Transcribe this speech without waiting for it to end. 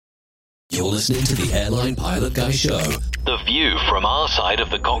You're listening to the Airline Pilot Guy Show. The view from our side of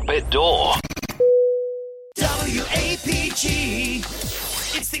the cockpit door. WAPG.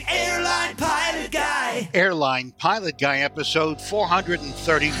 It's the Airline Pilot Guy. Airline Pilot Guy, episode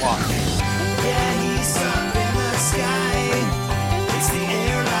 431. Yeah, he's up in the sky. It's the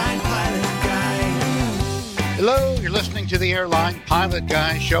Airline Pilot Guy. Hello, you're listening to the Airline Pilot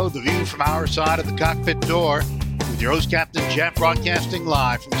Guy Show, the view from our side of the cockpit door, with your host, Captain Jeff, broadcasting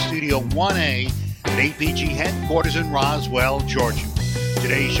live from Studio 1A at APG headquarters in Roswell, Georgia.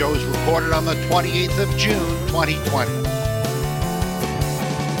 Today's show is recorded on the 28th of June, 2020.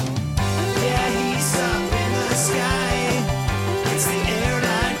 Yeah, he's up in the sky. It's the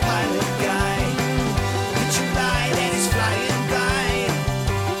Airline Pilot Guy. Picture light and he's flying by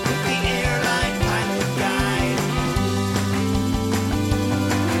with the Airline Pilot Guy.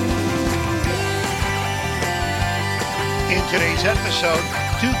 In today's episode,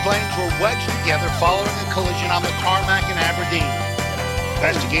 two planes were wedged together following a collision on the tarmac in Aberdeen.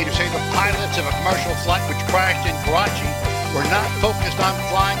 Investigators say the pilots of a commercial flight which crashed in Karachi were not focused on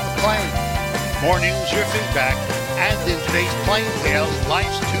flying the plane. More news, your feedback, and in today's Plane Tales,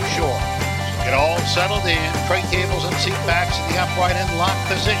 life's too short. So get all settled in, tray tables and seat backs in the upright and locked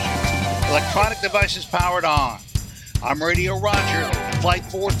positions. Electronic devices powered on. I'm Radio Roger. Flight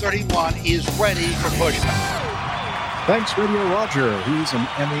 431 is ready for pushback. Thanks, Radio Roger. He's an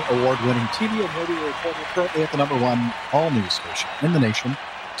Emmy Award-winning TV and radio reporter currently at the number one all-news station in the nation,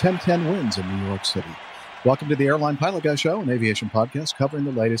 1010 Wins in New York City. Welcome to the Airline Pilot Guy Show, an aviation podcast covering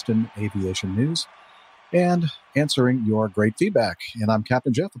the latest in aviation news and answering your great feedback. And I'm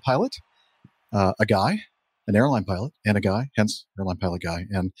Captain Jeff, a pilot, a guy, an airline pilot, and a guy, hence Airline Pilot Guy.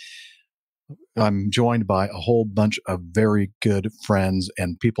 And I'm joined by a whole bunch of very good friends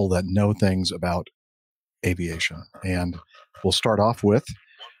and people that know things about aviation. And we'll start off with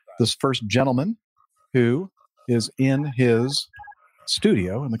this first gentleman who is in his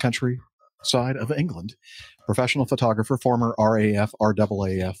studio in the countryside of England. Professional photographer, former RAF,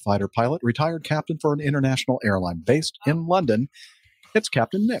 RAAF fighter pilot, retired captain for an international airline based in London. It's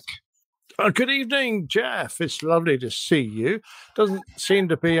Captain Nick. Good evening, Jeff. It's lovely to see you. Doesn't seem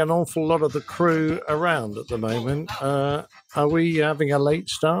to be an awful lot of the crew around at the moment. Are we having a late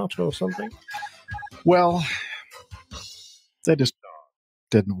start or something? Well, they just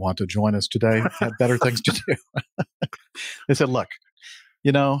didn't want to join us today. Had better things to do. They said, look,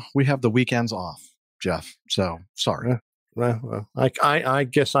 we have the weekends off, Jeff. So, sorry. Well, I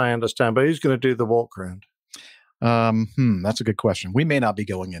guess I understand. But who's going to do the walk around? That's a good question. We may not be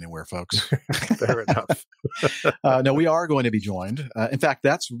going anywhere, folks. Fair enough. No, we are going to be joined. In fact,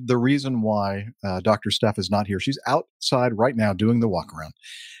 that's the reason why Dr. Steph is not here. She's outside right now doing the walk around.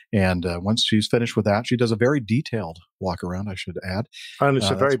 And once she's finished with that, she does a very detailed walk around, I should add. And it's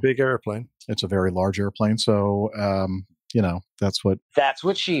a very big airplane. It's a very large airplane. So, that's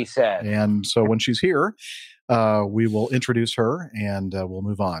what she said. And so when she's here, we will introduce her and we'll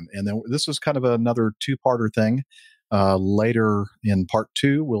move on. And then this is kind of another two-parter thing. Later in part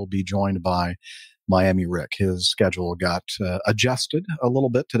 2, we'll be joined by Miami Rick. His schedule got adjusted a little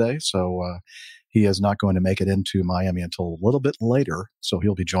bit today, so he is not going to make it into Miami until a little bit later, so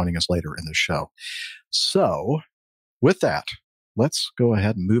he'll be joining us later in the show. So with that, let's go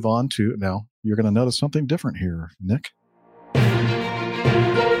ahead and move on to, now you're going to notice something different here, Nick.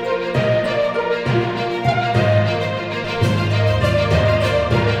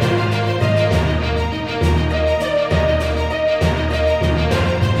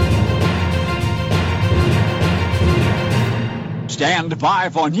 Stand by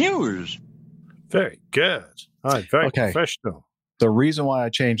for news. Very good. All right, very professional. The reason why I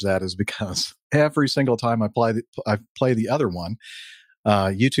changed that is because every single time I play the other one,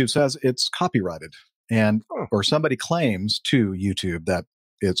 YouTube says it's copyrighted, or somebody claims to YouTube that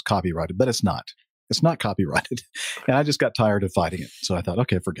it's copyrighted, but it's not. It's not copyrighted, and I just got tired of fighting it, so I thought,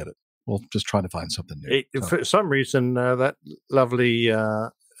 okay, forget it. We'll just try to find something new. For some reason, that lovely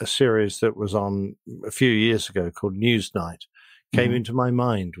series that was on a few years ago called Newsnight came into my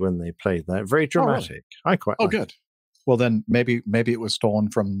mind when they played that. Very dramatic. Oh, really? I quite like good. it. Well, then maybe it was stolen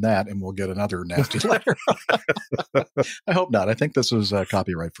from that, and we'll get another nasty letter. I hope not. I think this is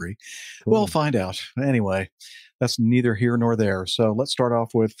copyright free. We'll find out. Anyway, that's neither here nor there. So let's start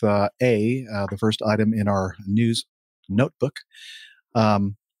off with the first item in our news notebook.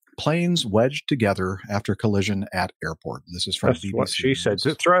 Planes wedged together after collision at airport. This is from That's BBC what she News. said.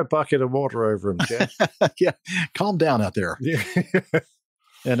 Throw a bucket of water over him, Jeff. Yeah, calm down out there. Yeah.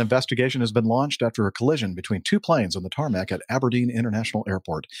 An investigation has been launched after a collision between two planes on the tarmac at Aberdeen International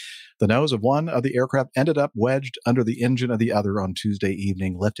Airport. The nose of one of the aircraft ended up wedged under the engine of the other on Tuesday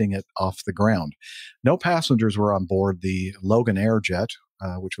evening, lifting it off the ground. No passengers were on board the Logan Air jet,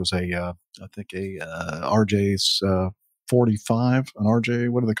 which was I think a RJ-45, an RJ,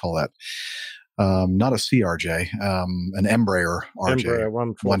 what do they call that? Not a CRJ, an Embraer RJ. Embraer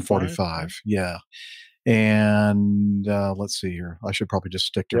 145. Yeah. And let's see here. I should probably just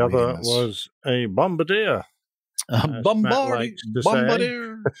stick to The reading other this. was a Bombardier.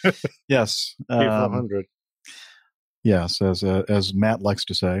 Bombardier. Yes. Q400. Yes, as Matt likes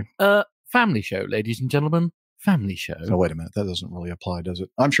to say. Family show, ladies and gentlemen. Family show. Oh, wait a minute. That doesn't really apply, does it?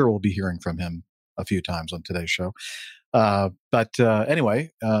 I'm sure we'll be hearing from him a few times on today's show. But anyway,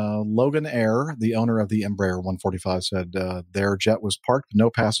 Logan Air, the owner of the Embraer 145, said their jet was parked with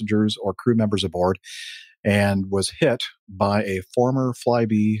no passengers or crew members aboard and was hit by a former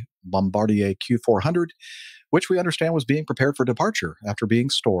Flybe Bombardier Q400, which we understand was being prepared for departure after being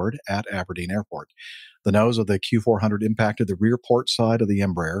stored at Aberdeen Airport. The nose of the Q400 impacted the rear port side of the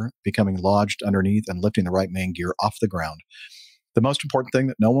Embraer, becoming lodged underneath and lifting the right main gear off the ground. The most important thing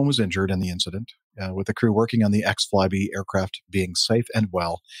that no one was injured in the incident, with the crew working on the ex-Flybe aircraft being safe and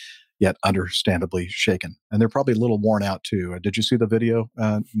well, yet understandably shaken. And they're probably a little worn out too. Did you see the video,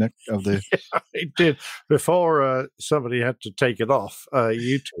 Nick, of the... Yeah, I did. Before somebody had to take it off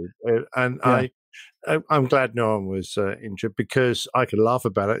YouTube. And Yeah. I'm glad no one was injured because I could laugh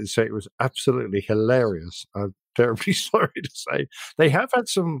about it and say it was absolutely hilarious. I'm terribly sorry to say. They have had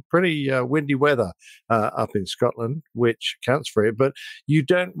some pretty windy weather up in Scotland, which counts for it, but you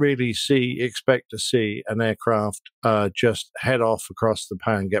don't really expect to see an aircraft just head off across the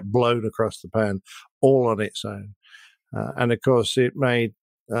pan, get blown across the pan all on its own. And of course, it made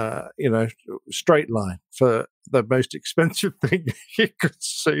straight line for the most expensive thing you could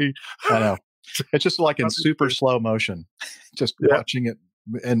see. I know. It's just like in super slow motion, just watching it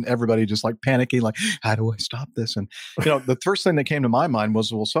and everybody just like panicking, like, how do I stop this? And, the first thing that came to my mind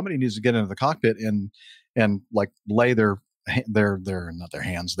was, well, somebody needs to get into the cockpit and like lay their feet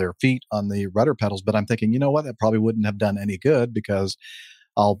on the rudder pedals. But I'm thinking, you know what? That probably wouldn't have done any good because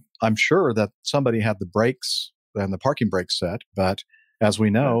I'm sure that somebody had the brakes and the parking brakes set, but as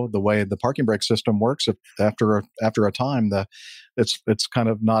we know, the way the parking brake system works, after a time, it's kind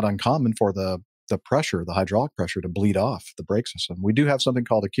of not uncommon for the pressure, the hydraulic pressure, to bleed off the brake system. We do have something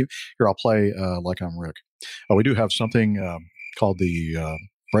called here. I'll play like I'm Rick. We do have something called the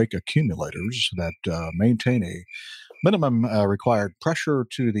brake accumulators that maintain a minimum required pressure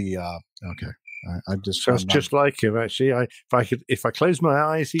to the. Okay, I just sounds just like him. Actually, if I closed my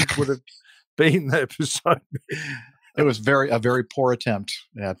eyes, he would have been there beside me. It was a very poor attempt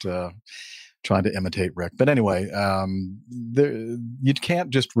at trying to imitate Rick. But anyway, you can't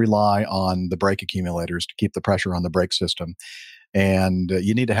just rely on the brake accumulators to keep the pressure on the brake system. And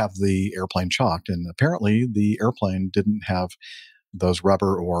you need to have the airplane chocked. And apparently the airplane didn't have those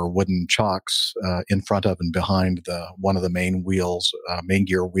rubber or wooden chocks in front of and behind one of the main wheels, main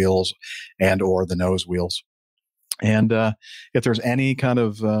gear wheels, and or the nose wheels. And if there's any kind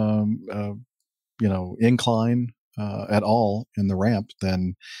of incline at all in the ramp,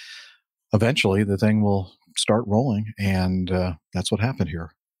 then eventually the thing will start rolling, and that's what happened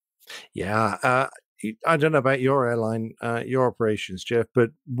here. Yeah. I don't know about your airline, your operations, Jeff,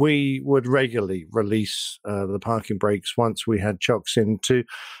 but we would regularly release the parking brakes once we had chocks in to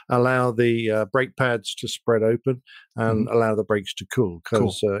allow the brake pads to spread open and allow the brakes to cool.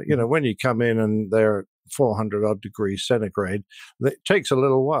 Because, when you come in and they're 400 odd degrees centigrade, it takes a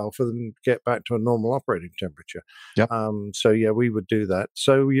little while for them to get back to a normal operating temperature. Yep. So we would do that.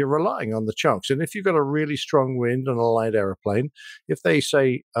 So you're relying on the chocks. And if you've got a really strong wind on a light aeroplane, if they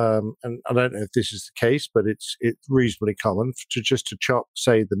say, and I don't know if this is the case, but it's reasonably common to chock,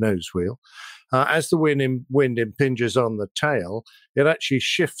 say, the nose wheel. As the wind impinges on the tail, it actually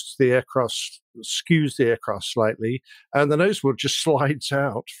shifts the aircraft, skews the aircraft slightly, and the nose wheel just slides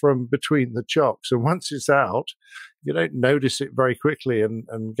out from between the chocks. And once it's out, you don't notice it very quickly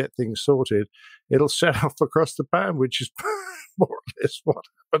and get things sorted. It'll set off across the pan, which is more or less what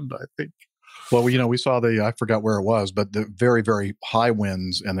happened, I think. Well, we saw I forgot where it was, but the very, very high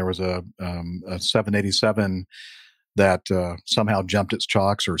winds, and there was a 787 that somehow jumped its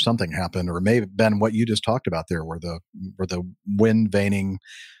chocks or something happened, or it may have been what you just talked about there, where the wind veining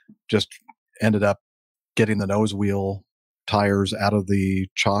just ended up getting the nose wheel tires out of the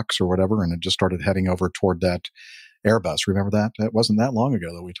chocks or whatever, and it just started heading over toward that Airbus. Remember that? It wasn't that long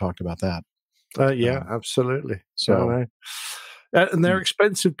ago that we talked about that. Yeah, absolutely. So And they're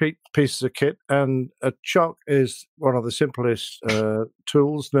expensive pieces of kit, and a chock is one of the simplest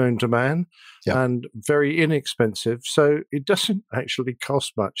tools known to man, and very inexpensive. So it doesn't actually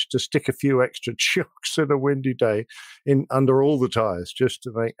cost much to stick a few extra chocks in a windy day under all the tires, just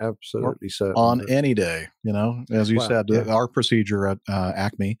to make absolutely certain. On any day, as you said, our procedure at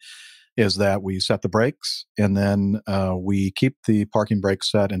Acme is that we set the brakes, and then we keep the parking brake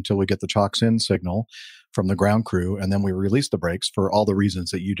set until we get the chocks in signal from the ground crew, and then we release the brakes for all the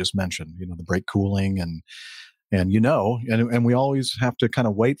reasons that you just mentioned, the brake cooling and we always have to kind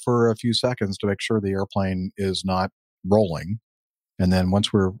of wait for a few seconds to make sure the airplane is not rolling. And then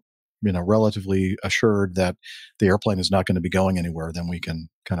once we're, relatively assured that the airplane is not going to be going anywhere, then we can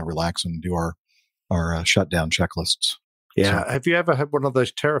kind of relax and do our shutdown checklists. Yeah. Have you ever had one of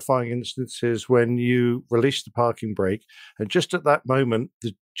those terrifying instances when you release the parking brake and just at that moment,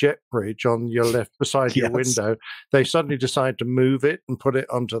 the jet bridge on your left beside your window, they suddenly decide to move it and put it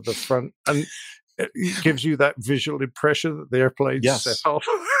onto the front, and it gives you that visual impression that the airplane's set off?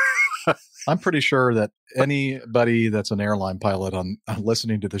 I'm pretty sure that anybody that's an airline pilot on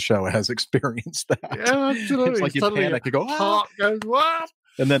listening to the show has experienced that. Yeah, absolutely. It's like you suddenly panic, you go, heart goes, what?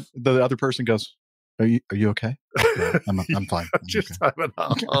 And then the other person goes, Are you okay? Yeah, I'm fine. I'm just having a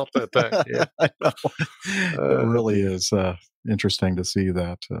heart attack. Yeah. I know. It really is interesting to see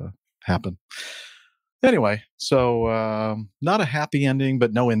that happen. Anyway, so not a happy ending,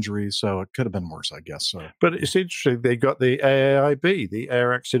 but no injuries, so it could have been worse, I guess. So, but it's interesting. They got the AAIB, the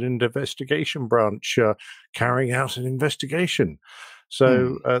Air Accident Investigation Branch, carrying out an investigation.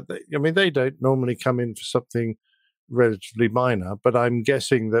 So, they don't normally come in for something relatively minor, but I'm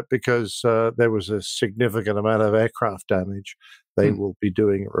guessing that because there was a significant amount of aircraft damage, they will be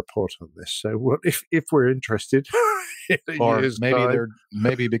doing a report on this. So if we're interested, or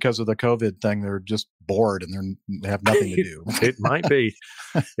maybe because of the COVID thing, they're just bored and they have nothing to do. It might be.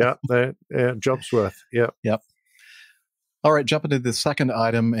 Job's worth. Yep. All right, jumping to the second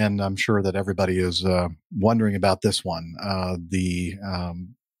item, and I'm sure that everybody is wondering about this one. The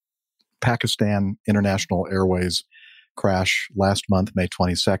Pakistan International Airways crash last month, May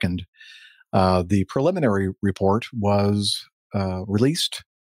 22nd. The preliminary report was released,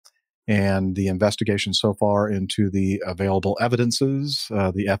 and the investigation so far into the available evidences,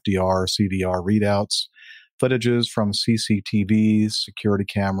 the FDR, CDR readouts, footages from CCTVs, security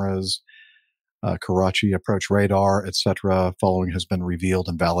cameras, Karachi approach radar, etc., following has been revealed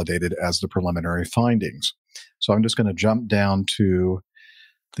and validated as the preliminary findings. So I'm just going to jump down to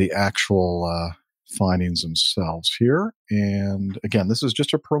the actual findings themselves here. And again, this is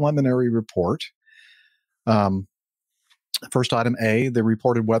just a preliminary report. First item A, the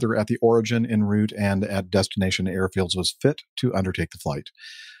reported weather at the origin, en route, and at destination airfields was fit to undertake the flight.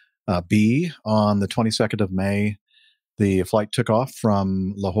 B, on the 22nd of May, the flight took off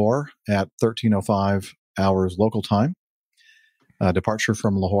from Lahore at 13:05 hours local time. Departure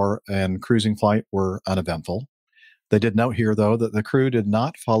from Lahore and cruising flight were uneventful. They did note here, though, that the crew did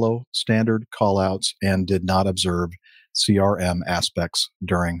not follow standard callouts and did not observe CRM aspects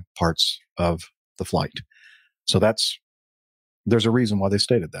during parts of the flight. So there's a reason why they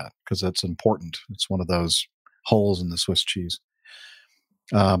stated that, because that's important. It's one of those holes in the Swiss cheese.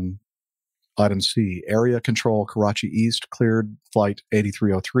 Item C, area control Karachi East cleared flight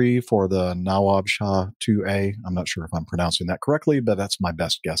 8303 for the Nawab Shah 2A. I'm not sure if I'm pronouncing that correctly, but that's my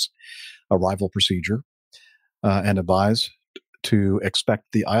best guess. Arrival procedure. And advised to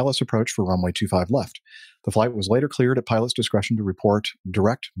expect the ILS approach for runway 25 left. The flight was later cleared at pilot's discretion to report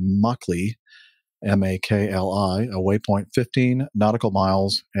direct Makli, M-A-K-L-I, a waypoint 15 nautical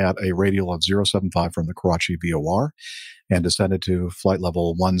miles at a radial of 075 from the Karachi VOR, and descended to flight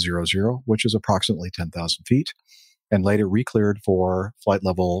level 100, which is approximately 10,000 feet, and later recleared for flight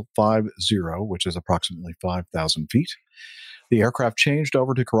level 50, which is approximately 5,000 feet. The aircraft changed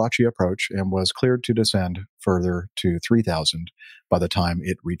over to Karachi approach and was cleared to descend further to 3,000 by the time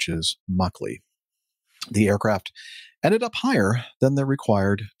it reaches Makli. The aircraft ended up higher than the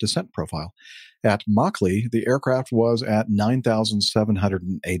required descent profile. At Makli, the aircraft was at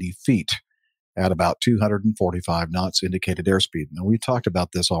 9,780 feet at about 245 knots indicated airspeed. Now, we talked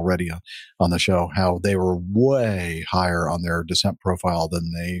about this already on the show, how they were way higher on their descent profile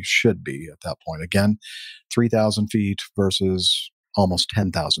than they should be at that point. Again, 3,000 feet versus almost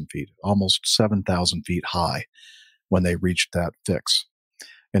 10,000 feet, almost 7,000 feet high when they reached that fix.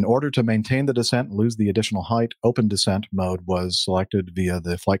 In order to maintain the descent and lose the additional height, open descent mode was selected via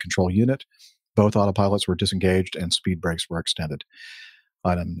the flight control unit. Both autopilots were disengaged and speed brakes were extended.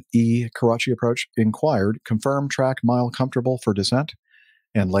 Item E, Karachi approach inquired, confirm track mile comfortable for descent.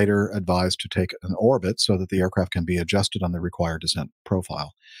 and later advised to take an orbit so that the aircraft can be adjusted on the required descent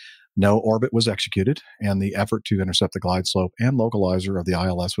profile. No orbit was executed, and the effort to intercept the glide slope and localizer of the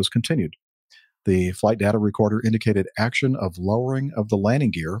ILS was continued. The flight data recorder indicated action of lowering of the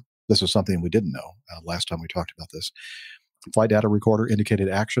landing gear. This is something we didn't know last time we talked about this. Flight data recorder indicated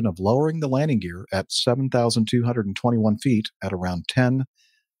action of lowering the landing gear at 7,221 feet at around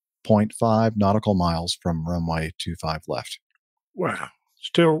 10.5 nautical miles from runway 25 left. Wow.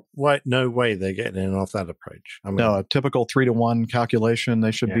 Still, no way they're getting in off that approach. I mean, No, a typical 3-to-1 calculation,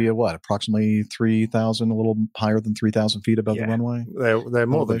 they should be at what? Approximately 3,000, a little higher than 3,000 feet above the runway? They're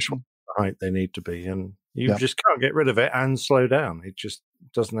more than elevation. the height they need to be. And you just can't get rid of it and slow down. It just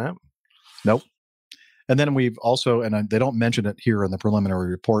doesn't happen. Nope. And then we've also, and they don't mention it here in the preliminary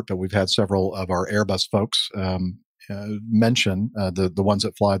report, but we've had several of our Airbus folks mention, the ones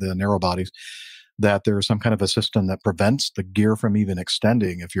that fly the narrow bodies, that there's some kind of a system that prevents the gear from even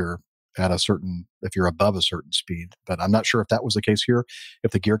extending if you're above a certain speed. But I'm not sure if that was the case here,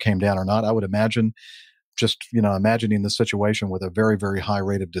 if the gear came down or not. I would imagine, just imagining the situation with a very, very high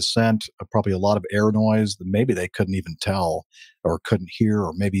rate of descent, probably a lot of air noise, that maybe they couldn't even tell or couldn't hear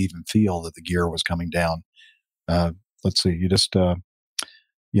or maybe even feel that the gear was coming down. Let's see, you just have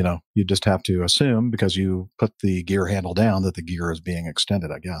to assume, because you put the gear handle down, that the gear is being extended,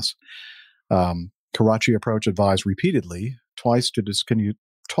 I guess. Karachi Approach advised repeatedly, twice to discontinue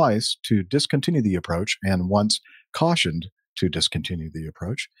the approach, and once cautioned to discontinue the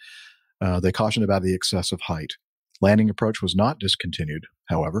approach. They cautioned about the excessive height. Landing approach was not discontinued,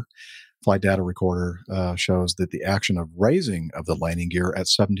 however. Flight data recorder shows that the action of raising of the landing gear at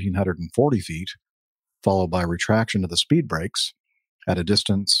 1,740 feet, followed by retraction of the speed brakes at a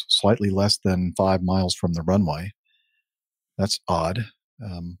distance slightly less than 5 miles from the runway. That's odd.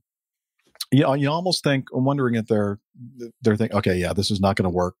 You almost think, I'm wondering if they're thinking, okay, yeah, this is not going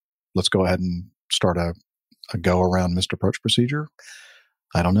to work. Let's go ahead and start a go around missed approach procedure.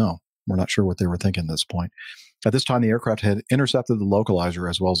 I don't know. We're not sure what they were thinking at this point. At this time, the aircraft had intercepted the localizer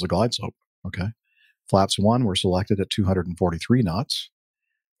as well as the glide slope. Okay. Flaps 1 were selected at 243 knots.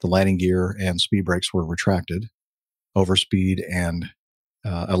 The landing gear and speed brakes were retracted. Overspeed and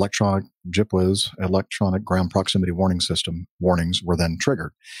electronic GPWS, electronic ground proximity warning system warnings, were then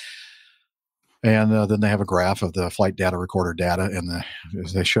triggered. And then they have a graph of the flight data recorder data, and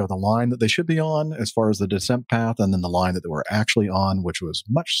they show the line that they should be on as far as the descent path, and then the line that they were actually on, which was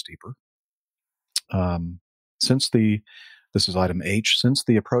much steeper. This is item H, since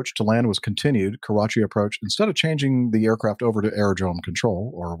the approach to land was continued, Karachi Approach, instead of changing the aircraft over to aerodrome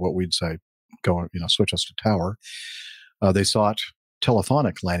control, or what we'd say, switch us to tower, they sought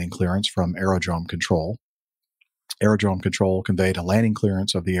telephonic landing clearance from aerodrome control. Aerodrome control conveyed a landing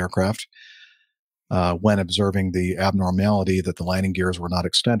clearance of the aircraft when observing the abnormality that the landing gears were not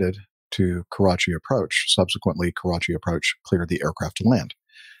extended to Karachi Approach. Subsequently, Karachi Approach cleared the aircraft to land.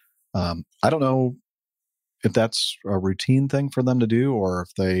 I don't know if that's a routine thing for them to do, or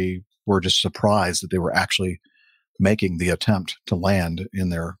if they were just surprised that they were actually making the attempt to land in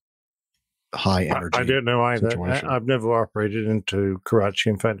their high energy. I don't know either. Situation. I've never operated into Karachi.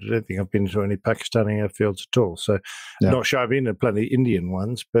 In fact, I don't think I've been to any Pakistani airfields at all. So, not sure. I've been to plenty of Indian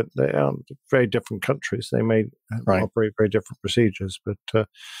ones, but they are very different countries. They may operate very different procedures. But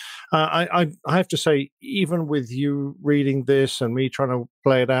I have to say, even with you reading this and me trying to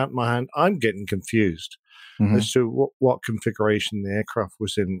play it out in my hand, I'm getting confused as to what configuration the aircraft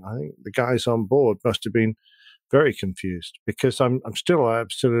was in. I think the guys on board must have been very confused, because I'm still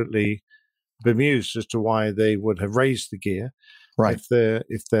absolutely bemused as to why they would have raised the gear. Right.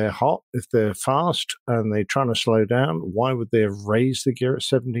 If they're hot, if they're fast, and they're trying to slow down, why would they have raised the gear at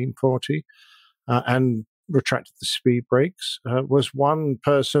 1740 and retracted the speed brakes? Was one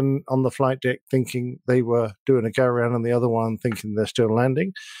person on the flight deck thinking they were doing a go around, and the other one thinking they're still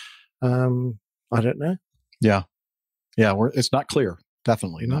landing? I don't know. Yeah, it's not clear.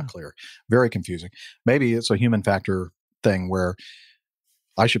 Definitely not clear. Very confusing. Maybe it's a human factor thing where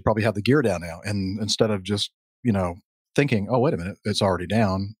I should probably have the gear down now. And instead of just, thinking, oh, wait a minute, it's already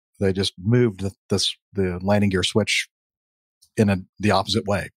down, they just moved the landing gear switch in the opposite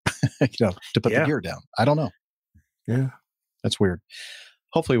way, to put the gear down. I don't know. Yeah. That's weird.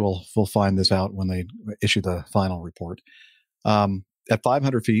 Hopefully we'll find this out when they issue the final report. At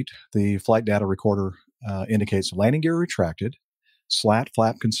 500 feet, the flight data recorder indicates landing gear retracted, slat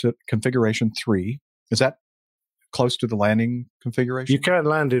flap configuration 3. Is that close to the landing configuration? You can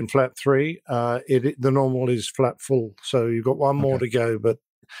land in flap 3. The normal is flap full, so you've got one more to go. But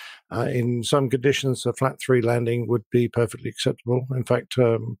in some conditions, a flap 3 landing would be perfectly acceptable. In fact,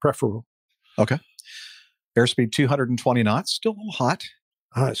 preferable. Okay. Airspeed 220 knots, still a little hot.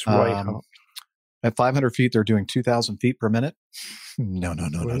 Oh, it's way Um, hot. At 500 feet, they're doing 2,000 feet per minute. No.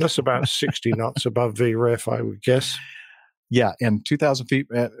 Well, that's about 60 knots above VREF, I would guess. Yeah, and 2,000 feet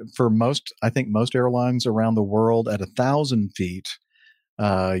for most, I think most airlines around the world at 1,000 feet,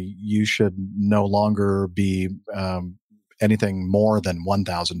 you should no longer be anything more than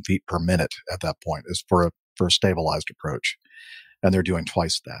 1,000 feet per minute at that point is for a stabilized approach. And they're doing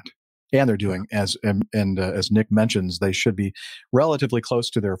twice that. And they're doing, as Nick mentions, they should be relatively close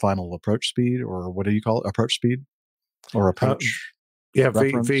to their final approach speed, or what do you call it? Approach speed? Or approach? Yeah,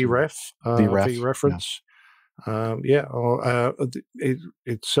 reference or- VREF. VREF, reference.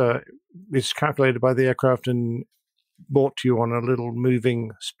 It's calculated by the aircraft and brought to you on a little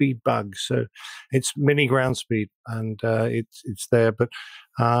moving speed bug. So it's mini ground speed, and it's there. But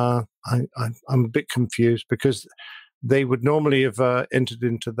I'm a bit confused because they would normally have entered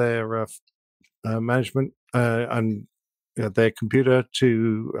into their management and their computer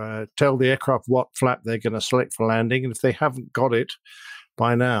to tell the aircraft what flap they're going to select for landing. And if they haven't got it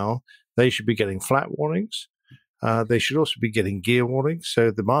by now, they should be getting flat warnings. They should also be getting gear warnings.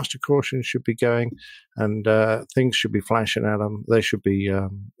 So the master caution should be going, and things should be flashing at them. There should be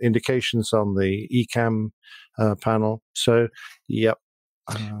indications on the ECAM panel. So, yep.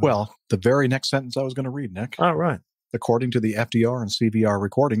 Well, the very next sentence I was going to read, Nick. Oh, right. According to the FDR and CVR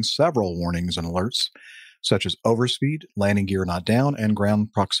recordings, several warnings and alerts, such as overspeed, landing gear not down, and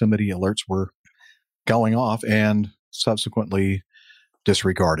ground proximity alerts were going off and subsequently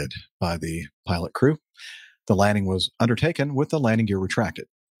disregarded by the pilot crew. The landing was undertaken with the landing gear retracted.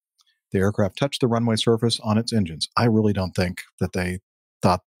 The aircraft touched the runway surface on its engines. I really don't think that they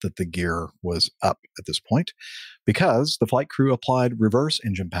thought that the gear was up at this point, because the flight crew applied reverse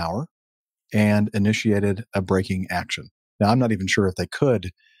engine power and initiated a braking action. Now, I'm not even sure if they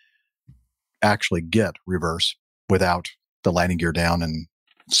could actually get reverse without the landing gear down and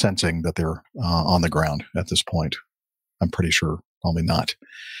sensing that they're on the ground at this point. I'm pretty sure probably not.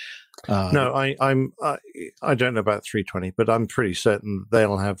 No, I don't know about 320, but I'm pretty certain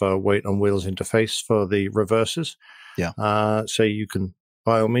they'll have a weight on wheels interface for the reverses. Yeah. So you can,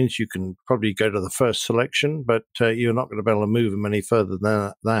 by all means, you can probably go to the first selection, but you're not going to be able to move them any further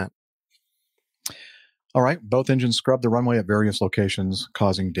than that. All right. Both engines scrubbed the runway at various locations,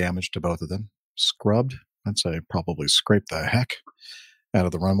 causing damage to both of them. Scrubbed? I'd say probably scraped the heck out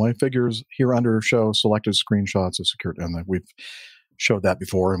of the runway. Figures here under show selected screenshots of security, and we've showed that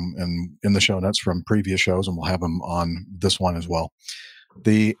before and in the show notes from previous shows, and we'll have them on this one as well.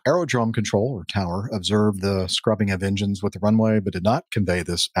 The aerodrome control or tower observed the scrubbing of engines with the runway, but did not convey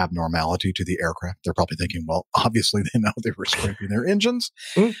this abnormality to the aircraft. They're probably thinking, well, obviously they know they were scraping their engines.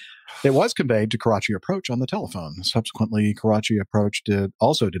 It was conveyed to Karachi Approach on the telephone. Subsequently, Karachi Approach did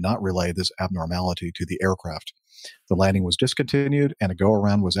not relay this abnormality to the aircraft. The landing was discontinued and a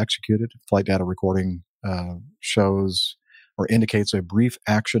go-around was executed. Flight data recording shows or indicates a brief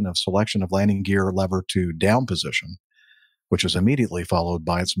action of selection of landing gear lever to down position, which was immediately followed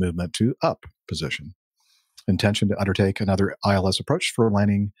by its movement to up position. Intention to undertake another ILS approach for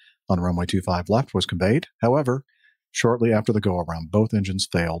landing on runway 25 left was conveyed. However, shortly after the go-around, both engines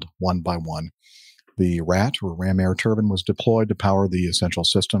failed one by one. The RAT, or Ram Air Turbine, was deployed to power the essential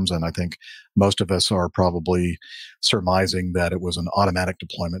systems, and I think most of us are probably surmising that it was an automatic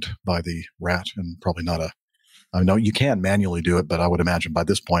deployment by the RAT and probably not a... I know you can manually do it, but I would imagine by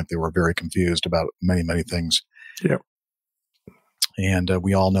this point they were very confused about many, many things. Yeah. And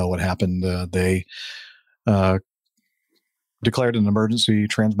we all know what happened. They declared an emergency,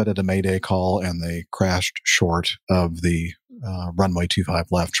 transmitted a Mayday call, and they crashed short of the runway 25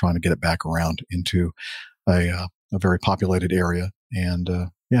 left, trying to get it back around into a very populated area. And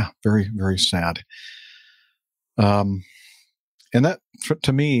very, very sad. And that,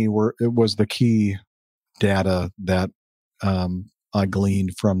 to me, it was the key data that I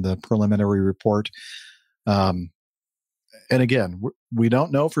gleaned from the preliminary report. And again, we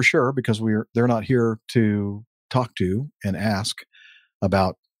don't know for sure because they're not here to talk to and ask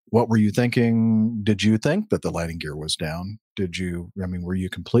about what were you thinking? Did you think that the landing gear was down? Were you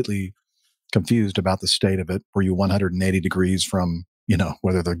completely confused about the state of it? Were you 180 degrees from,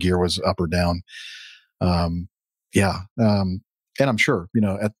 whether the gear was up or down? And I'm sure,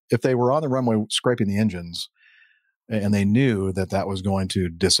 if they were on the runway scraping the engines and they knew that was going to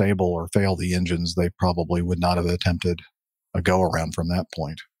disable or fail the engines, they probably would not have attempted a go around from that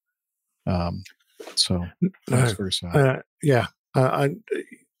point. So that's very sad.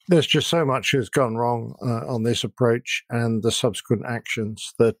 There's just so much has gone wrong on this approach and the subsequent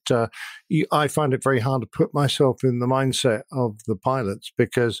actions that I find it very hard to put myself in the mindset of the pilots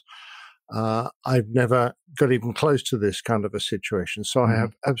because I've never got even close to this kind of a situation, so I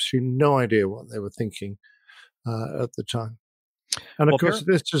have absolutely no idea what they were thinking at the time. And of course,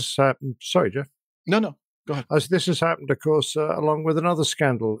 this has happened. Sorry, Jeff. No, go ahead. This has happened, of course, along with another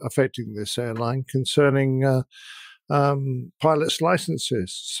scandal affecting this airline concerning pilots'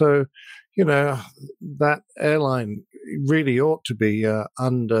 licenses. So, that airline really ought to be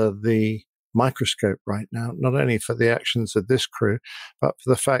under the microscope right now, not only for the actions of this crew, but for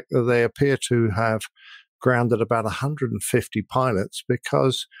the fact that they appear to have grounded about 150 pilots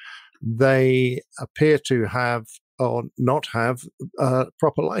because they appear to have or not have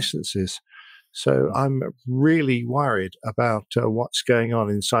proper licenses. So I'm really worried about what's going on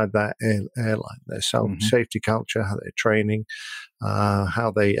inside that airline, their safety culture, how they're training,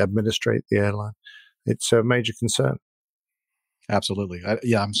 how they administrate the airline. It's a major concern. Absolutely.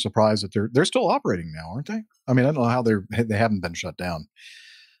 I'm surprised that they're still operating now, aren't they? I mean, I don't know how they haven't been shut down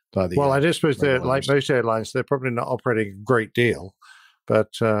by the. Well, I just suppose they're like most airlines. They're probably not operating a great deal, but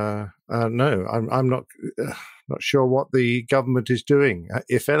no, I'm not sure what the government is doing,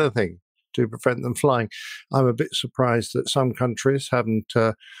 if anything, to prevent them flying. I'm a bit surprised that some countries haven't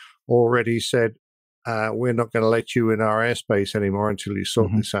already said, we're not going to let you in our airspace anymore until you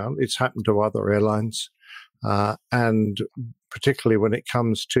sort this out. It's happened to other airlines. And particularly when it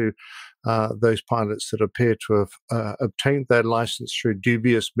comes to those pilots that appear to have obtained their license through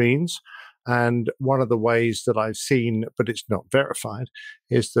dubious means. And one of the ways that I've seen, but it's not verified,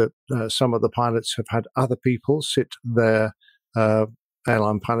 is that some of the pilots have had other people sit their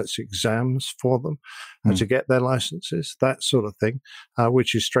airline pilots exams for them to get their licenses, that sort of thing,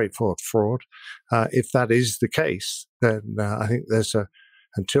 which is straightforward fraud. If that is the case, then I think there's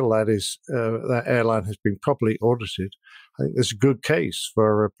until that airline has been properly audited, I think there's a good case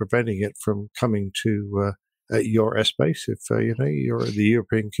for preventing it from coming to your airspace if you're in the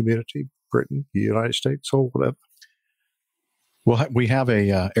European community, Britain, the United States, or whatever. Well, we have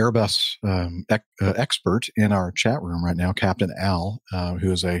a Airbus expert in our chat room right now, Captain Al,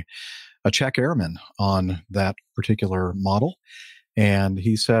 who is a Czech airman on that particular model. And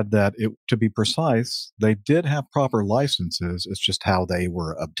he said that, to be precise, they did have proper licenses. It's just how they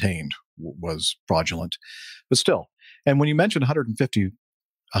were obtained was fraudulent. But still, and when you mentioned 150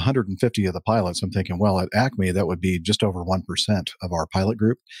 of the pilots, I'm thinking, well, at Acme, that would be just over 1% of our pilot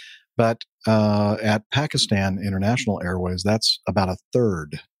group. But at Pakistan International Airways, that's about a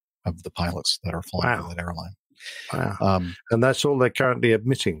third of the pilots that are flying for that airline. Wow. And that's all they're currently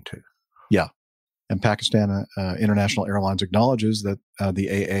admitting to. Yeah. And Pakistan International Airlines acknowledges that the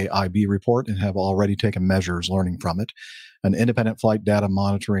AAIB report and have already taken measures learning from it. An independent flight data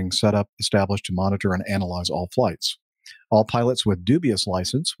monitoring setup established to monitor and analyze all flights. All pilots with dubious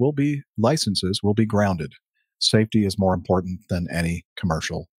licenses will be grounded. Safety is more important than any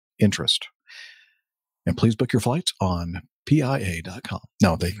commercial interest. And please book your flights on PIA.com.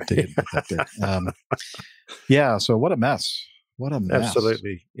 No, they didn't put that there. Yeah, so what a mess. What a mess.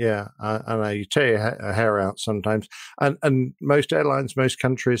 Absolutely. Yeah. I know you tear your hair out sometimes. And most airlines, most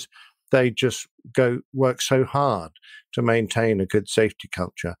countries, they just work so hard to maintain a good safety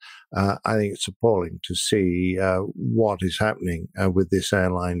culture. I think it's appalling to see what is happening with this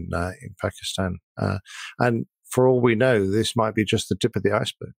airline in Pakistan. And for all we know, this might be just the tip of the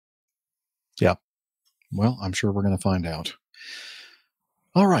iceberg. Yeah. Well, I'm sure we're going to find out.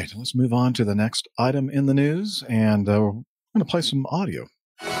 All right. Let's move on to the next item in the news. And I'm going to play some audio.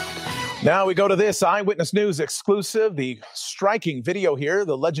 Now we go to this Eyewitness News exclusive, the striking video here.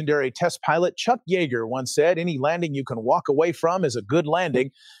 The legendary test pilot Chuck Yeager once said, "Any landing you can walk away from is a good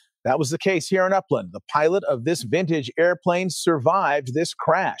landing." That was the case here in Upland. The pilot of this vintage airplane survived this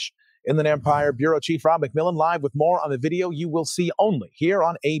crash. Inland Empire Bureau Chief Rob McMillan live with more on the video you will see only here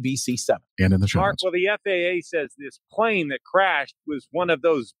on ABC7. And in the show Mark, well, the FAA says this plane that crashed was one of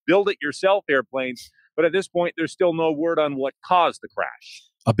those build-it-yourself airplanes, but at this point, there's still no word on what caused the crash.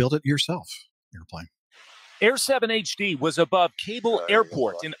 A build-it-yourself airplane. Air 7 HD was above Cable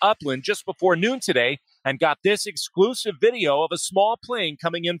Airport in Upland just before noon today and got this exclusive video of a small plane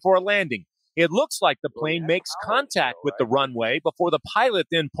coming in for a landing. It looks like the plane makes contact with the runway before the pilot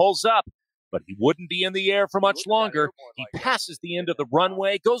then pulls up, but he wouldn't be in the air for much longer. He passes the end of the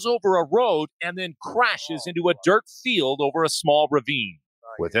runway, goes over a road, and then crashes into a dirt field over a small ravine.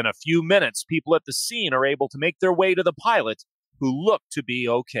 Within a few minutes, people at the scene are able to make their way to the pilot, who looked to be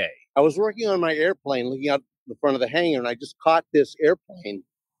okay. I was working on my airplane, looking out the front of the hangar, and I just caught this airplane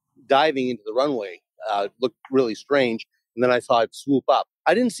diving into the runway. It looked really strange, and then I saw it swoop up.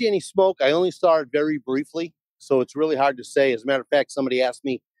 I didn't see any smoke. I only saw it very briefly, so it's really hard to say. As a matter of fact, somebody asked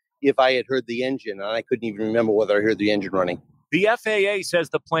me if I had heard the engine, and I couldn't even remember whether I heard the engine running. The FAA says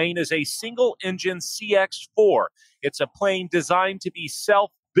the plane is a single-engine CX-4. It's a plane designed to be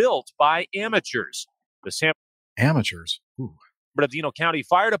self-built by amateurs. The San Amateurs. Ooh. Bernardino County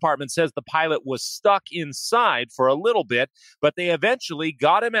Fire Department says the pilot was stuck inside for a little bit, but they eventually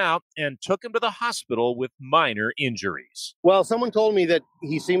got him out and took him to the hospital with minor injuries. Well, someone told me that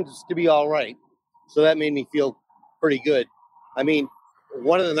he seems to be all right. So that made me feel pretty good. I mean,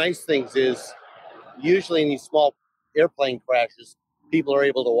 one of the nice things is usually in these small airplane crashes, people are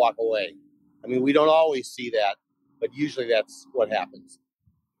able to walk away. I mean, we don't always see that, but usually that's what happens.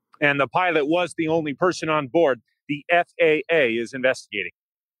 And the pilot was the only person on board. The FAA is investigating.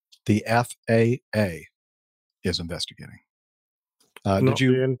 The FAA is investigating. Not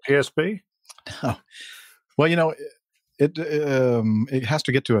the NTSB? No. Well, you know, it has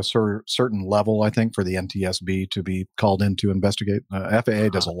to get to a certain level, I think, for the NTSB to be called in to investigate. FAA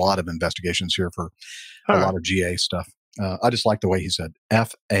does a lot of investigations here for a lot of GA stuff. I just like the way he said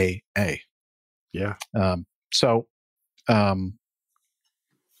FAA. Yeah.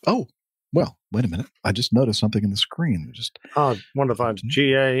 Oh, well, wait a minute. I just noticed something in the screen. One of our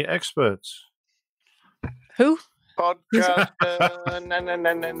GA experts. Who? I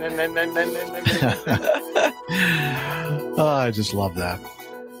just love that.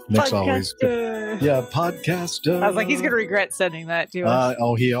 Nick's always good. Yeah, podcaster. I was like, he's going to regret sending that to us.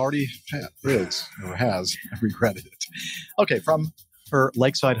 He already has regretted it. Okay, from her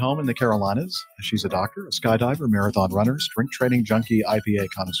lakeside home in the Carolinas, she's a doctor, a skydiver, marathon runner, strength training junkie, IPA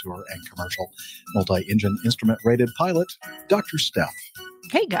connoisseur, and commercial multi-engine instrument-rated pilot, Dr. Steph.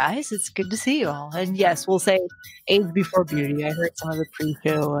 Hey guys, it's good to see you all. And yes, we'll say age before beauty. I heard some of the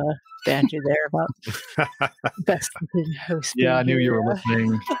pre-show banter there about best looking host. Yeah, I knew you were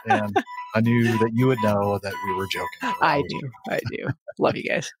listening, and I knew that you would know that we were joking. I do. Love you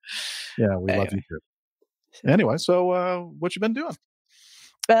guys. Yeah, we love you too. Anyway, so what you been doing?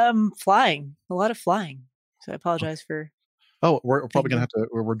 Flying. A lot of flying. So I apologize for. Oh, we're probably gonna have to.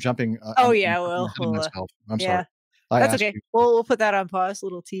 We're jumping. I'm sorry. That's okay. We'll put that on pause.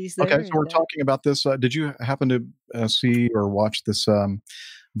 Little tease there. Okay, so we're talking about this. Did you happen to see or watch this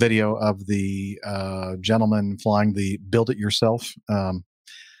video of the gentleman flying the "Build It Yourself"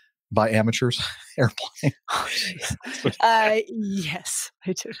 by amateurs airplane? Oh, yes, I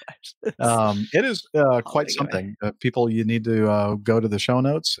did watch this. It is quite something. People, you need to go to the show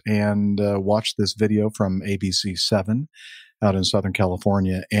notes and watch this video from ABC7 out in Southern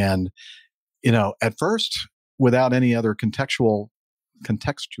California. And you know, at first, without any other contextual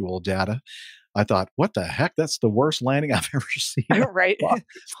data, I thought, what the heck? That's the worst landing I've ever seen. Right.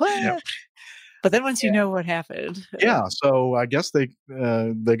 Yeah. But then once you know what happened. Yeah. So I guess they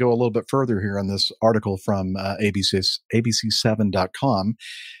go a little bit further here on this article from ABC7.com.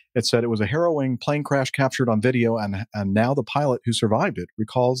 It said it was a harrowing plane crash captured on video, and now the pilot who survived it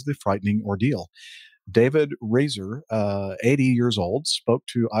recalls the frightening ordeal. David Razor, 80 years old, spoke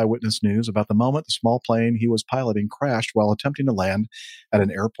to Eyewitness News about the moment the small plane he was piloting crashed while attempting to land at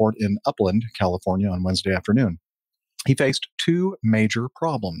an airport in Upland, California on Wednesday afternoon. He faced two major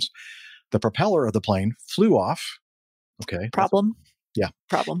problems. The propeller of the plane flew off. Okay. Problem. Yeah.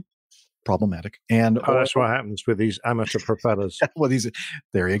 Problematic. And that's what happens with these amateur propellers. Well,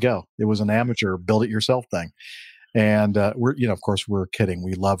 there you go. It was an amateur build-it-yourself thing. And of course, we're kidding.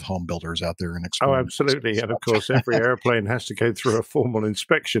 We love home builders out there and Oh, absolutely. And of course, every airplane has to go through a formal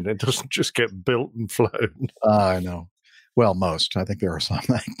inspection. It doesn't just get built and flown. I know. Well, most. I think there are some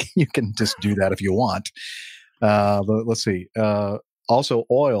that you can just do that if you want. But let's see. Also,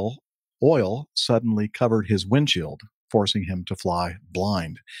 oil suddenly covered his windshield, forcing him to fly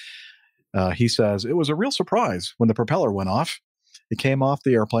blind. He says, it was a real surprise when the propeller went off. It came off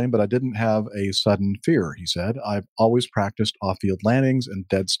the airplane, but I didn't have a sudden fear, he said. I've always practiced off-field landings and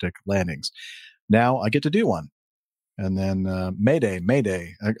dead stick landings. Now I get to do one. And then Mayday,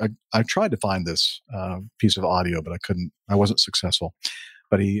 Mayday. I tried to find this piece of audio, but I wasn't successful.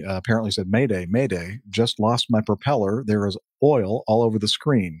 But he apparently said, Mayday, Mayday, just lost my propeller. There is oil all over the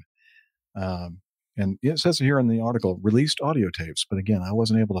screen. And it says here in the article, released audio tapes. But again, I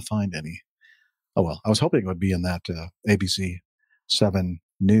wasn't able to find any. Oh, well, I was hoping it would be in that ABC 7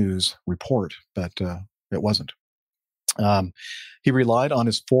 News report, but it wasn't. He relied on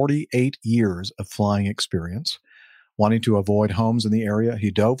his 48 years of flying experience. Wanting to avoid homes in the area, he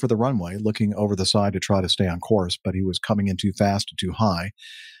dove for the runway, looking over the side to try to stay on course, but he was coming in too fast and too high.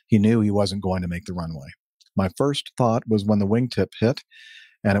 He knew he wasn't going to make the runway. My first thought was when the wingtip hit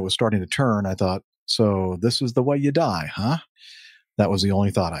and it was starting to turn, I thought, so this is the way you die, huh? That was the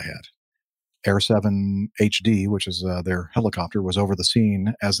only thought I had. Air 7 HD, which is their helicopter, was over the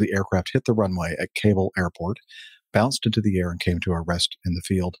scene as the aircraft hit the runway at Cable Airport. bounced into the air and came to a rest in the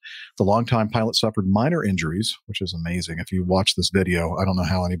field. The longtime pilot suffered minor injuries, which is amazing. If you watch this video, I don't know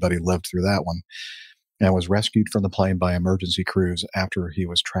how anybody lived through that one, and was rescued from the plane by emergency crews after he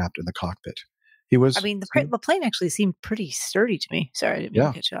was trapped in the cockpit. He was. I mean, the plane actually seemed pretty sturdy to me. Sorry, I didn't mean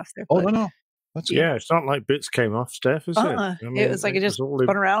to cut you off there. Oh, but- no. That's Yeah, it's not like bits came off, Steph, is it? I mean, it was like it just all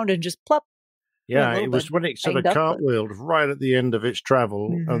spun around and just plop. Yeah, a little it was bit when it sort of banged up, but- cartwheeled right at the end of its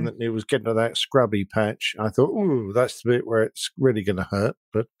travel, Mhm. and then it was getting to that scrubby patch. I thought, ooh, that's the bit where it's really going to hurt.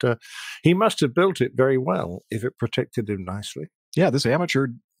 But he must have built it very well if it protected him nicely. Yeah, this amateur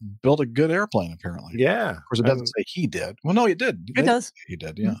built a good airplane, apparently. Yeah. Of course, it doesn't say he did. Well, no, he did. It does. He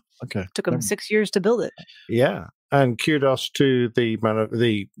did, yeah. Okay. Took him Never- 6 years to build it. Yeah. And kudos to the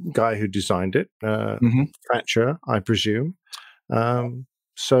guy who designed it, Thatcher, I presume. They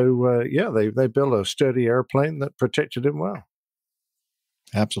built a sturdy airplane that protected him well.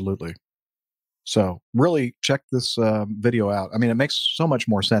 Absolutely. So really check this video out. I mean, it makes so much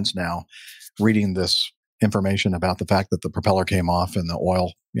more sense now reading this information about the fact that the propeller came off and the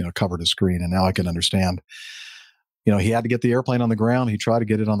oil, covered his screen. And now I can understand, he had to get the airplane on the ground. He tried to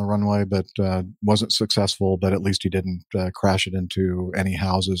get it on the runway, but wasn't successful. But at least he didn't crash it into any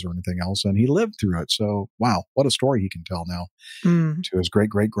houses or anything else. And he lived through it. So, wow, what a story he can tell now to his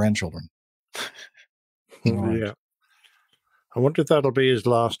great-great-grandchildren. Right. Yeah. I wonder if that'll be his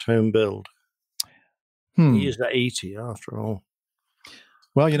last home build. He is 80 after all.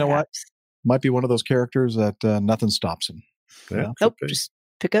 Well, you know what? Might be one of those characters that nothing stops him. Yeah. Nope, just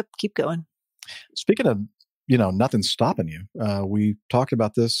pick up, keep going. Speaking of, nothing stopping you. We talked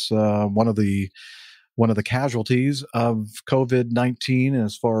about this. One of the casualties of COVID-19,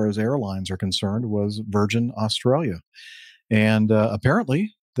 as far as airlines are concerned, was Virgin Australia, and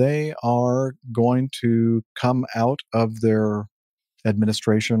apparently they are going to come out of their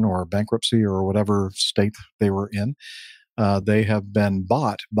administration or bankruptcy or whatever state they were in. They have been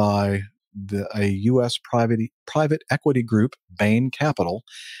bought by a U.S. private equity group, Bain Capital,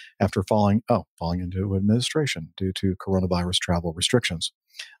 after falling into administration due to coronavirus travel restrictions.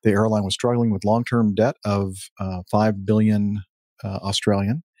 The airline was struggling with long-term debt of 5 billion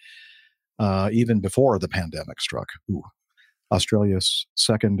Australian, even before the pandemic struck. Australia's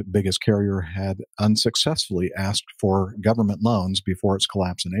second biggest carrier had unsuccessfully asked for government loans before its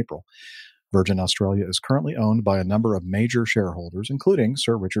collapse in April. Virgin Australia is currently owned by a number of major shareholders, including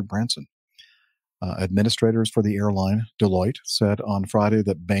Sir Richard Branson. Administrators for the airline, Deloitte, said on Friday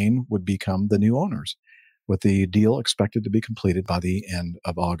that Bain would become the new owners, with the deal expected to be completed by the end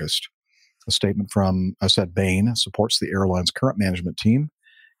of August. A statement said Bain supports the airline's current management team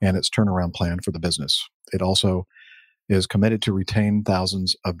and its turnaround plan for the business. It also is committed to retain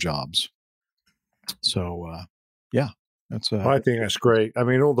thousands of jobs. So, I think that's great. I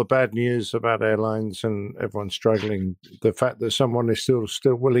mean, all the bad news about airlines and everyone struggling, the fact that someone is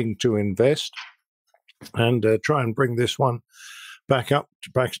still willing to invest and try and bring this one back,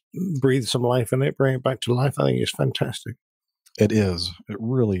 breathe some life in it, bring it back to life, I think it's fantastic. It is. It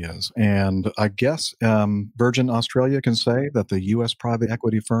really is. And I guess Virgin Australia can say that the U.S. private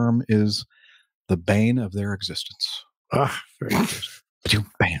equity firm is the bane of their existence. Very good.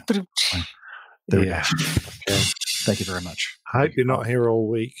 Bam. There we go. Okay. Thank you very much. I hope you're not here all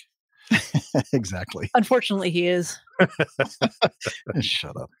week. Exactly. Unfortunately, he is.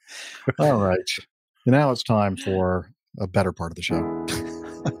 Shut up. All right. Now it's time for a better part of the show.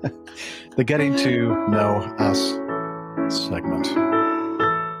 The Getting to Know Us segment.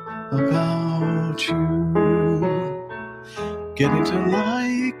 About you. Getting to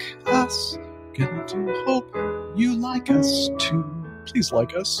like us. Getting to hope you like us too. Please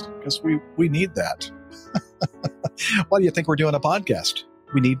like us, because we need that. Why do you think we're doing a podcast?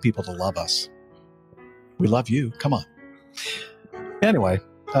 We need people to love us. We love you. Come on. Anyway,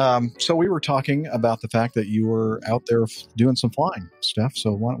 so we were talking about the fact that you were out there doing some flying, Steph.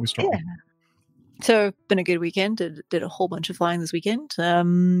 So why don't we start? Yeah. So it's been a good weekend. Did a whole bunch of flying this weekend. A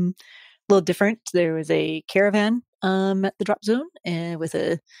little different. There was a caravan at the drop zone with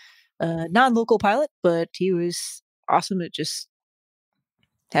a non-local pilot, but he was awesome at just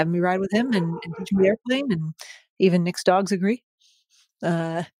having me ride with him and teaching me the airplane, and even Nick's dogs agree.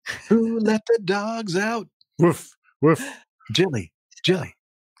 Who let the dogs out? Woof, woof. Jilly. So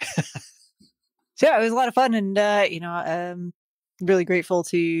yeah, it was a lot of fun, and I'm really grateful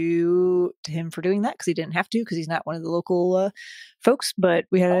to him for doing that, because he didn't have to, because he's not one of the local folks. But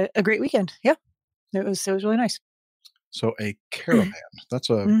we had a great weekend. Yeah, it was really nice. So a caravan. That's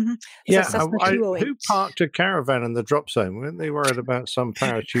a who parked a caravan in the drop zone? Weren't they worried about some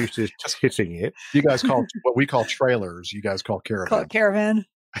parachutist just hitting it? You guys call what we call trailers. You guys call caravans. Call it caravan.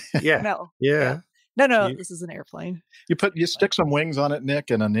 Yeah. No. Yeah. No, this is an airplane. You stick some wings on it,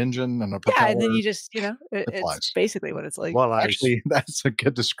 Nick, and an engine and a propeller. Yeah, and then you just, it's flies. basically what it's like. Well, Actually, that's a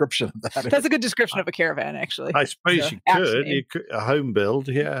good description of that. That's a good description of a caravan, actually. I suppose So, you action could. name. You could. A home build,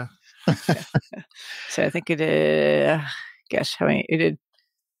 yeah. So I think it did, gosh, how many? It did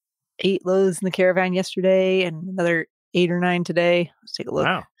 8 loads in the caravan yesterday and another 8 or 9 today. Let's take a look.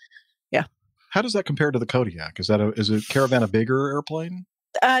 Wow. How does that compare to the Kodiak? Is a Caravan a bigger airplane?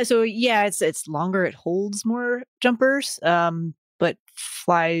 So yeah, it's longer. It holds more jumpers, but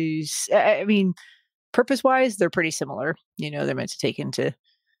flies. I mean, purpose wise, they're pretty similar. They're meant to take into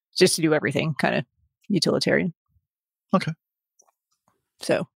just to do everything, kind of utilitarian. Okay.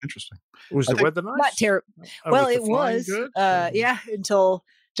 So interesting. Was the weather nice? Not terrible. Oh, Well, was the it flying was. good? Yeah, until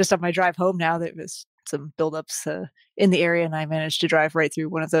just on my drive home. Now there was some buildups in the area, and I managed to drive right through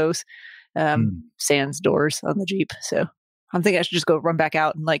one of those sans doors on the Jeep. So I'm thinking I should just go run back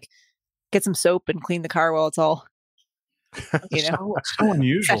out and get some soap and clean the car while it's all so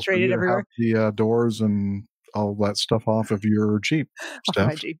unusual. saturated for you to everywhere. have the doors and all that stuff off of your Jeep. Off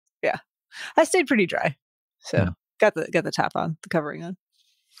my Jeep. Yeah, I stayed pretty dry, so got the top on, the covering on.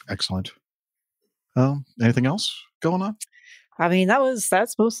 Excellent. Anything else going on? I mean,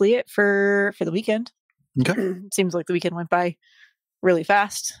 that's mostly it for the weekend. Okay. Seems like the weekend went by really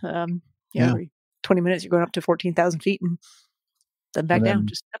fast. Every 20 minutes you're going up to 14,000 feet and then back And down. then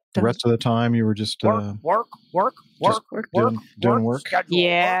Just the rest of the time you were just work, doing work. schedule,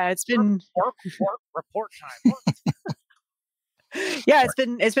 yeah, it's been work, report time. yeah,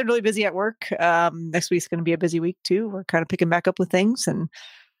 it's been really busy at work. Next week's going to be a busy week too. We're kind of picking back up with things and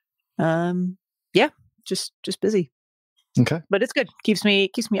just busy. Okay. But it's good. Keeps me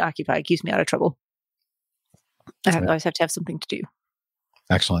occupied, keeps me out of trouble. I always have to have something to do.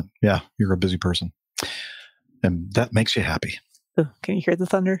 Excellent. Yeah, you're a busy person. And that makes you happy. Oh, can you hear the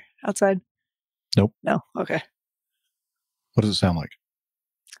thunder outside? Nope. No? Okay. What does it sound like?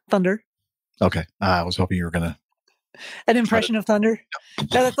 Thunder. Okay. I was hoping you were going to. An impression of thunder?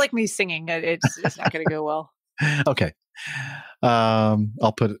 No, that's like me singing. It's not going to go well. Okay.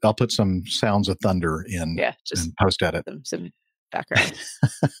 I'll put some sounds of thunder in. Yeah, just and post edit. Some background.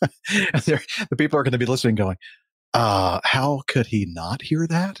 The people are going to be listening, going, "How could he not hear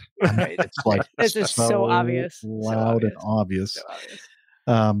that?" I mean, it's like it's just so obvious, loud and obvious.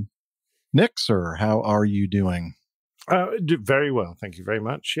 Nick, sir, how are you doing? Very well, thank you very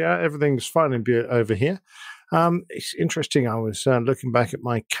much. Yeah, everything's fine and over here. It's interesting. I was looking back at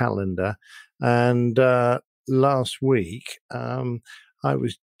my calendar, and last week I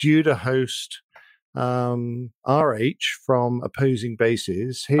was due to host RH from Opposing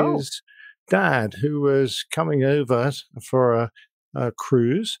Bases. His dad, who was coming over for a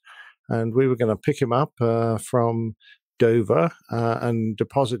cruise, and we were going to pick him up from Dover and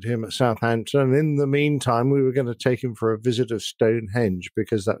deposit him at Southampton. In the meantime, we were going to take him for a visit of Stonehenge,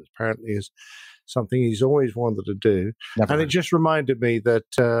 because that apparently is something he's always wanted to do. And it just reminded me that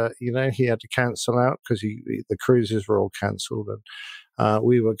he had to cancel out because the cruises were all cancelled, and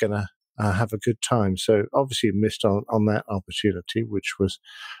we were going to have a good time. So obviously missed on that opportunity, which was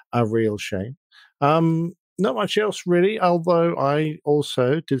a real shame. Not much else really, although I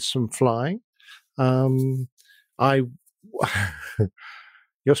also did some flying. You're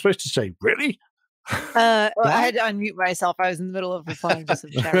supposed to say, really? I had to unmute myself. I was in the middle of replying to some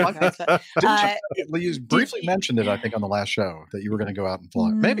chat. You briefly mentioned it, I think, on the last show that you were going to go out and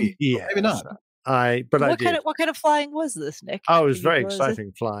fly. Maybe, maybe not. What kind of flying was this, Nick? Oh, it was very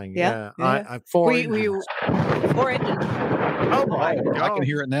exciting flying. Yeah. I four engines. Oh my God. I can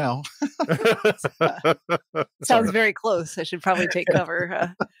hear it now. Sounds very close. I should probably take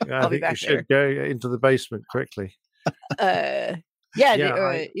cover. I'll be back you should go into the basement quickly. A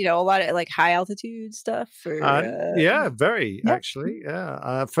lot of high altitude stuff. Actually.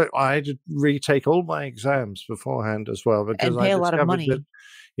 Yeah. I had to retake all my exams beforehand as well, because and pay a lot of money.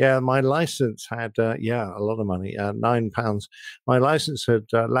 My license had a lot of money, £9. My license had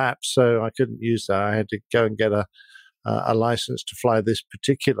lapsed, so I couldn't use that. I had to go and get a license to fly this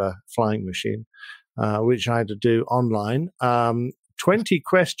particular flying machine, which I had to do online. 20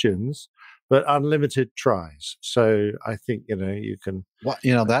 questions, but unlimited tries. So I think, you can... Well,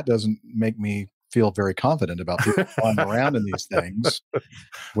 that doesn't make me feel very confident about people flying around in these things.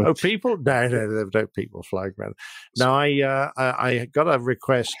 People? No, people flying around. Now, I got a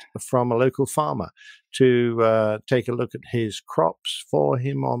request from a local farmer to take a look at his crops for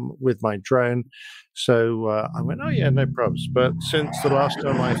him with my drone. So I went, no problems. But since the last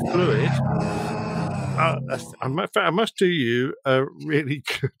time I flew it, I must do you a really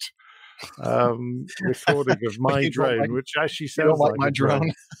good recording of my You don't drone, like- which actually You don't sounds like like my a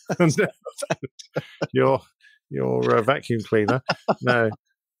drone? your vacuum cleaner. No,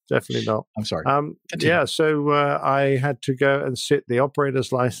 definitely not. I'm sorry. Yeah, so I had to go and sit the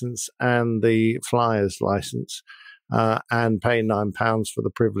operator's license and the flyer's license and pay £9 for the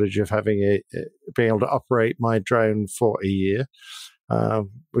privilege of being able to operate my drone for a year,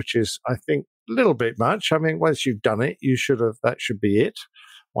 which is, I think, a little bit much. I mean, once you've done it, that should be it.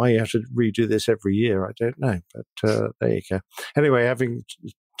 Why you have to redo this every year, I don't know. But there you go. Anyway, having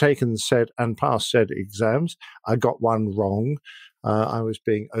taken said and passed said exams, I got one wrong. I was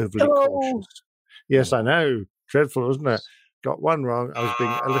being overly cautious. Yes, I know. Dreadful, isn't it? Got one wrong. I was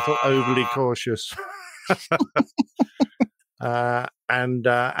being a little overly cautious.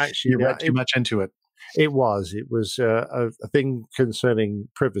 Actually, You read too much into it. It was a thing concerning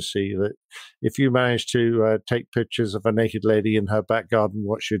privacy, that if you manage to take pictures of a naked lady in her back garden,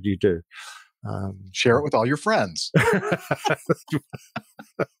 what should you do? Share it with all your friends.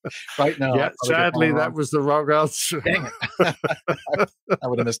 Right now. Yeah, sadly, that was the wrong answer. Dang it. I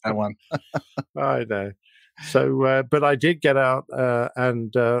would have missed that one. I know. So, but I did get out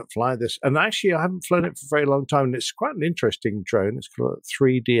and fly this. And actually, I haven't flown it for a very long time. And it's quite an interesting drone. It's called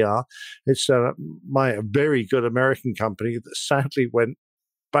 3DR. It's a very good American company that sadly went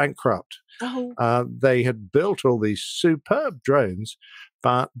bankrupt. They had built all these superb drones,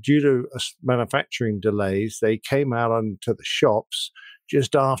 but due to manufacturing delays, they came out onto the shops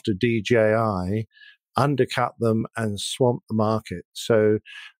just after DJI, undercut them and swamped the market. So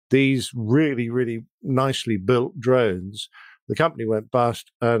these really, really nicely built drones, the company went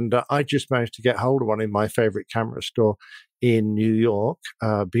bust, and I just managed to get hold of one in my favorite camera store in New York,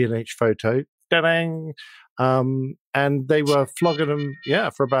 B&H Photo. Da-dang! And they were flogging them,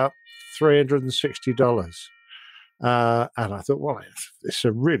 for about $360. And I thought, well, it's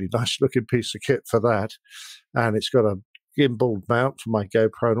a really nice looking piece of kit for that. And it's got a gimbal mount for my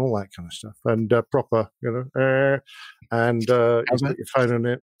GoPro and all that kind of stuff. And proper, and you put your phone on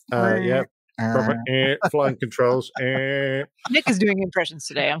it. Proper flying controls. Nick is doing impressions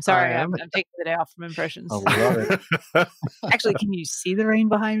today. I'm sorry. I'm taking the day off from impressions. I love it. Actually, can you see the rain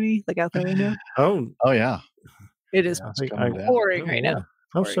behind me, like out the window? Oh, yeah. It is pouring right now.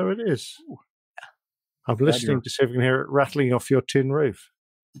 Oh, so it is. I'm listening to see if I can hear it rattling off your tin roof.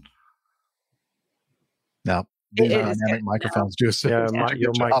 Now, these dynamic microphones do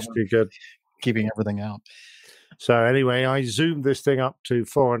your mic's too good. Keeping everything out. So anyway, I zoomed this thing up to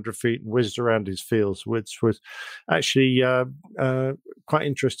 400 feet and whizzed around his fields, which was actually quite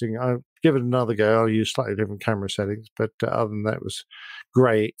interesting. I'll give it another go. I'll use slightly different camera settings, but other than that, it was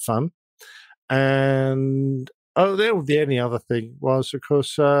great fun. And the only other thing was, of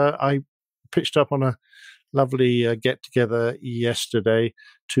course, I pitched up on a lovely get-together yesterday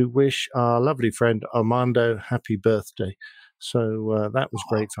to wish our lovely friend Armando happy birthday. So that was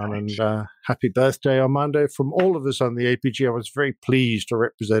great fun, and happy birthday, Armando, from all of us on the APG. I was very pleased to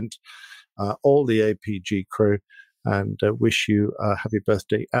represent all the APG crew and wish you a happy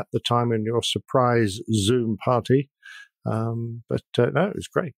birthday at the time in your surprise Zoom party. No, it was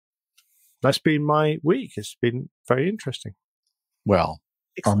great. That's been my week. It's been very interesting. Well,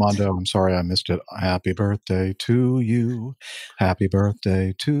 Armando, I'm sorry I missed it. Happy birthday to you. Happy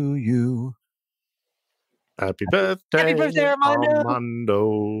birthday to you. Happy birthday,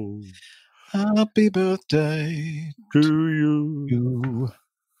 Armando. Happy birthday to you.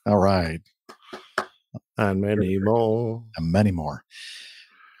 All right. And many more. And many more.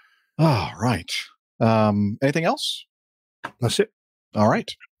 All right. Anything else? That's it. All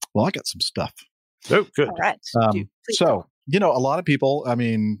right. Well, I got some stuff. Oh, good. All right. So, a lot of people,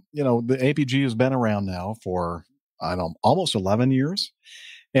 the APG has been around now for, almost 11 years.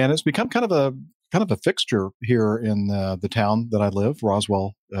 And it's become kind of a fixture here in the town that I live,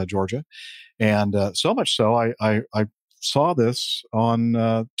 Roswell, Georgia. And so much so, I saw this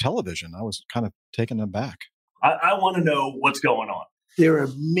on television. I was kind of taken aback. I want to know what's going on. There are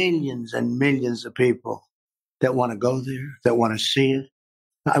millions and millions of people that want to go there, that want to see it.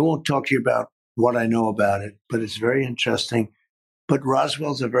 I won't talk to you about what I know about it, but it's very interesting. But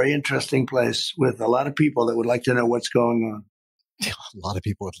Roswell's a very interesting place with a lot of people that would like to know what's going on. A lot of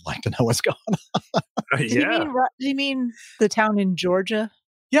people would like to know what's going on. Yeah. Do you mean the town in Georgia?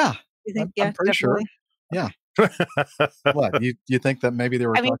 Yeah. You think? I'm pretty sure. Yeah. What? You think that maybe they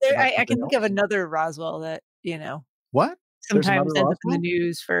were? I mean, I can think of another Roswell that, What? sometimes ends up in the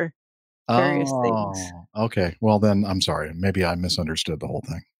news for various things. Okay. Well, then I'm sorry. Maybe I misunderstood the whole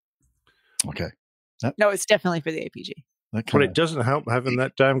thing. Okay. No, it's definitely for the APG. But it doesn't help having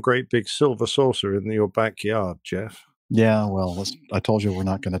that damn great big silver saucer in your backyard, Jeff. Yeah, well, I told you we're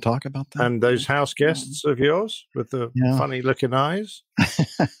not going to talk about that. And those house guests of yours with the funny looking eyes.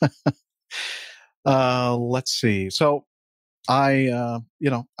 Let's see. So my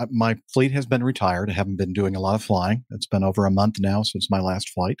fleet has been retired. I haven't been doing a lot of flying. It's been over a month now since my last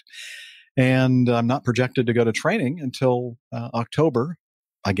flight. And I'm not projected to go to training until October,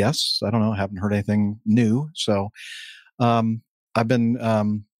 I guess. I don't know. I haven't heard anything new. So I've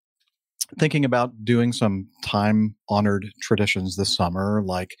been thinking about doing some time-honored traditions this summer,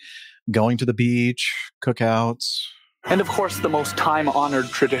 like going to the beach, cookouts. And of course, the most time-honored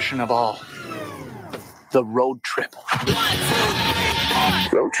tradition of all, the road trip.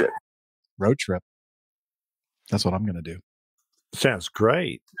 Road trip. Road trip. That's what I'm going to do. Sounds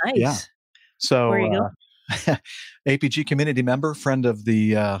great. Nice. Yeah. So, Where you go? APG community member, friend of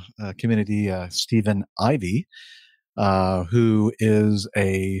the community, Stephen Ivy, who is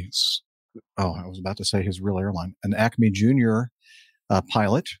I was about to say his real airline, an Acme Junior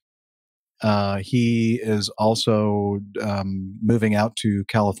pilot. He is also moving out to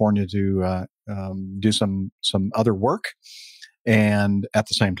California to do some other work, and at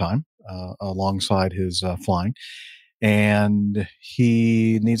the same time, alongside his flying. And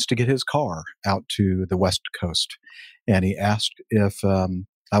he needs to get his car out to the West Coast. And he asked if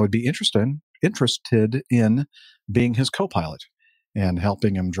I would be interested in being his co-pilot and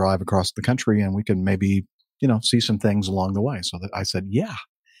helping him drive across the country. And we can maybe, see some things along the way. So that I said, yeah,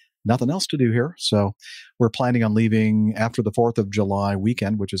 nothing else to do here. So we're planning on leaving after the 4th of July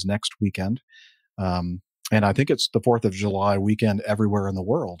weekend, which is next weekend. And I think it's the 4th of July weekend everywhere in the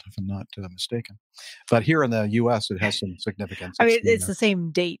world, if I'm not mistaken. But here in the U.S., it has some significance. I mean, it's the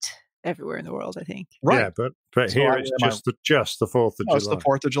same date everywhere in the world, I think. Right. Yeah, but So here it's just the 4th of July. It's the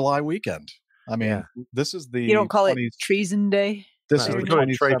 4th of July weekend. I mean, this is the... You don't call it Treason Day? This is the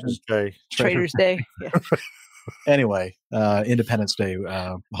 27th Traitors Day. Traitors Day. Yeah. Anyway, Independence Day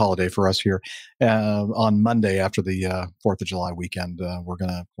holiday for us here. On Monday after the 4th of July weekend,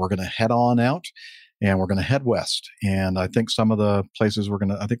 we're gonna head on out. And we're going to head west. And I think some of the places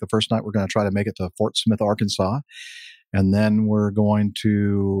I think the first night we're going to try to make it to Fort Smith, Arkansas. And then we're going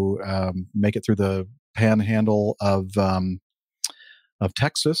to make it through the panhandle of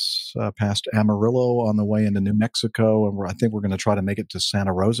Texas, past Amarillo on the way into New Mexico. And I think we're going to try to make it to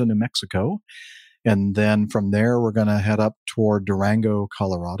Santa Rosa, New Mexico. And then from there, we're going to head up toward Durango,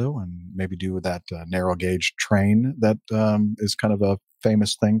 Colorado, and maybe do that narrow gauge train that is kind of a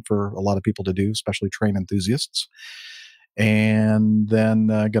famous thing for a lot of people to do, especially train enthusiasts. And then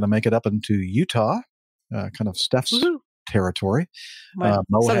going to make it up into Utah, kind of Steph's territory. Moab.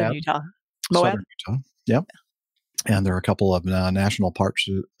 Southern Utah. Moab. Southern Utah. Yep. And there are a couple of national parks.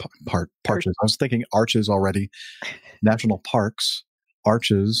 I was thinking arches already. National parks.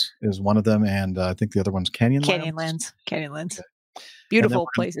 Arches is one of them, and I think the other one's Canyonlands. Canyonlands. Beautiful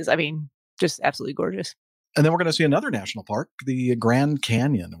places. I mean, just absolutely gorgeous. And then we're going to see another national park, the Grand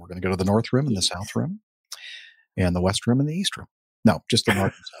Canyon. We're going to go to the North Rim and the South Rim, and the West Rim and the East Rim. No, just the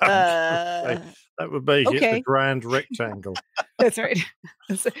North and South. That would make it the Grand Rectangle. That's right.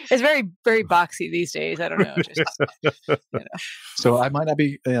 It's very, very boxy these days. I don't know. Just, So I might not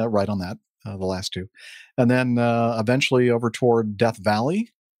be right on that. The last two. And then eventually over toward Death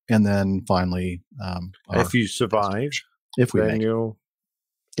Valley. And then finally... if you survive, if we then make you'll...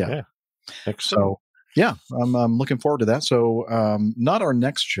 Yeah. Excellent. So, yeah, I'm looking forward to that. So not our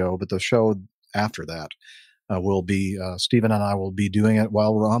next show, but the show after that will be... Stephen and I will be doing it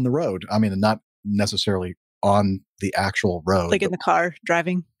while we're on the road. I mean, not necessarily on the actual road. Like in the car,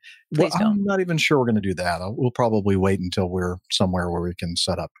 driving? Please don't. I'm not even sure we're going to do that. We'll probably wait until we're somewhere where we can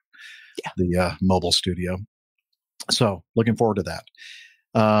set up the mobile studio. So looking forward to that.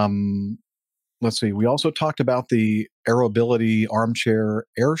 Let's see. We also talked about the Aerobility Armchair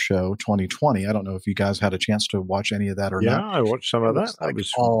Air Show 2020. I don't know if you guys had a chance to watch any of that or not. Yeah, I watched some of that. That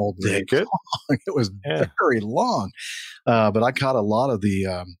was all really day good. long. It was very long, but I caught a lot of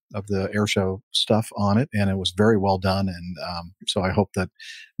the air show stuff on it, and it was very well done. And so I hope that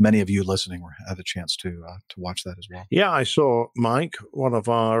many of you listening had a chance to watch that as well. Yeah, I saw Mike, one of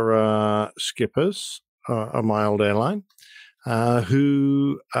our skippers on my old airline,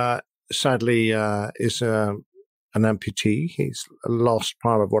 who sadly is an amputee. He's lost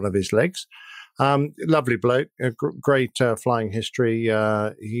part of one of his legs. Lovely bloke, a great flying history.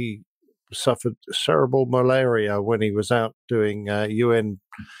 He suffered cerebral malaria when he was out doing UN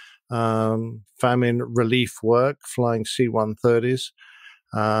famine relief work, flying C-130s.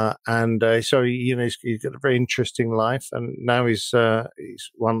 So he's got a very interesting life, and now he's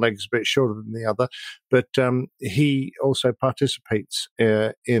one leg's a bit shorter than the other, but he also participates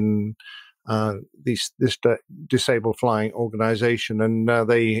in this disabled flying organization, and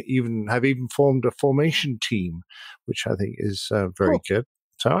they even formed a formation team, which I think is very good.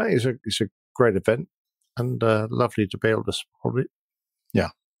 So it's a great event, and lovely to be able to support it. Yeah,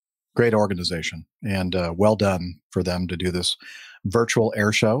 great organization, and well done for them to do this virtual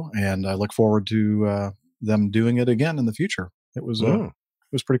air show. And I look forward to them doing it again in the future. It was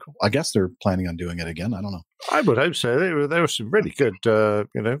pretty cool. I guess they're planning on doing it again. I don't know. I would hope so. There were some really good,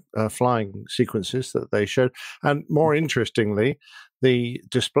 flying sequences that they showed, and more interestingly, the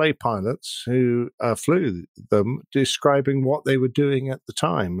display pilots who flew them describing what they were doing at the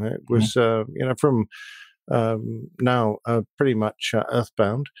time. It was, from now pretty much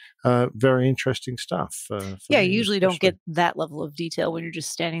earthbound. Very interesting stuff. You usually don't get that level of detail when you're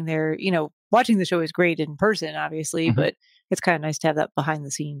just standing there. Watching the show is great in person, obviously, but it's kind of nice to have that behind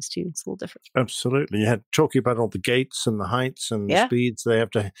the scenes too. It's a little different. Absolutely. You had talking about all the gates and the heights and the speeds they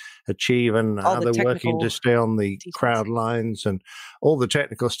have to achieve, and how they're working to stay on the crowd lines, and all the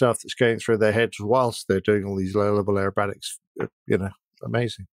technical stuff that's going through their heads whilst they're doing all these low-level aerobatics.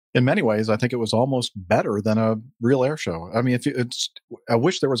 Amazing. In many ways, I think it was almost better than a real air show. I mean, I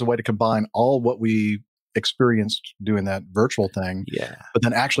wish there was a way to combine all what we experienced doing that virtual thing, but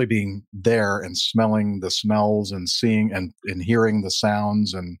then actually being there and smelling the smells and seeing and hearing the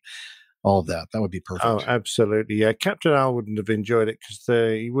sounds and all of that. That would be perfect. Oh, absolutely. Yeah, Captain Al wouldn't have enjoyed it because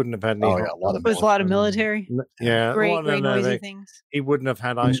he wouldn't have had any. It was a lot of military. Yeah, great noisy things. He wouldn't have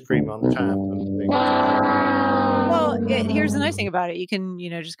had ice cream on tap and things. Well, here's the nice thing about it: you can,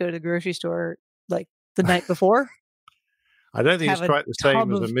 just go to the grocery store like the night before. I don't think it's quite the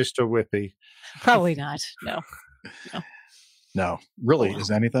same as a Mr. Whippy. Probably not. No. Really, is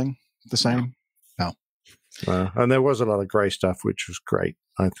anything the same? No. And there was a lot of grey stuff, which was great,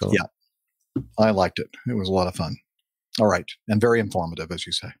 I thought. Yeah, I liked it. It was a lot of fun. All right, and very informative, as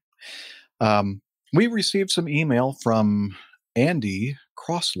you say. We received some email from Andy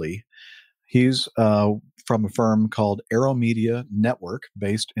Crossley. He's from a firm called Aero Media Network,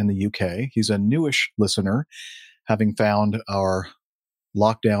 based in the UK. He's a newish listener, having found our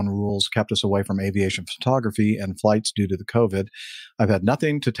lockdown rules kept us away from aviation photography and flights due to the COVID. I've had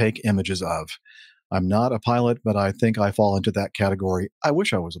nothing to take images of. I'm not a pilot, but I think I fall into that category. I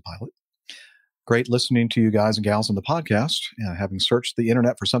wish I was a pilot. Great listening to you guys and gals on the podcast. Having searched the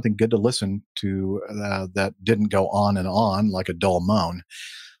internet for something good to listen to that didn't go on and on like a dull moan,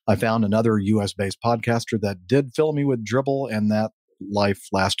 I found another U.S.-based podcaster that did fill me with dribble, and that life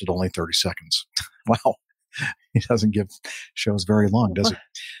lasted only 30 seconds. Wow. He doesn't give shows very long, does he?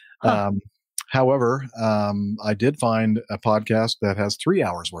 However, I did find a podcast that has 3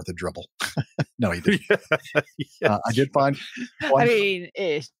 hours worth of dribble. No, he didn't. I did find one. 3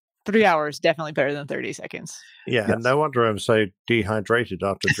 hours definitely better than 30 seconds. Yeah, yes. No wonder I'm so dehydrated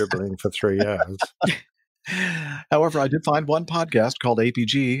after dribbling for 3 hours. However, I did find one podcast called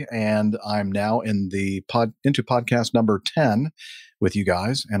APG, and I'm now into podcast number 10 with you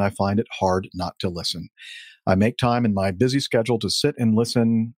guys, and I find it hard not to listen. I make time in my busy schedule to sit and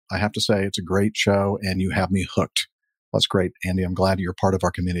listen. I have to say, it's a great show, and you have me hooked. That's great, Andy. I'm glad you're part of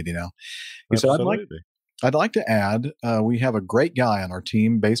our community now. I'd like to add, we have a great guy on our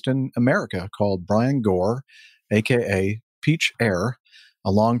team based in America called Brian Gore, a.k.a. Peach Air,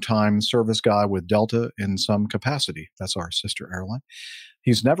 a longtime service guy with Delta in some capacity. That's our sister airline.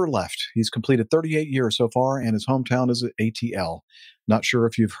 He's never left. He's completed 38 years so far, and his hometown is ATL. Not sure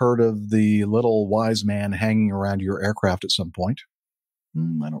if you've heard of the little wise man hanging around your aircraft at some point.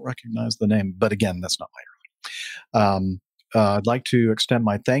 I don't recognize the name, but again, that's not my airline. I'd like to extend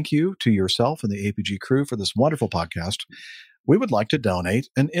my thank you to yourself and the APG crew for this wonderful podcast. We would like to donate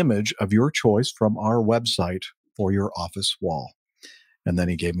an image of your choice from our website for your office wall. And then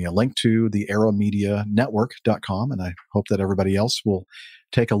he gave me a link to the aeromedianetwork.com, and I hope that everybody else will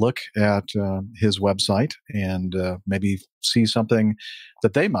take a look at his website and maybe see something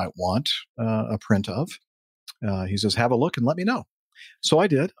that they might want a print of. He says, have a look and let me know. So I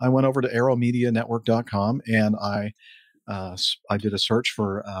did. I went over to aeromedianetwork.com, and I did a search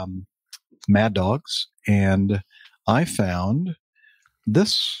for Mad Dogs, and I found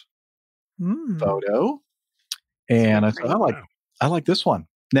this photo, and I said, I like this one.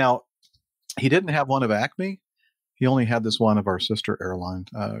 Now, he didn't have one of Acme. He only had this one of our sister airline.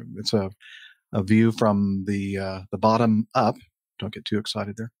 It's a view from the bottom up. Don't get too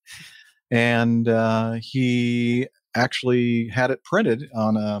excited there. And he actually had it printed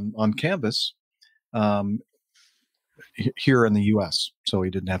on canvas here in the U.S., so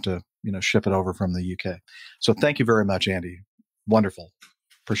he didn't have to ship it over from the U.K. So thank you very much, Andy. Wonderful.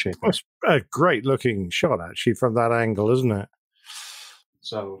 Appreciate that. It's a great looking shot, actually, from that angle, isn't it?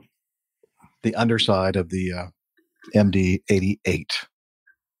 So the underside of the MD-88.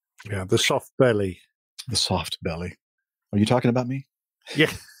 Yeah, the soft belly. The soft belly. Are you talking about me?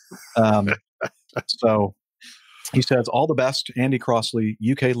 Yeah. So he says, all the best, Andy Crossley,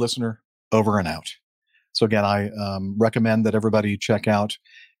 UK listener, over and out. So again, I recommend that everybody check out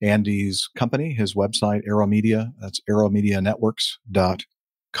Andy's company, his website, Aeromedia. That's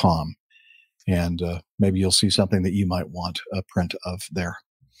aeromedianetworks.com. And maybe you'll see something that you might want a print of there.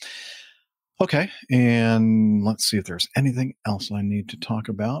 Okay, and let's see if there's anything else I need to talk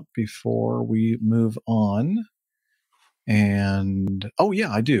about before we move on. And, oh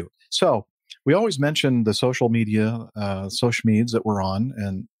yeah, I do. So we always mention the social media, social medias that we're on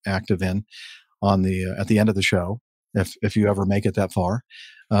and active in on the at the end of the show. If you ever make it that far,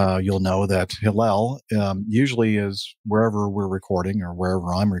 you'll know that Hillel usually is wherever we're recording or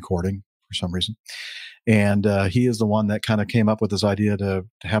wherever I'm recording for some reason. And he is the one that kind of came up with this idea to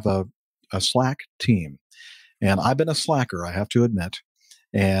have a Slack team. And I've been a slacker, I have to admit.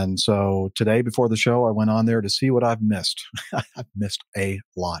 And so today before the show, I went on there to see what I've missed. I've missed a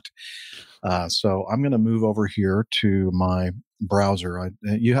lot. So I'm going to move over here to my browser.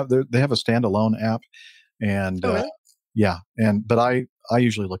 They have a standalone app, and Oh, really? but I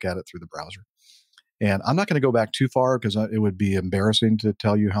usually look at it through the browser. And I'm not going to go back too far because it would be embarrassing to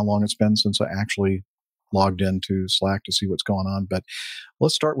tell you how long it's been since I actually logged into Slack to see what's going on. But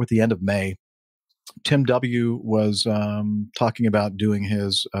let's start with the end of May. Tim W. was talking about doing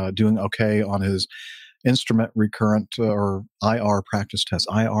okay on his instrument recurrent or IR practice test.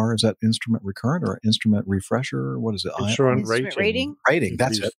 IR, is that instrument recurrent or instrument refresher? What is it? Instrument rating? Rating,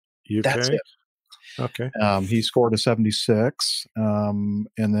 that's it. UK? That's it. Okay. He scored a 76, and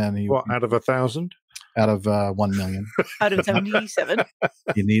then he out of 1,000? Out of 1 million. Out of 77.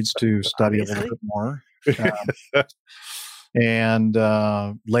 He needs to study a little bit more. And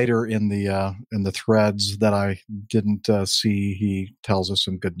later in the threads that I didn't see, he tells us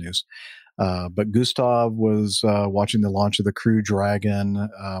some good news. But Gustav was watching the launch of the Crew Dragon.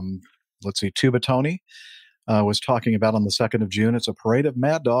 Let's see, Tuba Tony was talking about on the 2nd of June. It's a parade of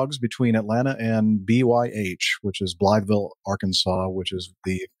mad dogs between Atlanta and BYH, which is Blytheville, Arkansas, which is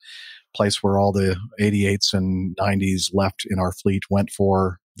the place where all the 88s and 90s left in our fleet went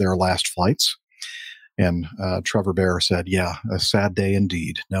for their last flights. And Trevor Bear said, yeah, a sad day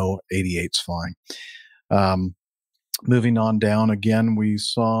indeed. No 88's flying. Moving on down again, we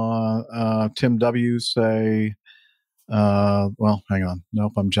saw Tim W. say, well, hang on.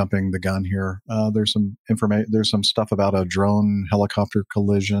 Nope, I'm jumping the gun here. There's some information. There's some stuff about a drone helicopter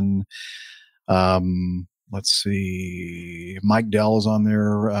collision. Let's see. Mike Dell is on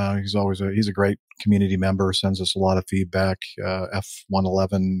there. He's a great community member, sends us a lot of feedback,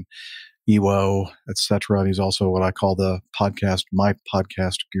 F111, EWO, etc. He's also what I call my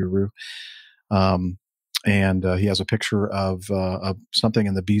podcast guru. And he has a picture of something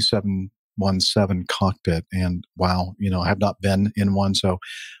in the B717 cockpit. And wow, I have not been in one, so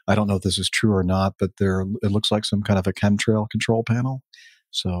I don't know if this is true or not, but it looks like some kind of a chemtrail control panel.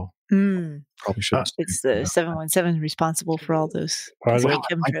 So probably should. It's the 717 responsible for all those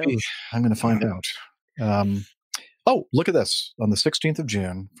chemtrails. I'm going to find out. Oh, look at this. On the 16th of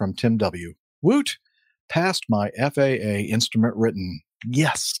June from Tim W. Woot! Passed my FAA instrument written.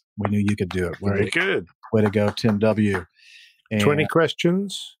 Yes, we knew you could do it. Very good. Way to go, Tim W. And 20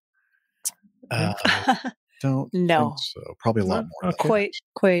 questions? Don't know. So. Probably a lot more. Okay.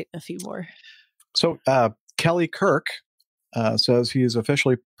 Quite a few more. So Kelly Kirk says he has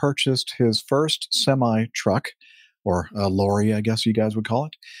officially purchased his first semi-truck, or a lorry, I guess you guys would call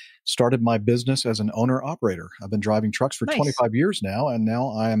it. Started my business as an owner-operator. I've been driving trucks for 25 years now, and now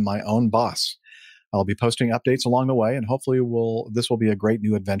I am my own boss. I'll be posting updates along the way, and hopefully this will be a great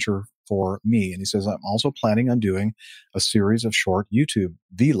new adventure for me. And he says, I'm also planning on doing a series of short YouTube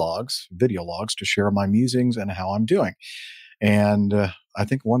video logs to share my musings and how I'm doing. And I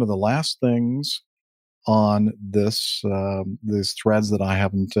think one of the last things on these threads that I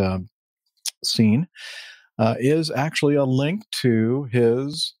haven't seen is actually a link to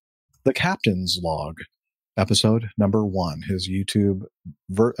the Captain's Log, episode number 1, his YouTube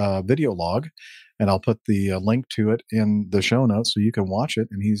video log. And I'll put the link to it in the show notes so you can watch it.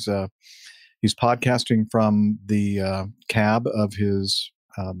 And he's podcasting from the cab of his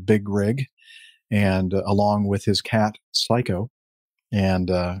big rig, and along with his cat Psycho. And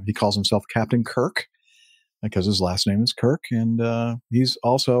he calls himself Captain Kirk because his last name is Kirk. And he's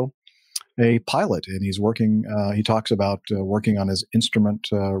also a pilot, and he's working. He talks about working on his instrument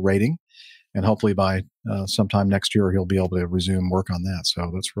rating, and hopefully by sometime next year he'll be able to resume work on that.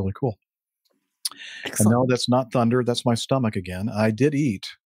 So that's really cool. Excellent. And no, that's not thunder. That's my stomach again. I did eat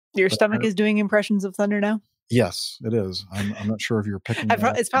Your stomach is doing impressions of thunder now? Yes, it is. I'm not sure if you're picking that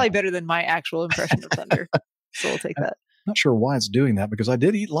up. It's probably better than my actual impression of thunder. So we'll take that. Not sure why it's doing that because I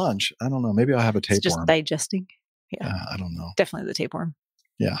did eat lunch. I don't know. Maybe I have a It's tapeworm. just digesting. Yeah. I don't know. Definitely the tapeworm.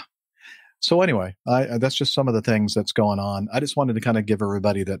 Yeah. So anyway, that's just some of the things that's going on. I just wanted to kind of give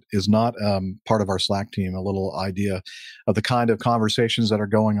everybody that is not part of our Slack team a little idea of the kind of conversations that are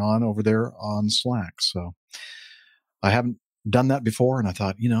going on over there on Slack. So I haven't done that before, and I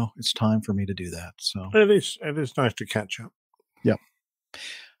thought, it's time for me to do that. So it is nice to catch up. Yep.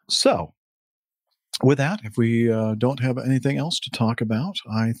 So with that, if we don't have anything else to talk about,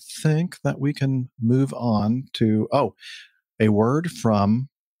 I think that we can move on to a word from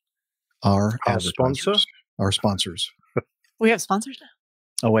our sponsor, our sponsors. We have sponsors now?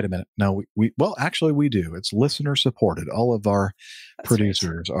 Oh, wait a minute. No, well, actually we do. It's listener supported. All of our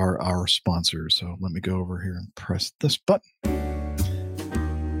producers are our sponsors. So let me go over here and press this button.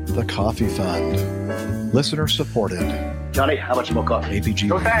 The Coffee Fund. Listener supported. Johnny, how much more coffee? APG.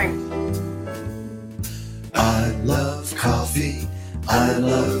 No thanks. I love coffee. I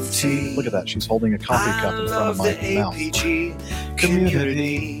love tea. Look at that. She's holding a coffee cup in front of my mouth. APG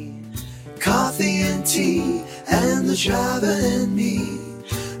community. Coffee and tea and the Java and me.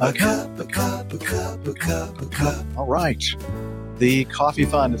 A cup, a cup, a cup, a cup, a cup. All right. The Coffee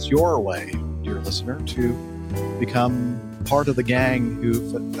Fund is your way, dear listener, to become part of the gang who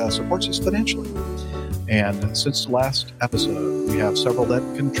supports us financially. And since the last episode, we have several that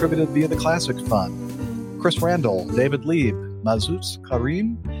contributed via the Classic Fund. Chris Randall, David Lieb, Mazuz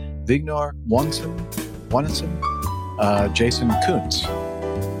Karim, Vignar Wanson, Jason Kuntz.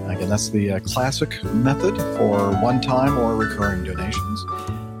 Again, that's the classic method for one-time or recurring donations.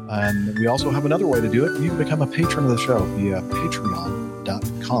 And we also have another way to do it. You can become a patron of the show via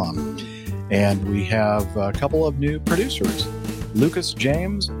patreon.com. And we have a couple of new producers, Lucas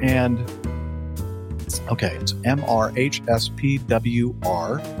James and, it's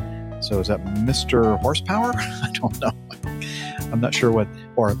MRHSPWR. So is that Mr. Horsepower? I don't know. I'm not sure what,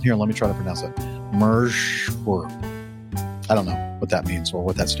 or here, let me try to pronounce it. Mershworth. I don't know what that means or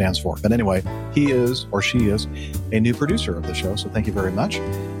what that stands for. But anyway, he is, or she is, a new producer of the show. So thank you very much.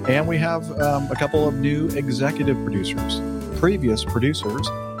 And we have a couple of new executive producers. Previous producers,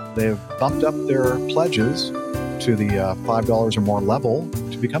 they've bumped up their pledges to the $5 or more level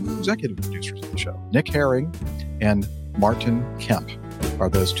to become executive producers of the show. Nick Herring and Martin Kemp are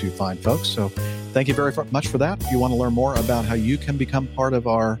those two fine folks. So thank you very much for that. If you want to learn more about how you can become part of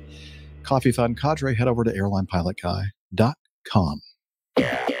our Coffee Fund cadre, head over to airlinepilotguy.com.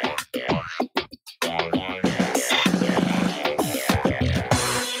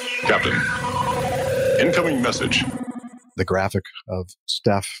 Captain, incoming message. The graphic of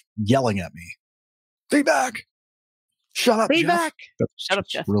Steph yelling at me. Feedback! Shut up, Feedback! Jeff. Shut up,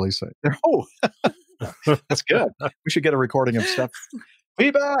 Jeff. Really say. Oh, that's good. We should get a recording of Steph.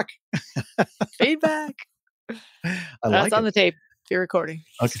 Feedback! Feedback! That's on the tape. You're recording.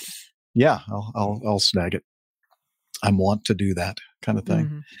 Okay. Yeah, I'll snag it. I want to do that kind of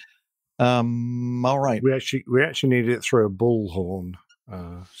thing. Mm-hmm. All right. We actually need it through a bullhorn,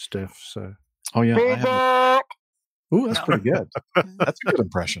 Steph. So. Oh yeah. Ooh, that's pretty good. That's a good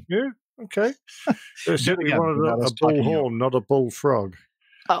impression. Yeah. Okay. So you wanted a bullhorn, not a bullfrog.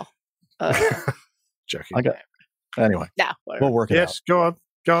 Oh. Joking. Okay. Anyway. Yeah. We'll work it out. Yes. Go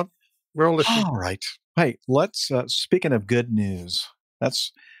on. We're all listening. All right. Hey, let's. Speaking of good news,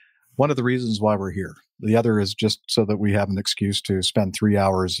 that's one of the reasons why we're here. The other is just so that we have an excuse to spend 3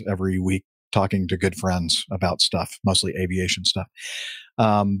 hours every week talking to good friends about stuff, mostly aviation stuff.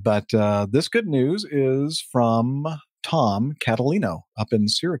 But this good news is from Tom Catalino up in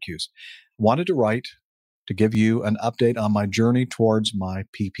Syracuse. Wanted to write to give you an update on my journey towards my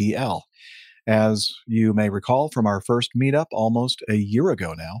PPL. As you may recall from our first meetup almost a year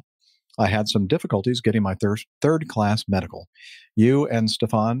ago now, I had some difficulties getting my third class medical. You and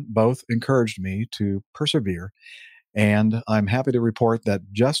Stefan both encouraged me to persevere, and I'm happy to report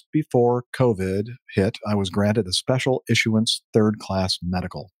that just before COVID hit, I was granted a special issuance third class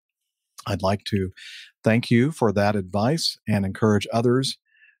medical. I'd like to thank you for that advice and encourage others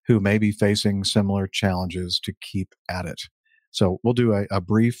who may be facing similar challenges to keep at it. So we'll do a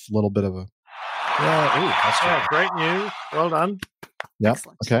brief little bit of a... Yeah, great news. Well done. Yep.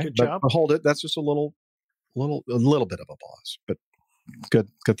 Excellent. Okay. Good job. But hold it. That's just a little bit of a pause. But good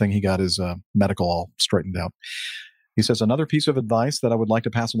thing he got his medical all straightened out. He says, another piece of advice that I would like to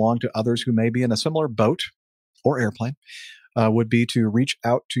pass along to others who may be in a similar boat or airplane would be to reach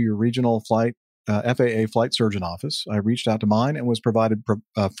out to your regional FAA flight surgeon office. I reached out to mine and was provided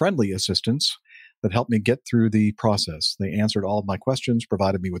friendly assistance that helped me get through the process. They answered all of my questions,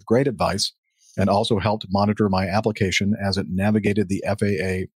 provided me with great advice, and also helped monitor my application as it navigated the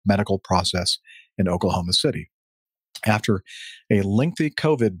FAA medical process in Oklahoma City. After a lengthy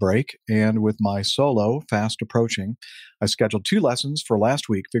COVID break and with my solo fast approaching, I scheduled 2 lessons for last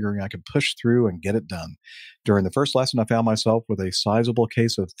week, figuring I could push through and get it done. During the first lesson, I found myself with a sizable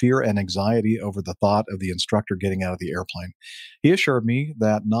case of fear and anxiety over the thought of the instructor getting out of the airplane. He assured me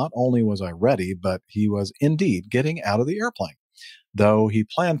that not only was I ready, but he was indeed getting out of the airplane. Though he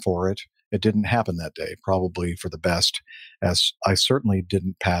planned for it, it didn't happen that day, probably for the best, as I certainly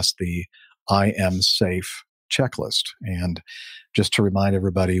didn't pass the I am safe checklist. And just to remind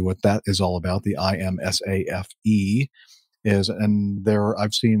everybody what that is all about, the IMSAFE is, and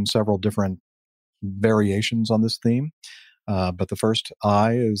I've seen several different variations on this theme, but the first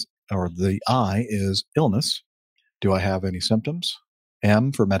the I is illness. Do I have any symptoms?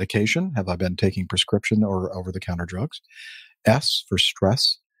 M for medication. Have I been taking prescription or over-the-counter drugs? S for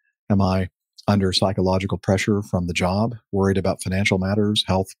stress. Am I under psychological pressure from the job, worried about financial matters,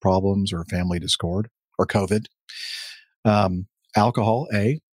 health problems, or family discord? Or COVID. Alcohol,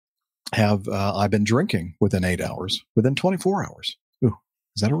 A. Have I been drinking within 8 hours, within 24 hours? Ooh,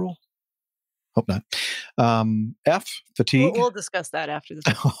 is that a rule? Hope not. F, fatigue. We'll discuss that after this.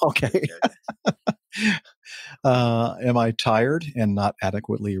 Okay. Am I tired and not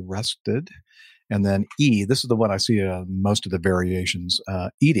adequately rested? And then E, this is the one I see most of the variations.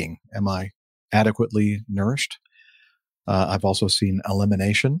 Eating. Am I adequately nourished? I've also seen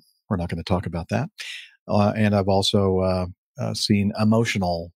elimination. We're not going to talk about that. And I've also seen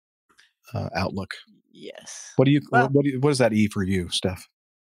emotional outlook. Yes. What does that E for you, Steph?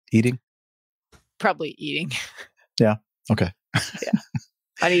 Eating? Probably eating. Yeah. Okay. Yeah.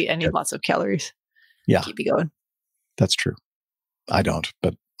 I need lots of calories. Yeah. Keep me going. That's true. I don't,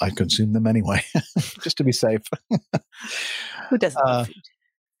 but I consume them anyway, just to be safe. Who doesn't love food?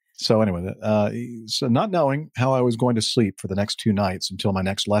 So anyway, so not knowing how I was going to sleep for the next 2 nights until my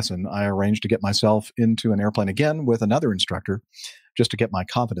next lesson, I arranged to get myself into an airplane again with another instructor just to get my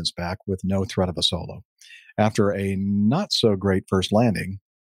confidence back with no threat of a solo. After a not so great first landing,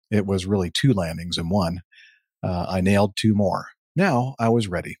 it was really 2 landings in one, I nailed 2 more. Now I was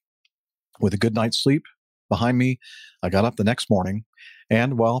ready. With a good night's sleep behind me, I got up the next morning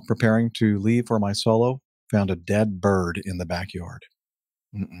and while preparing to leave for my solo, found a dead bird in the backyard.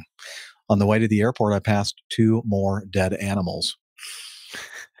 Mm-mm. On the way to the airport, I passed 2 more dead animals.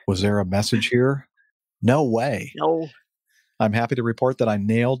 Was there a message here? No way. No. I'm happy to report that I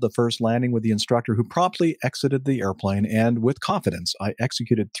nailed the first landing with the instructor who promptly exited the airplane, and with confidence, I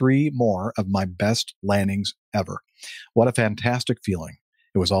executed 3 more of my best landings ever. What a fantastic feeling.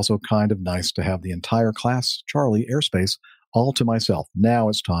 It was also kind of nice to have the entire Class Charlie airspace all to myself. Now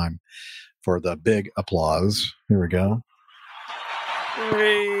it's time for the big applause. Here we go.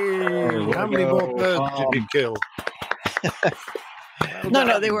 Hey, how many more birds did you kill?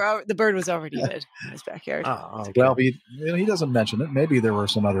 No, the bird was already dead in his backyard. Oh, okay. Well, he doesn't mention it. Maybe there were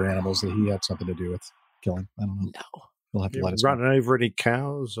some other animals that he had something to do with killing. I don't know. No. We'll have to let us running over any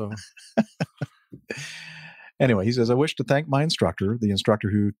cows? Or? Anyway, he says, I wish to thank my instructor, the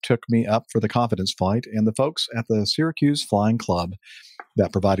instructor who took me up for the confidence flight, and the folks at the Syracuse Flying Club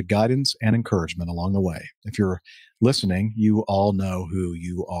that provided guidance and encouragement along the way. If you're listening, you all know who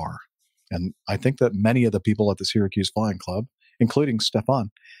you are. And I think that many of the people at the Syracuse Flying Club, including Stefan,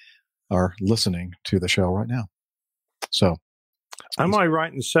 are listening to the show right now. So, am I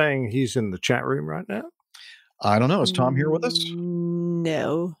right in saying he's in the chat room right now? I don't know. Is Tom here with us?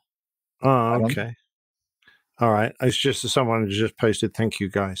 No. Oh, okay. All right. It's just that someone just posted, thank you,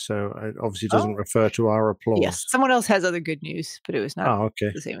 guys. So it obviously doesn't refer to our applause. Yes. Someone else has other good news, but it was not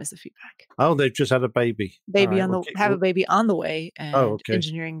the same as the feedback. Oh, they've just had a baby. Have a baby on the way and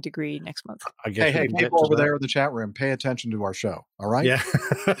engineering degree next month. I guess hey, people over there in the chat room, pay attention to our show. All right. Yeah.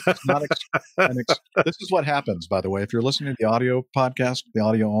 This is what happens, by the way. If you're listening to the audio podcast, the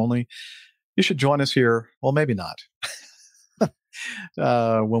audio only, you should join us here. Well, maybe not.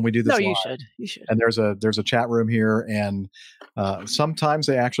 When we do this, you live. You should. And there's a chat room here, and sometimes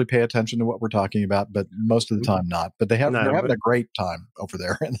they actually pay attention to what we're talking about, but most of the time not. But they're having a great time over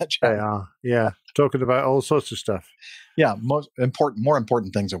there in that chat. They are, yeah, talking about all sorts of stuff. Yeah, more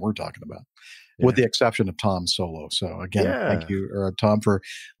important things that we're talking about, with the exception of Tom's solo. So again, thank you, Tom, for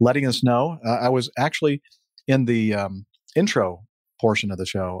letting us know. I was actually in the intro portion of the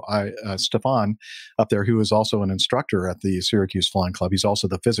show. Stefan up there, who is also an instructor at the Syracuse Flying Club. He's also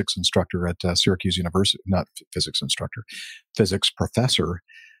the physics instructor at Syracuse University, not physics instructor, physics professor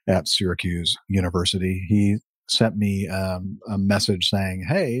at Syracuse University. He sent me a message saying,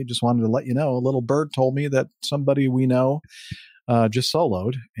 "Hey, just wanted to let you know, a little bird told me that somebody we know just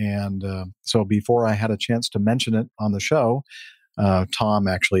soloed." And so before I had a chance to mention it on the show, Tom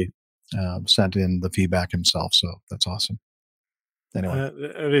actually sent in the feedback himself. So that's awesome. Anyway,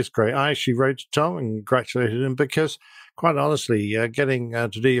 it is great. I actually wrote to Tom and congratulated him because, quite honestly, getting to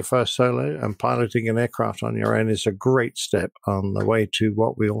do your first solo and piloting an aircraft on your own is a great step on the way to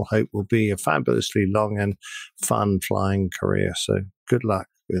what we all hope will be a fabulously long and fun flying career. So good luck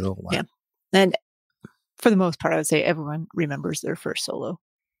with all that. Yeah. And for the most part, I would say everyone remembers their first solo.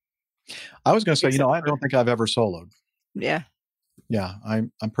 I was going to say, I don't think I've ever soloed. Yeah. Yeah,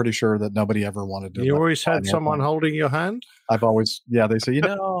 I'm pretty sure that nobody ever wanted to. You always had someone holding your hand? I've always, they say,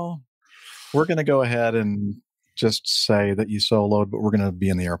 we're going to go ahead and just say that you soloed, but we're going to be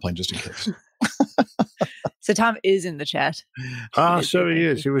in the airplane just in case. So Tom is in the chat. So he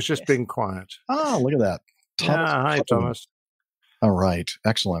is. He was just being quiet. Oh, look at that. Hi, Thomas. All right.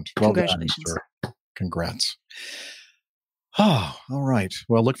 Excellent. Well done, sir. Congrats. Oh, all right.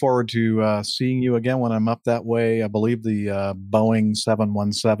 Well, look forward to seeing you again when I'm up that way. I believe the Boeing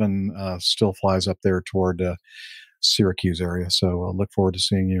 717 still flies up there toward Syracuse area. So I'll look forward to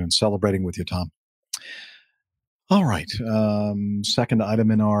seeing you and celebrating with you, Tom. All right. Second item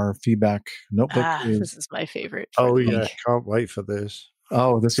in our feedback notebook. This is my favorite. Oh, yeah. Can't wait for this.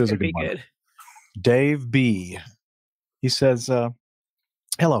 Oh, this is a good one. Good. Dave B. He says,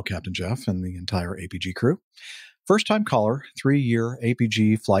 hello, Captain Jeff and the entire APG crew. First-time caller, 3-year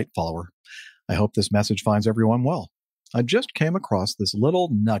APG flight follower. I hope this message finds everyone well. I just came across this little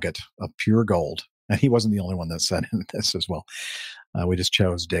nugget of pure gold, and he wasn't the only one that sent in this as well. We just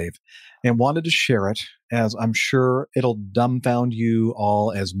chose Dave, and wanted to share it, as I'm sure it'll dumbfound you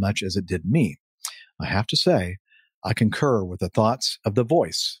all as much as it did me. I have to say, I concur with the thoughts of the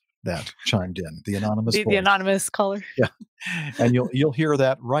voice that chimed in, the anonymous voice. The anonymous caller. Yeah, and you'll hear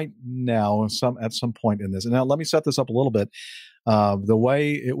that right now at some point in this. And now let me set this up a little bit. The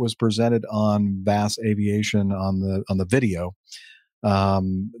way it was presented on Bass Aviation on the video,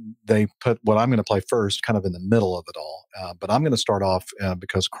 they put what I'm going to play first, kind of in the middle of it all. But I'm going to start off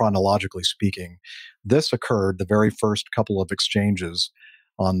because chronologically speaking, this occurred the very first couple of exchanges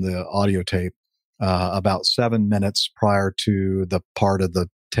on the audio tape, about 7 minutes prior to the part of the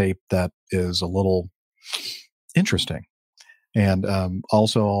tape that is a little interesting. And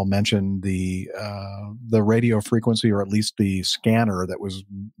also I'll mention the radio frequency, or at least the scanner that was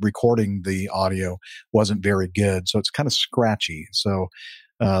recording the audio, wasn't very good. So it's kind of scratchy. So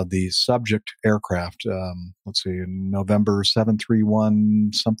the subject aircraft, let's see, November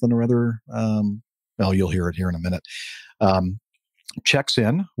 731 something or other, well, you'll hear it here in a minute, checks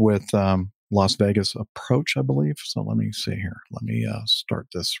in with Las Vegas approach, I believe. So let me see here. Let me start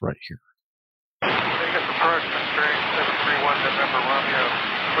this right here. Vegas approach, Mr. 731 November Romeo,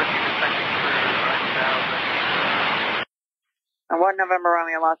 with you descending through 9,000. 1 November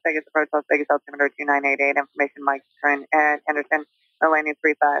Romeo, Las Vegas approach, Las Vegas altimeter 2988, information Mike Trent and Henderson, landing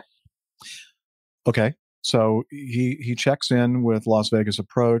 35. Okay. So he checks in with Las Vegas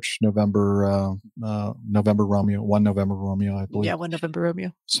approach, November Romeo, 1 November Romeo, I believe. Yeah, 1 November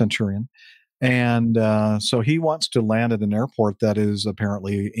Romeo. Centurion. And so he wants to land at an airport that is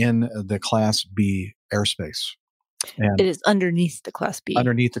apparently in the Class B airspace. And it is underneath the Class B.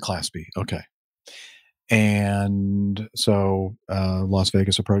 Underneath the Class B. Okay. And so Las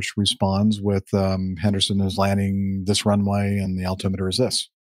Vegas approach responds with Henderson is landing this runway and the altimeter is this.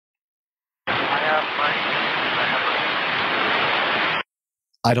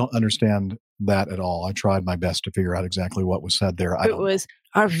 I don't understand that at all. I tried my best to figure out exactly what was said there. It was.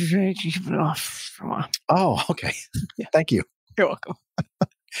 Oh, okay. Thank you. You're welcome.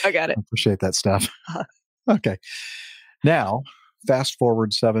 I got it. I appreciate that stuff. Okay. Now, fast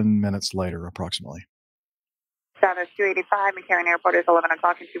forward 7 minutes later, approximately. Southwest 285, McCarran Airport is 11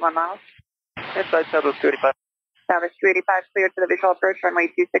 o'clock and 21 miles. Inside Southwest 285. Southwest 285, clear to the visual approach, runway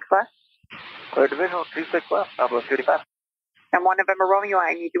 26 left. Clear to visual, 26 left, Southwest 285. And 1 November Romeo,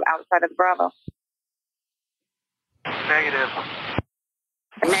 I need you outside of the Bravo. Negative.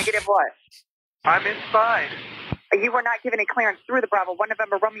 Negative what? I'm inside. You were not given a clearance through the Bravo. 1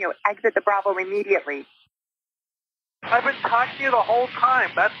 November Romeo, exit the Bravo immediately. I've been talking to you the whole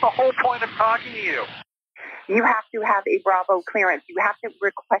time. That's the whole point of talking to you. You have to have a Bravo clearance. You have to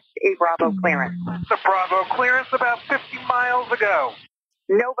request a Bravo clearance. The Bravo clearance about 50 miles ago.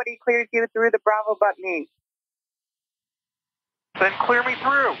 Nobody clears you through the Bravo but me. Then clear me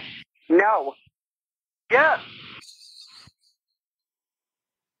through. No. Yes.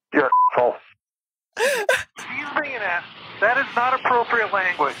 You're false. Excuse me, that is not appropriate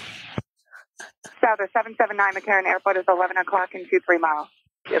language. Southwest 779 McCarran Airport is 11 o'clock and 23 miles.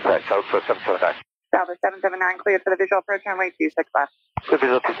 Yes, right. Southwest 779. Southwest 779 cleared for the visual approach runway 26 left. Good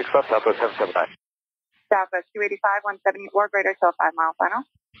visual 26 left, Southwest 779. Southwest 285, 170 or greater till 5 mile final.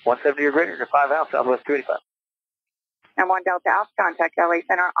 170 or greater to 5 out, Southwest 285. And 1 Delta Alpha, contact LA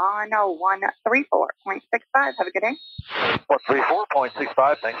Center on 134.65. Have a good day.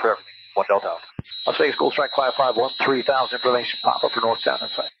 134.65, thanks for everything. 1 Delta Alpha. Las Vegas Gold Strike 551, 3000 information pop up for northbound,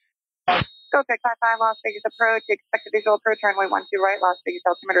 that's right. Go Strike 55, Las Vegas approach. Expect a visual approach runway 12 right. Las Vegas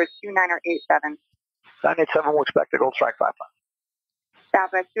altimeter is 2987. 987 will expect a Gold Strike 55.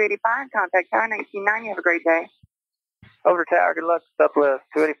 Southwest 285, contact tower 199. Have a great day. Over tower, good luck. Southwest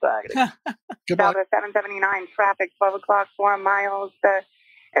 285. Southwest 779, traffic 12 o'clock, 4 miles.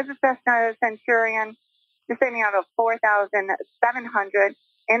 Is a Cessna Centurion descending out of 4,700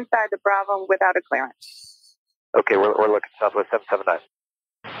 inside the Bravo without a clearance. Okay, we're looking Southwest 779.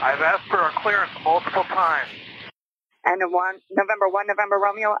 I've asked for a clearance multiple times. And November 1, November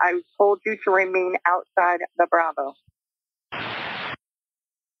Romeo, I told you to remain outside the Bravo.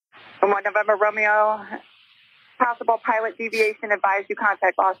 1 November Romeo, possible pilot deviation, advise you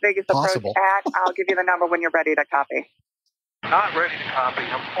contact Las Vegas approach at, I'll give you the number when you're ready to copy. Not ready to copy,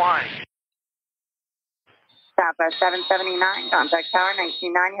 I'm flying. Southwest 779, contact tower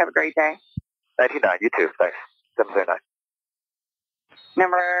 199. Have a great day. 99, you too, thanks. 779.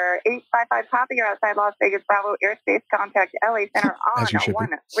 Number 855, copy. You're outside Las Vegas Bravo airspace. Contact LA Center on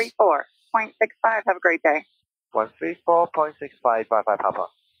 134.65. Have a great day. 134.65, 55, Papa.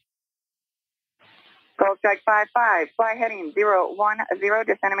 Gold Strike 55, fly heading 010,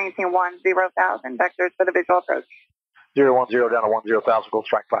 descend and maintain 10,000. Vectors for the visual approach. 010 down to 10,000, Gold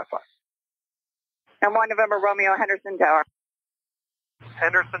Strike 55. And 1 November Romeo, Henderson Tower.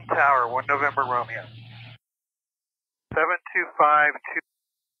 Henderson Tower, 1 November Romeo.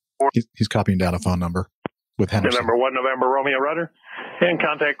 72524. He's copying down a phone number with Henderson. November 1 November Romeo Rudder. And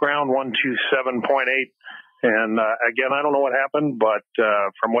contact ground 127.8. And again, I don't know what happened, but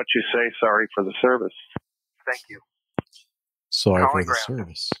from what you say, sorry for the service. Thank you. Sorry Calling for the ground.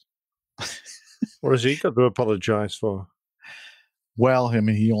 service. What has he got to apologize for? Well, I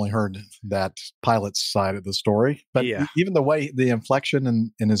mean, he only heard that pilot's side of the story. But Yeah. even the way, the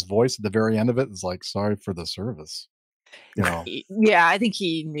inflection in his voice at the very end of it is like, sorry for the service. You know, Yeah, I think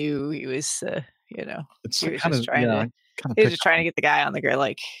he knew he was, it's he was kind just of, trying to. kind He was of just trying to get the guy on the grid.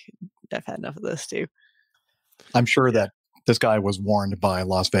 Like, I've had enough of this too. I'm sure that this guy was warned by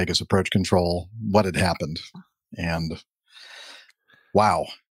Las Vegas Approach Control what had happened. And wow.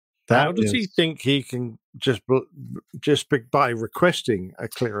 How does he think he can just by requesting a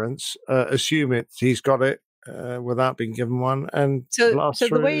clearance, assume he's got it without being given one, and blast So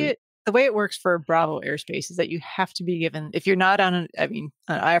through? the way it works for Bravo airspace is that you have to be given, if you're not on an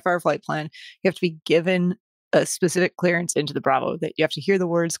IFR flight plan, you have to be given a specific clearance into the Bravo. That you have to hear the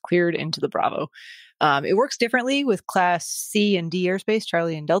words "cleared into the Bravo." It works differently with Class C and D airspace,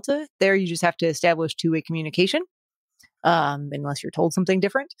 Charlie and Delta. There, you just have to establish two-way communication, unless you're told something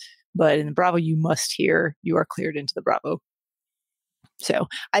different. But in the Bravo, you must hear you are cleared into the Bravo. So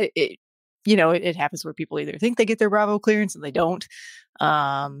it happens where people either think they get their Bravo clearance and they don't.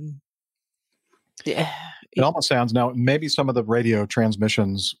 It almost sounds now, maybe some of the radio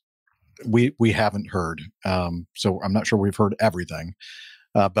transmissions we haven't heard. So I'm not sure we've heard everything.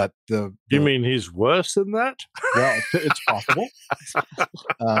 But you mean he's worse than that? Well, it's possible.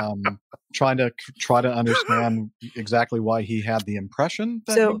 Try to understand exactly why he had the impression.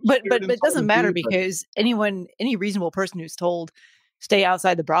 That But it doesn't matter because any reasonable person who's told stay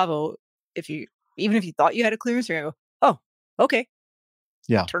outside the Bravo, even if you thought you had a clearance, you're gonna go, oh, okay.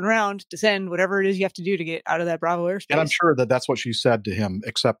 Yeah. Turn around, descend, whatever it is you have to do to get out of that Bravo airspace. And I'm sure that that's what she said to him,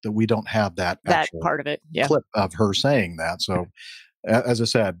 except that we don't have that part of it. Yeah. clip of her saying that. So, as I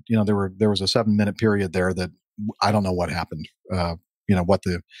said, there was a 7-minute period there that I don't know what happened. What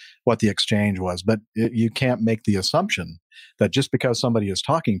the exchange was, but you can't make the assumption that just because somebody is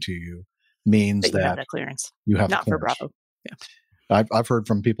talking to you means you that have that clearance. You have not the for clearance. Bravo. Yeah. I've heard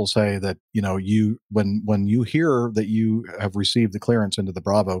from people say that when you hear that you have received the clearance into the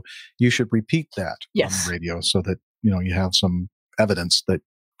Bravo, you should repeat that on the radio so that you have some evidence that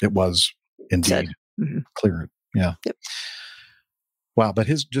it was indeed cleared. Yeah. Yep. Wow, but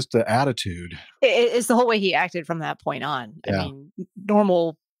just the attitude. It's the whole way he acted from that point on. Yeah. I mean,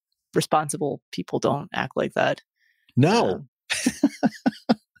 normal, responsible people don't act like that. No.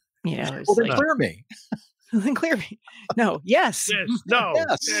 It's well, then like, clear me. Then clear me. No. Yes. Yes. No.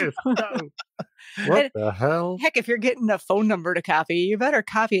 Yes. Yes. No. What the hell? Heck, if you're getting a phone number to copy, you better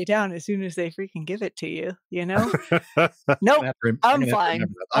copy it down as soon as they freaking give it to you. Nope. I'm flying.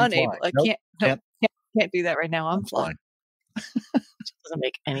 Unable. I can't. can't do that right now. I'm flying. Doesn't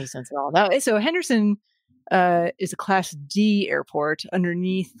make any sense at all. Now, so Henderson is a Class D airport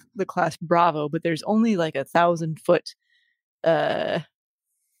underneath the Class Bravo, but there's only like 1,000-foot.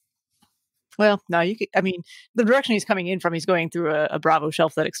 Well, no, you could. I mean, the direction he's coming in from, he's going through a Bravo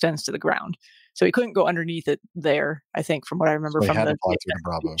shelf that extends to the ground, so he couldn't go underneath it there. I think, from what I remember, So he from had the to fly through the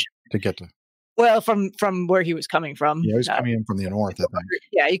Bravo to get to. well, from where he was coming from. Yeah, he was coming in from the north, I think.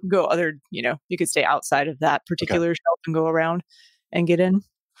 Yeah, you can go other. You could stay outside of that particular shelf and go around and get in.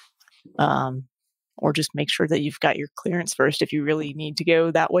 Or just make sure that you've got your clearance first if you really need to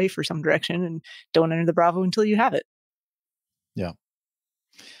go that way for some direction, and don't enter the Bravo until you have it. Yeah.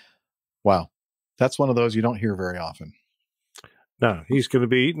 Wow. That's one of those you don't hear very often. No, he's going to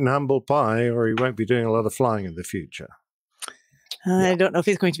be eating humble pie, or he won't be doing a lot of flying in the future. I don't know if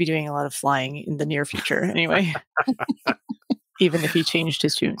he's going to be doing a lot of flying in the near future anyway. Even if he changed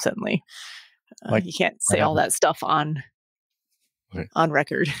his tune suddenly. You can't say all that stuff on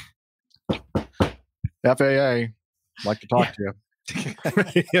record. FAA, like to talk to you.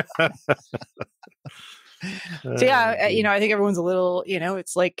 So I think everyone's a little,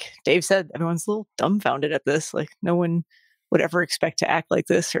 it's like Dave said, everyone's a little dumbfounded at this. Like no one would ever expect to act like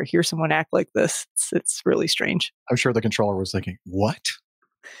this or hear someone act like this. It's really strange. I'm sure the controller was thinking, what?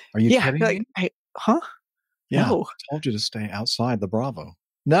 Are you kidding me? Yeah, No. I told you to stay outside the Bravo.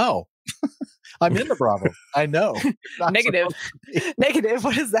 No. I'm in the Bravo. I know. Negative. Negative.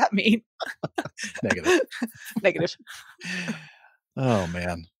 What does that mean? Negative. Negative. Oh,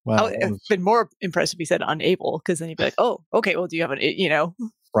 man. Wow. It's been more impressive if he said unable, because then you'd be like, oh, okay, well, do you have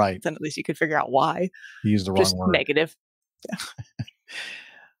right. Then at least you could figure out why. He used the Just wrong word. Negative.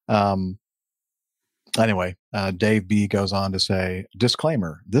 Yeah. Anyway, Dave B goes on to say,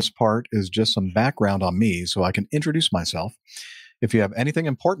 disclaimer, this part is just some background on me so I can introduce myself. If you have anything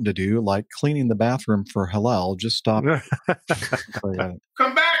important to do, like cleaning the bathroom for Hillel, just stop.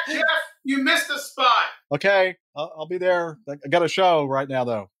 Come back, Jeff. You missed a spot. Okay, I'll be there. I got a show right now,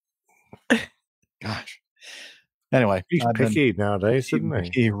 though. Gosh. Anyway. He's picky nowadays, isn't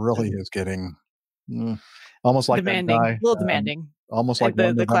he? He really is getting almost like demanding. that guy. A little demanding. Almost like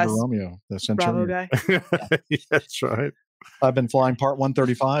the class Romeo, the Bravo Centurion. guy. That's right. I've been flying Part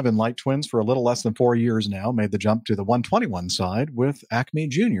 135 in Light Twins for a little less than 4 years now. Made the jump to the 121 side with Acme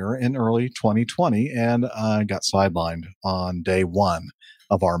Jr. in early 2020, and I got sidelined on day one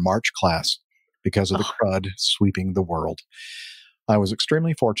of our March class because of the crud sweeping the world. I was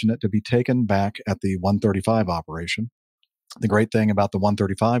extremely fortunate to be taken back at the 135 operation. The great thing about the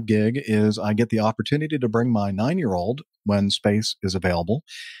 135 gig is I get the opportunity to bring my 9-year-old when space is available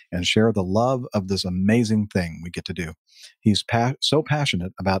and share the love of this amazing thing we get to do. He's so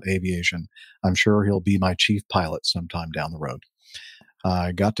passionate about aviation. I'm sure he'll be my chief pilot sometime down the road.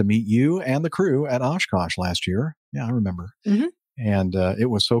 I got to meet you and the crew at Oshkosh last year. Yeah, I remember. Mm-hmm. And it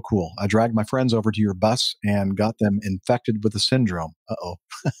was so cool. I dragged my friends over to your bus and got them infected with the syndrome. Uh-oh.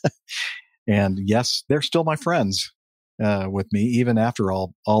 And yes, they're still my friends. With me, even after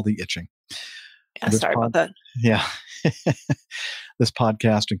all the itching. Yeah, sorry about that. Yeah. This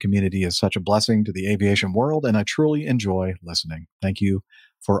podcast and community is such a blessing to the aviation world, and I truly enjoy listening. Thank you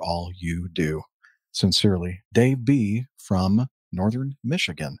for all you do. Sincerely, Dave B. from Northern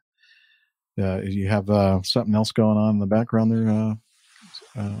Michigan. You have something else going on in the background there,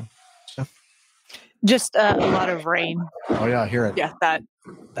 Steph? Just a lot of rain. Oh, yeah, I hear it. Yeah, that.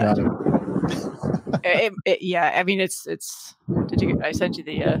 Got it. Yeah, I mean, it's. Did you? I sent you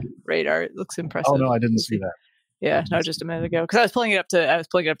the radar. It looks impressive. Oh no, I didn't see that. Yeah, no, just a minute ago, because I was pulling it up to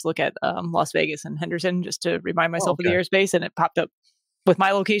look at Las Vegas and Henderson just to remind myself of the airspace, and it popped up with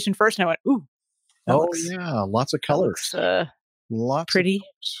my location first, and I went, "Ooh, yeah, lots of colors, lots pretty,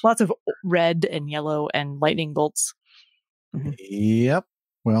 lots of red and yellow and lightning bolts." Mm-hmm. Yep.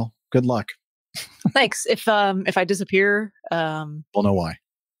 Well, good luck. Thanks. If I disappear, we'll know why.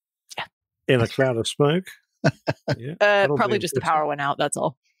 In a cloud of smoke? Yeah. Probably just the power went out. That's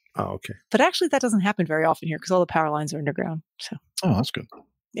all. Oh, okay. But actually, that doesn't happen very often here because all the power lines are underground. So. Oh, that's good.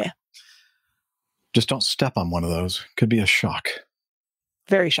 Yeah. Just don't step on one of those. Could be a shock.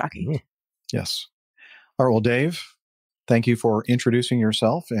 Very shocking. Yes. All right. Well, Dave, thank you for introducing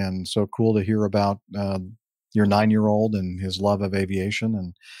yourself, and so cool to hear about your 9-year-old and his love of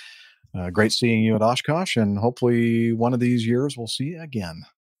aviation. And great seeing you at Oshkosh, and hopefully one of these years we'll see you again.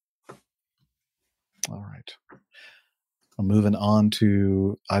 All right. I'm moving on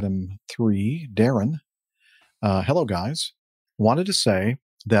to item 3. Darren. Hello, guys. Wanted to say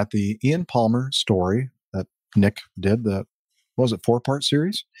that the Ian Palmer story that Nick did, the 4-part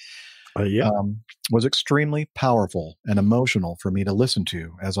series? was extremely powerful and emotional for me to listen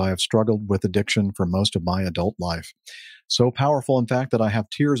to, as I have struggled with addiction for most of my adult life. So powerful, in fact, that I have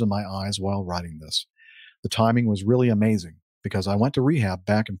tears in my eyes while writing this. The timing was really amazing because I went to rehab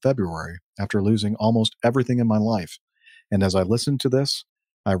back in February after losing almost everything in my life. And as I listened to this,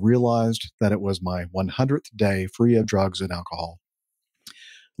 I realized that it was my 100th day free of drugs and alcohol.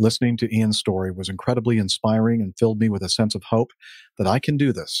 Listening to Ian's story was incredibly inspiring and filled me with a sense of hope that I can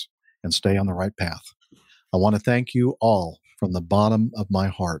do this and stay on the right path. I want to thank you all from the bottom of my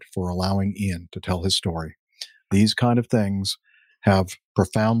heart for allowing Ian to tell his story. These kind of things have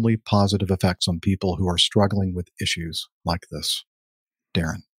profoundly positive effects on people who are struggling with issues like this.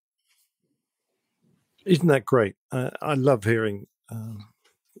 Darren. Isn't that great? I love hearing,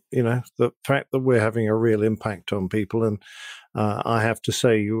 the fact that we're having a real impact on people. And I have to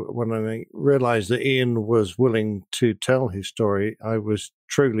say, when I realized that Ian was willing to tell his story, I was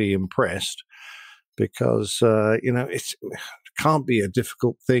truly impressed because, it can't be a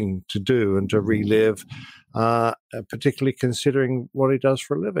difficult thing to do and to relive, particularly considering what he does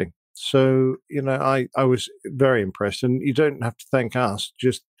for a living. So, I was very impressed. And you don't have to thank us,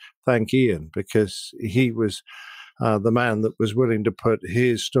 just thank Ian, because he was the man that was willing to put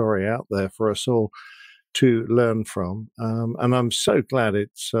his story out there for us all to learn from. And I'm so glad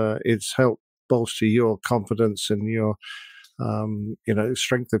it's helped bolster your confidence and your,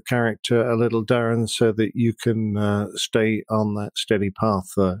 strength of character a little, Darren, so that you can stay on that steady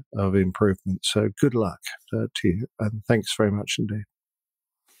path of improvement. So good luck to you. And thanks very much indeed.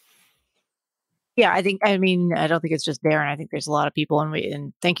 Yeah, I don't think it's just Darren. I think there's a lot of people,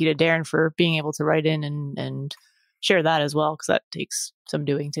 and thank you to Darren for being able to write in and share that as well, because that takes some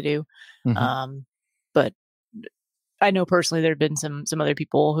doing to do. Mm-hmm. But I know personally there have been some other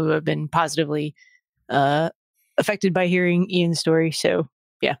people who have been positively affected by hearing Ian's story. So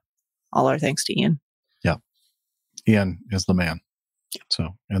yeah, all our thanks to Ian. Yeah, Ian is the man.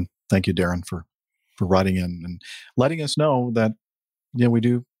 So, and thank you, Darren, for writing in and letting us know that we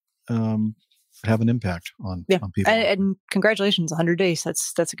do have an impact on people. And congratulations, 100 days.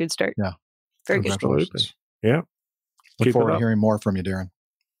 That's a good start. Yeah, very good. Absolutely. Yeah. Look forward to hearing more from you, Darren.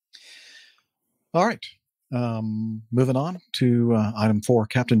 All right. Moving on to item 4,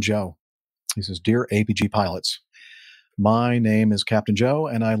 Captain Joe. He says, Dear APG pilots, my name is Captain Joe,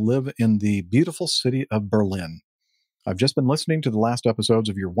 and I live in the beautiful city of Berlin. I've just been listening to the last episodes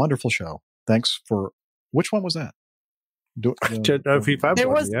of your wonderful show. Thanks for... Which one was that? I don't know if you've had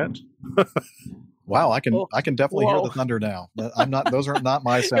one yet. Wow, I can definitely hear the thunder now. Those are not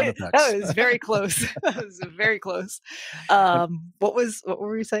my sound effects. That was very close. That was very close. What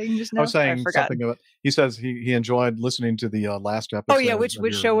were you saying just now? I was saying something about. He says he enjoyed listening to the last episode. Oh yeah, which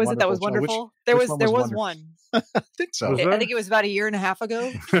show was it that was wonderful? There was one. I think so. I think it was about a year and a half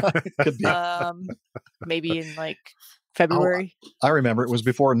ago. Could be. Maybe in February. I remember it was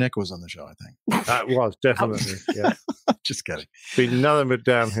before Nick was on the show, I think. That was definitely. Yeah. Just kidding. Been nothing but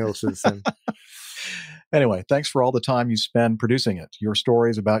downhill since then. Anyway, thanks for all the time you spend producing it. Your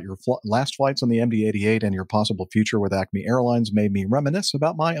stories about your last flights on the MD-88 and your possible future with Acme Airlines made me reminisce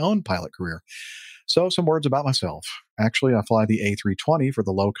about my own pilot career. So some words about myself. Actually, I fly the A320 for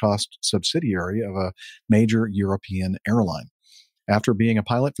the low-cost subsidiary of a major European airline. After being a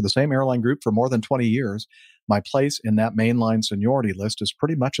pilot for the same airline group for more than 20 years, my place in that mainline seniority list is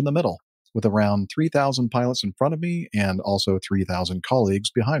pretty much in the middle, with around 3,000 pilots in front of me and also 3,000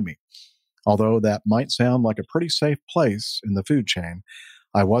 colleagues behind me. Although that might sound like a pretty safe place in the food chain,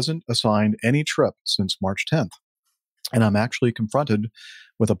 I wasn't assigned any trip since March 10th, and I'm actually confronted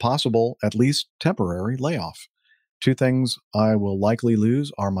with a possible, at least temporary, layoff. 2 things I will likely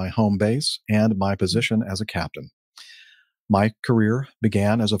lose are my home base and my position as a captain. My career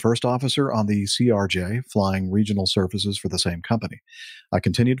began as a first officer on the CRJ, flying regional services for the same company. I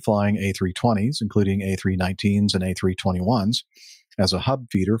continued flying A320s, including A319s and A321s, as a hub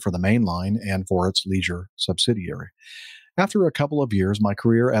feeder for the main line and for its leisure subsidiary. After a couple of years, my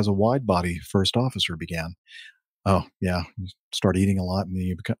career as a wide-body first officer began. Oh, yeah, you start eating a lot and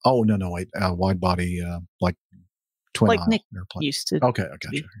you become... Oh, no, wait, wide-body, like twin like aisle Nick airplane. Used to. Okay, I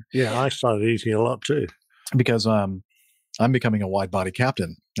got you. Yeah, I started eating a lot too. Because I'm becoming a wide-body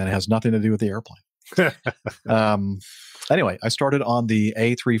captain, and it has nothing to do with the airplane. Anyway, I started on the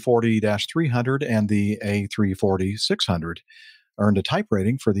A340-300 and the A340-600, earned a type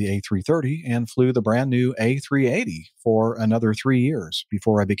rating for the A330, and flew the brand new A380 for another 3 years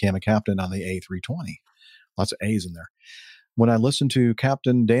before I became a captain on the A320. Lots of A's in there. When I listened to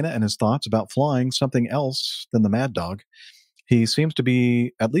Captain Dana and his thoughts about flying something else than the Mad Dog, he seems to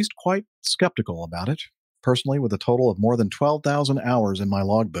be at least quite skeptical about it. personally, with a total of more than 12,000 hours in my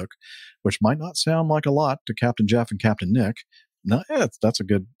logbook, which might not sound like a lot to Captain Jeff and Captain Nick. No, that's a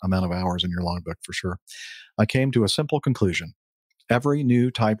good amount of hours in your logbook for sure. I came to a simple conclusion. Every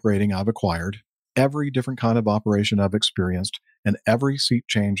new type rating I've acquired, every different kind of operation I've experienced, and every seat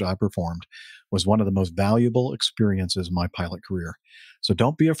change I performed was one of the most valuable experiences of my pilot career. So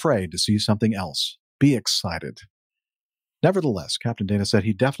don't be afraid to see something else. Be excited. Nevertheless, Captain Dana said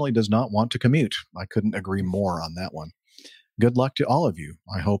he definitely does not want to commute. I couldn't agree more on that one. Good luck to all of you.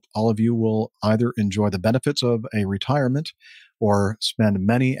 I hope all of you will either enjoy the benefits of a retirement or spend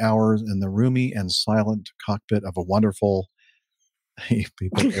many hours in the roomy and silent cockpit of a wonderful he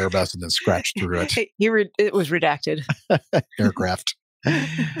put Airbus and then scratched through it. It was redacted. Aircraft.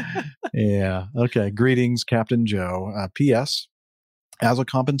 Yeah. Okay. Greetings, Captain Joe. P.S. As a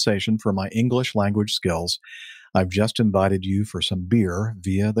compensation for my English language skills, I've just invited you for some beer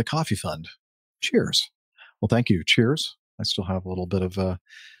via the Coffee Fund. Cheers. Well, thank you. Cheers. I still have a little bit of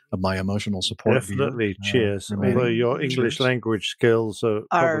my emotional support. Definitely, cheers. remaining. Although your English language skills are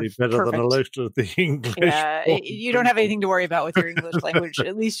probably better than a lot of the English. Yeah, you don't have anything to worry about with your English language.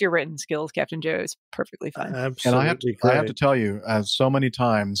 At least your written skills, Captain Joe, is perfectly fine. And I have to tell you, as so many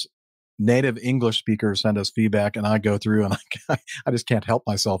times, native English speakers send us feedback, and I go through, and I just can't help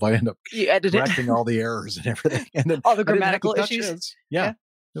myself. I end up correcting all the errors and everything, and then all the grammatical issues. Yeah.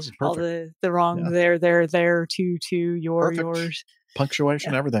 This is perfect. All the wrong there, to, yours.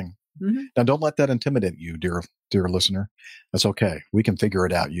 Punctuation, everything. Mm-hmm. Now, don't let that intimidate you, dear listener. That's okay. We can figure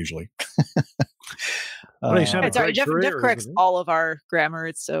it out usually. Sorry, Jeff corrects all of our grammar.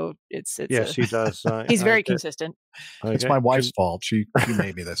 It's yes, he does. He's very consistent. It's my wife's fault. She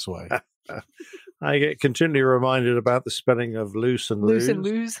made me this way. I get continually reminded about the spelling of loose and lose. Loose and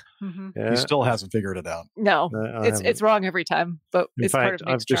lose. Mm-hmm. He still hasn't figured it out. No, it's wrong every time. But in it's fact, part of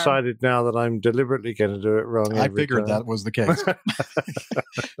Nick's I've decided now that I'm deliberately going to do it wrong. I figured that was the case,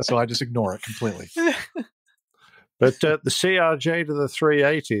 so I just ignore it completely. But the CRJ to the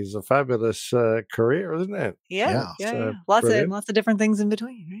 380 is a fabulous career, isn't it? Yeah. Lots of different things in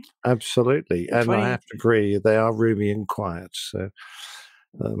between, right? Absolutely, and I have to agree, they are roomy and quiet. So.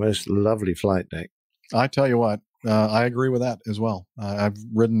 The most lovely flight deck. I tell you what, I agree with that as well. I've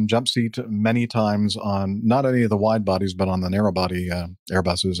ridden jump seat many times on not any of the wide bodies, but on the narrow body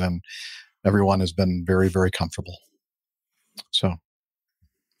Airbuses, and everyone has been very, very comfortable. So,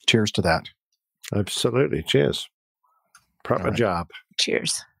 cheers to that. Absolutely. Cheers. Proper job.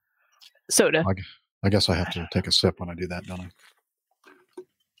 Cheers. Soda. I guess I have to take a sip when I do that, don't I?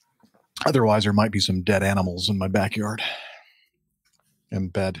 Otherwise, there might be some dead animals in my backyard. In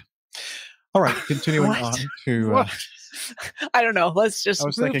bed. All right, continuing on to. I don't know. Let's just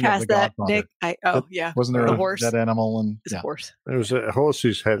move past that, Nick. Wasn't there the a horse? dead animal? And horse. There was a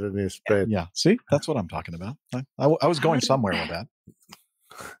horse's head in his bed. Yeah, see, that's what I'm talking about. I was going somewhere with that.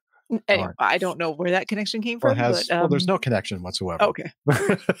 Anyway, I don't know where that connection came from. Well, there's no connection whatsoever. Okay.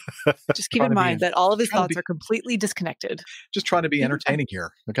 Just keep in mind that all of his thoughts are completely disconnected. Just trying to be entertaining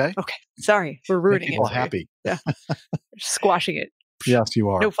here. Okay. Okay. Sorry, we're ruining people it. Happy. Yeah. Squashing it. Yes, you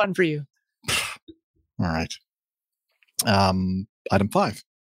are. No fun for you. All right. Item 5.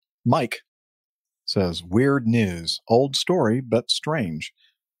 Mike says, weird news. Old story, but strange.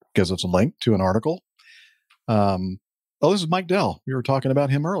 Gives us a link to an article. This is Mike Dell. We were talking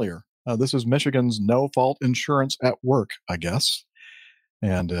about him earlier. This is Michigan's no-fault insurance at work, I guess.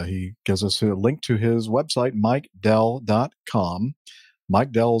 And he gives us a link to his website, mikedell.com.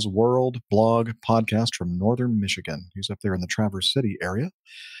 Mike Dell's World blog podcast from Northern Michigan. He's up there in the Traverse City area.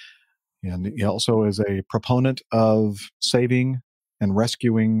 And he also is a proponent of saving and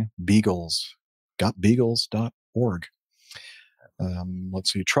rescuing beagles. Gotbeagles.org.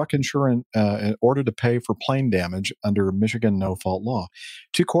 Let's see. Truck insurance in order to pay for plane damage under Michigan no-fault law.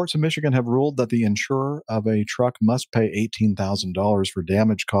 2 courts in Michigan have ruled that the insurer of a truck must pay $18,000 for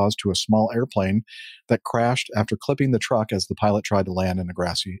damage caused to a small airplane that crashed after clipping the truck as the pilot tried to land in a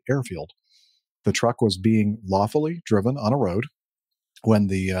grassy airfield. The truck was being lawfully driven on a road when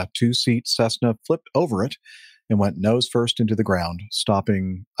the 2-seat Cessna flipped over it and went nose first into the ground,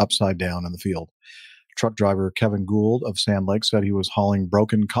 stopping upside down in the field. Truck driver Kevin Gould of Sand Lake said he was hauling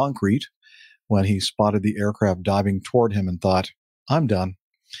broken concrete when he spotted the aircraft diving toward him and thought, I'm done.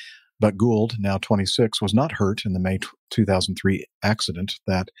 But Gould, now 26, was not hurt in the May 2003 accident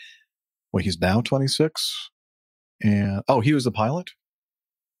he's now 26? And he was the pilot?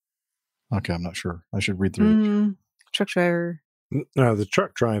 Okay, I'm not sure. I should read through it. Truck driver. No, the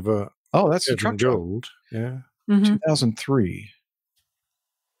truck driver. Oh, that's the truck Gould. Yeah. Mm-hmm. 2003.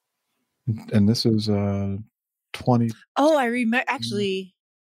 And this is 20. Oh, I remember. Actually,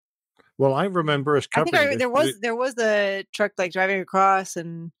 Well, I remember us I think covering there was a truck like driving across,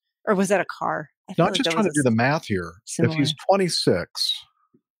 or was that a car? I feel I'm like just that trying to was do the math here. similar. If he's 26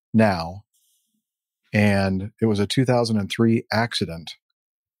 now, and it was a 2003 accident,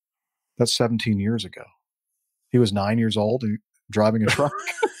 that's 17 years ago. He was 9 years old and driving a truck.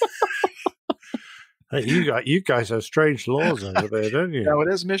 Hey, you guys have strange laws over there, don't you? No,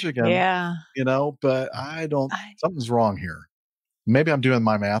 it is Michigan. Yeah. But something's wrong here. Maybe I'm doing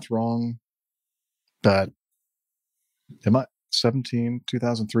my math wrong, but am I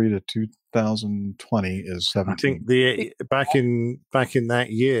 2003 to 2020 is 17. I think back in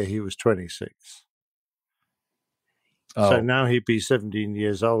that year he was 26. So now he'd be 17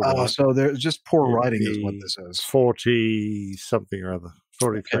 years old. Oh, so there's just poor writing is what this is. 40 something or other.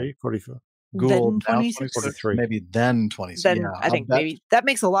 43, Okay. 44. Gould, Then now 26? 43. Maybe then 26. Then Yeah, I think maybe that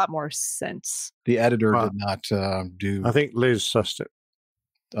makes a lot more sense. the editor did not do. I think Liz sussed it.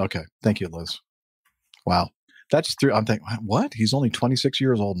 Okay. Thank you, Liz. Wow. That's through. I'm thinking, what? He's only 26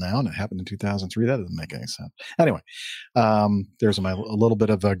 years old now, and it happened in 2003. That doesn't make any sense. Anyway, there's a little bit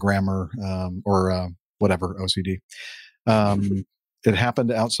of a grammar or whatever OCD. It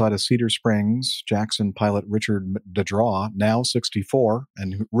happened outside of Cedar Springs. Jackson pilot Richard DeDraw, now 64,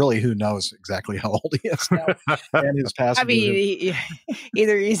 and really, who knows exactly how old he is now, and his passenger. I mean,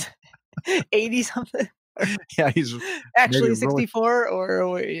 either he's 80 something. Yeah, he's Actually maybe 64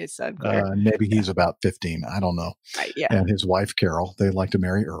 or it's unclear. maybe he's about 15. I don't know. Yeah. And his wife, Carol, they like to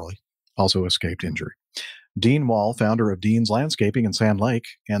marry early, also escaped injury. Dean Wall, founder of Dean's Landscaping in Sand Lake,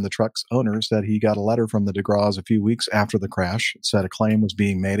 and the truck's owner said he got a letter from the DeGraws a few weeks after the crash. It said a claim was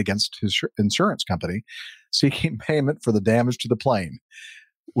being made against his insurance company seeking payment for the damage to the plane,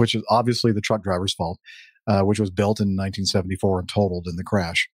 which is obviously the truck driver's fault, which was built in 1974 and totaled in the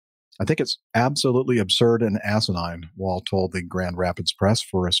crash. I think it's absolutely absurd and asinine, Wall told the Grand Rapids Press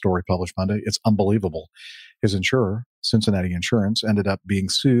for a story published Monday. It's unbelievable. His insurer, Cincinnati Insurance, ended up being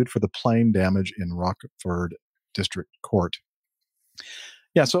sued for the plane damage in Rockford District Court.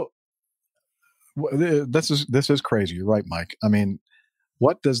 Yeah, so this is crazy. You're right, Mike. I mean,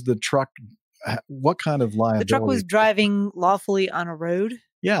 what kind of liability? The truck was driving lawfully on a road.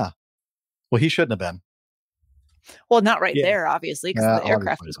 Yeah. Well, he shouldn't have been. Well, not right there, obviously, because the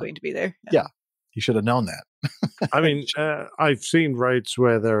aircraft was going to be there. Yeah. He should have known that. I mean, I've seen roads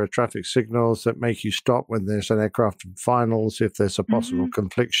where there are traffic signals that make you stop when there's an aircraft in finals, if there's a possible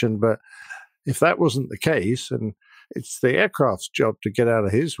confliction. But if that wasn't the case, and it's the aircraft's job to get out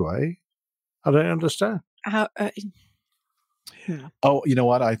of his way, I don't understand. Oh, you know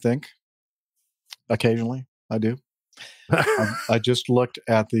what? I think occasionally I do. I just looked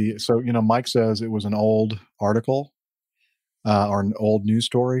at Mike says it was an old article or an old news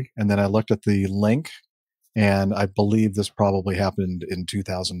story. And then I looked at the link, and I believe this probably happened in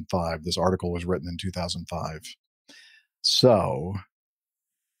 2005. This article was written in 2005. So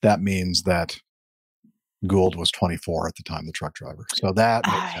that means that Gould was 24 at the time, the truck driver. So that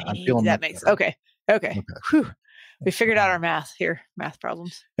makes sense. I'm feeling that makes okay. Whew. We figured out our math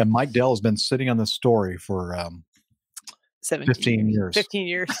problems. And Mike Dell has been sitting on this story for 15 years. 15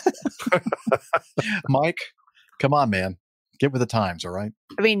 years. Mike, come on, man. Get with the times, all right?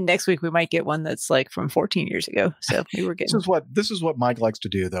 I mean, next week we might get one that's like from 14 years ago. So we were getting. This is what Mike likes to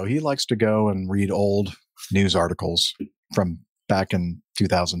do, though. He likes to go and read old news articles from back in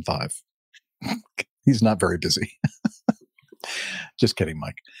 2005. He's not very busy. Just kidding,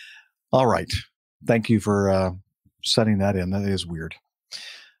 Mike. All right. Thank you for setting that in. That is weird.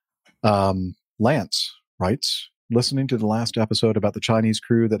 Lance writes, listening to the last episode about the Chinese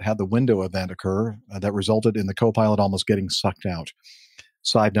crew that had the window event occur that resulted in the co-pilot almost getting sucked out.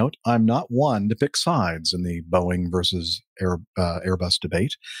 Side note, I'm not one to pick sides in the Boeing versus Airbus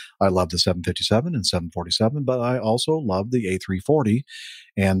debate. I love the 757 and 747, but I also love the A340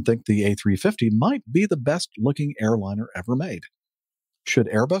 and think the A350 might be the best looking airliner ever made. Should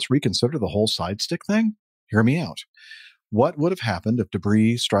Airbus reconsider the whole side stick thing? Hear me out. What would have happened if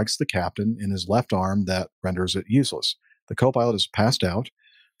debris strikes the captain in his left arm that renders it useless? The co-pilot is passed out,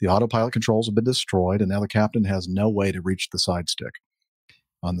 the autopilot controls have been destroyed, and now the captain has no way to reach the side stick.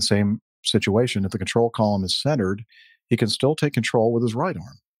 On the same situation, if the control column is centered, he can still take control with his right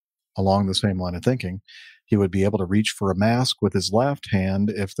arm. Along the same line of thinking, he would be able to reach for a mask with his left hand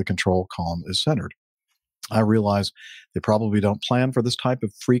if the control column is centered. I realize they probably don't plan for this type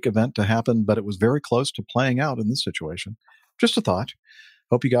of freak event to happen, but it was very close to playing out in this situation. Just a thought.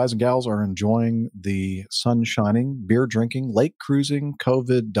 Hope you guys and gals are enjoying the sun shining, beer drinking, lake cruising,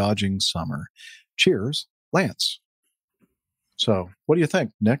 COVID dodging summer. Cheers, Lance. So what do you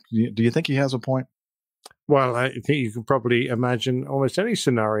think, Nick? Do you think he has a point? Well, I think you can probably imagine almost any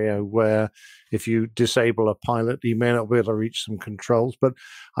scenario where if you disable a pilot, he may not be able to reach some controls. But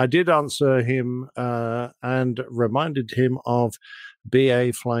I did answer him and reminded him of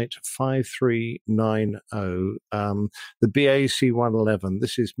BA Flight 5390, the BA C-111.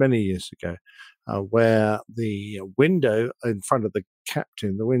 This is many years ago, where the window in front of the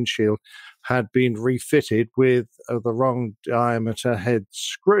captain, the windshield, had been refitted with the wrong diameter head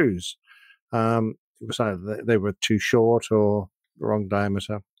screws. It was either they were too short or the wrong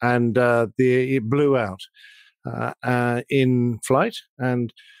diameter, and it blew out in flight,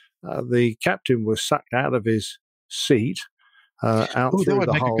 and the captain was sucked out of his seat out through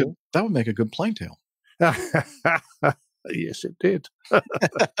the hole. That would make a good plane tail. Yes, it did.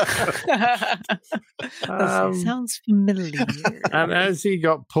 Sounds familiar. And as he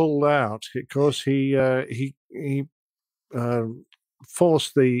got pulled out, of course, he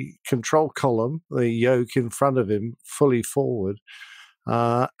forced the control column, the yoke in front of him, fully forward,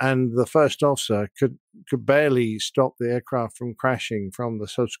 and the first officer could barely stop the aircraft from crashing from the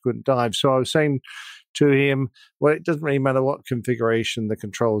subsequent dive. So I was saying to him, well, it doesn't really matter what configuration the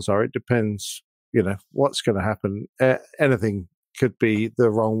controls are. It depends, what's going to happen. Anything could be the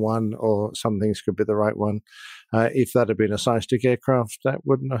wrong one, or some things could be the right one. If that had been a side-stick aircraft, that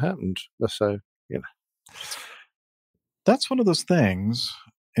wouldn't have happened. So, That's one of those things,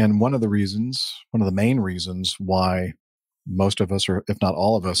 and one of the main reasons why most of us, or if not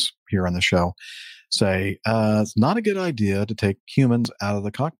all of us here on the show, say it's not a good idea to take humans out of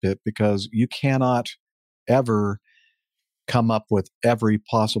the cockpit, because you cannot ever come up with every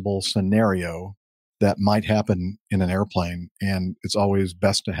possible scenario that might happen in an airplane, and it's always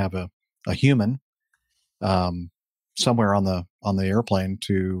best to have a human somewhere on the airplane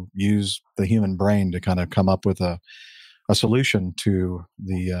to use the human brain to kind of come up with a solution to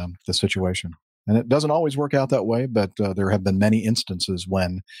the situation. And it doesn't always work out that way, but there have been many instances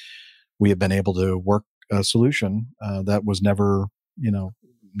when we have been able to work a solution that was never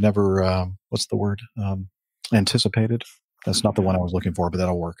what's the word? Anticipated. That's not the one I was looking for, but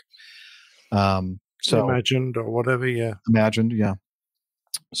that'll work. So imagined or whatever, yeah. Imagined, yeah.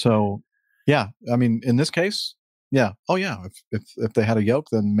 So, yeah, I mean, in this case, yeah. Oh, yeah. If they had a yoke,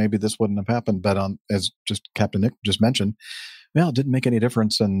 then maybe this wouldn't have happened. But as just Captain Nick just mentioned, well, it didn't make any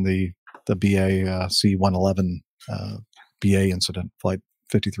difference in the BA C-111 BA incident, Flight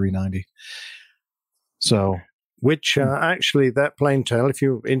 5390. So, which actually, that plane tail, if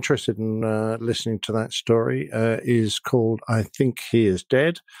you're interested in listening to that story, is called "I Think He Is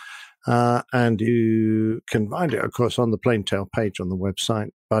Dead," and you can find it, of course, on the plane tail page on the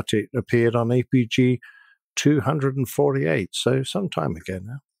website. But it appeared on APG 248, so some time ago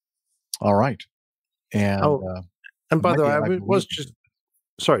now. All right. And and by the way,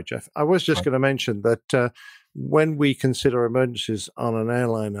 sorry, Jeff, I was just going to mention that when we consider emergencies on an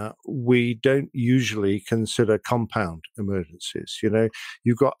airliner, we don't usually consider compound emergencies.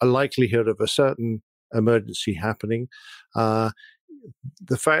 You've got a likelihood of a certain emergency happening. The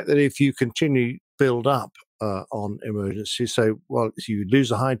fact that if you continue build up on emergency. So, you lose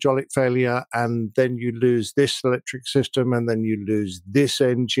a hydraulic failure, and then you lose this electric system, and then you lose this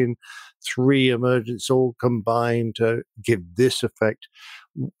engine. 3 emergencies all combined to give this effect.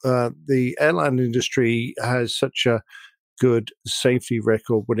 The airline industry has such a good safety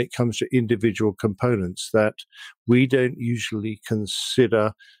record when it comes to individual components that we don't usually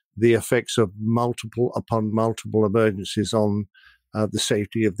consider the effects of multiple emergencies on the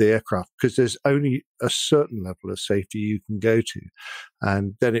safety of the aircraft, because there's only a certain level of safety you can go to,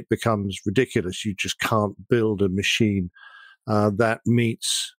 and then it becomes ridiculous. You just can't build a machine that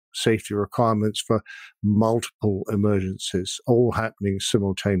meets safety requirements for multiple emergencies, all happening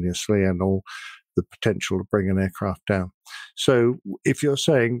simultaneously, and all the potential to bring an aircraft down. So if you're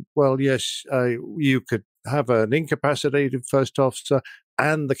saying, well, yes, you could have an incapacitated first officer,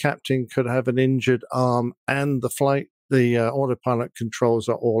 and the captain could have an injured arm, and the autopilot controls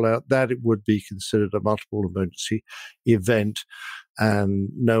are all out, that it would be considered a multiple emergency event, and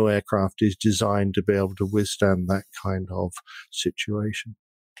no aircraft is designed to be able to withstand that kind of situation.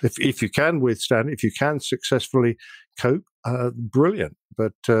 If you can withstand, if you can successfully cope, brilliant.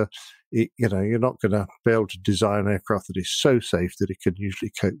 But you're not going to be able to design an aircraft that is so safe that it can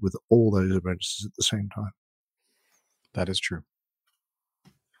usually cope with all those emergencies at the same time. That is true.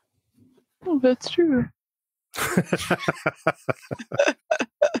 Oh, that's true.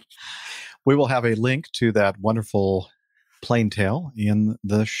 We will have a link to that wonderful plane tail in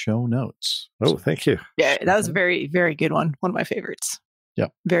the show notes. Oh, thank you. Yeah, that was a very, very good one. One of my favorites. Yeah.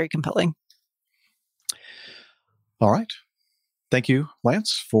 Very compelling. All right. Thank you,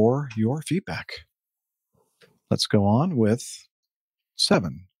 Lance, for your feedback. Let's go on with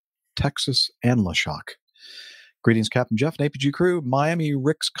 7, Texas Anlashock. Greetings, Captain Jeff and APG crew. Miami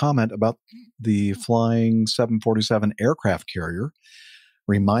Rick's comment about the flying 747 aircraft carrier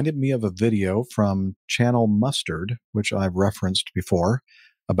reminded me of a video from Channel Mustard, which I've referenced before,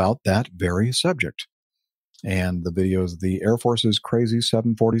 about that very subject. And the video is the Air Force's crazy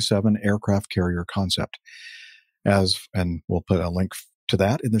 747 aircraft carrier concept. And we'll put a link to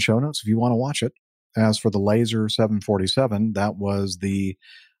that in the show notes if you want to watch it. As for the Laser 747, that was the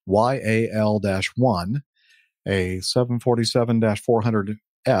YAL-1, a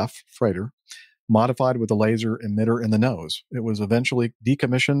 747-400F freighter, modified with a laser emitter in the nose. It was eventually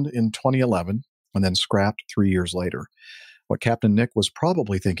decommissioned in 2011 and then scrapped 3 years later. What Captain Nick was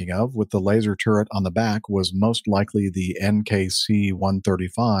probably thinking of with the laser turret on the back was most likely the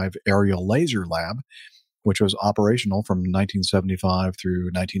NKC-135 Aerial Laser Lab, which was operational from 1975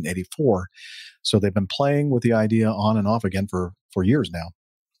 through 1984. So they've been playing with the idea on and off again for years now.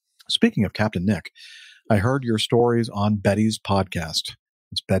 Speaking of Captain Nick, I heard your stories on Betty's podcast.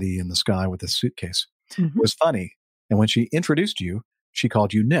 It's Betty in the sky with a suitcase. Mm-hmm. It was funny. And when she introduced you, she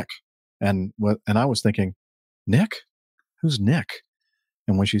called you Nick. And I was thinking, Nick? Who's Nick?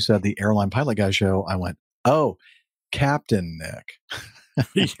 And when she said the Airline Pilot Guy show, I went, oh, Captain Nick.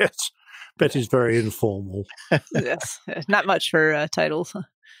 Yes. Betty's very informal. Yes. Not much for titles.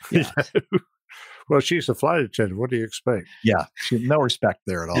 Yeah. Well, she's a flight attendant. What do you expect? Yeah. No respect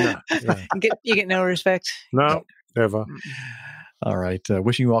there at all. Yeah. You get no respect. No, never. All right.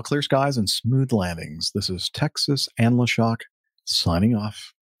 Wishing you all clear skies and smooth landings. This is Texas Anlashock signing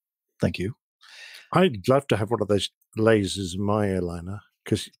off. Thank you. I'd love to have one of those lasers in my airliner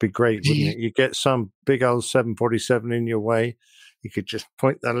because it'd be great, wouldn't it? You get some big old 747 in your way. You could just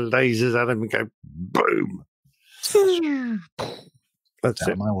point the lasers at them and go, boom. That's out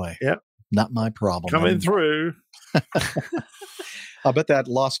it. of my way. Yeah. Not my problem. Coming through. I'll bet that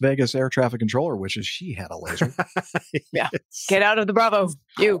Las Vegas air traffic controller wishes she had a laser. Yeah. Get out of the Bravo.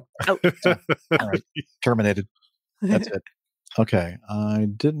 You. Out. All right. Terminated. That's it. Okay. I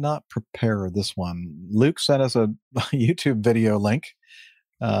did not prepare this one. Luke sent us a YouTube video link.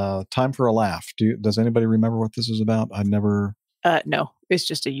 Time for a laugh. Does anybody remember what this is about? I never... No, it's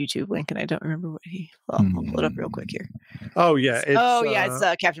just a YouTube link, and I don't remember what I'll pull it up real quick here. Oh, yeah.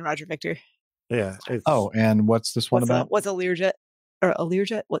 It's Captain Roger Victor. Yeah. And what's this one about? What's a Learjet? Or a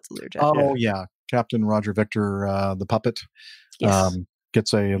Learjet? What's a Learjet? Oh, yeah. Captain Roger Victor, the puppet, yes.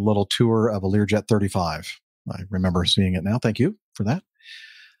 Gets a little tour of a Learjet 35. I remember seeing it now. Thank you for that.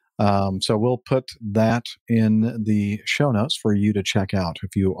 So we'll put that in the show notes for you to check out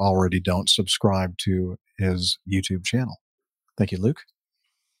if you already don't subscribe to his YouTube channel. Thank you, Luke.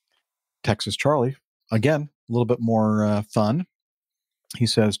 Texas Charlie, again, a little bit more fun. He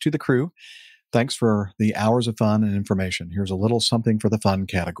says, to the crew, thanks for the hours of fun and information. Here's a little something for the fun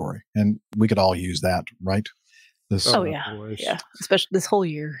category. And we could all use that, right? Yeah. Especially this whole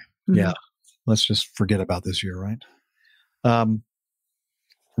year. Yeah. Let's just forget about this year, right?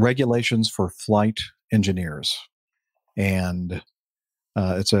 Regulations for flight engineers. And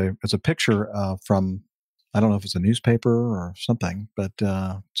it's a picture from, I don't know if it's a newspaper or something, but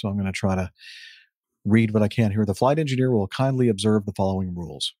so I'm going to try to read what I can here. The flight engineer will kindly observe the following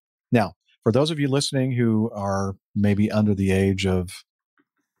rules. Now, for those of you listening who are maybe under the age of,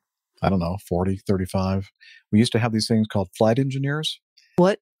 I don't know, 40, 35, we used to have these things called flight engineers.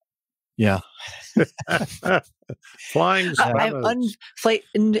 What? Yeah. Flying flight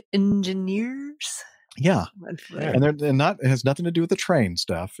engineers. Yeah. And they're not, it has nothing to do with the train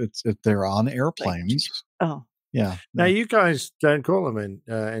stuff. They're on airplanes. Oh. Yeah. Now, you guys don't call them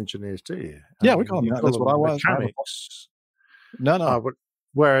engineers, do you? Yeah, we call them that. That's what I was. Mechanics. No.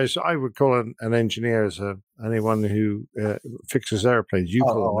 Whereas I would call an engineer as anyone who fixes airplanes. You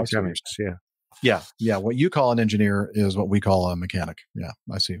call them mechanics. Yeah. Yeah. What you call an engineer is what we call a mechanic. Yeah,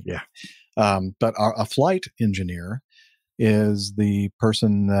 I see. Yeah. But a flight engineer is the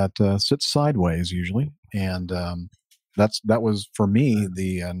person that sits sideways usually, and that was for me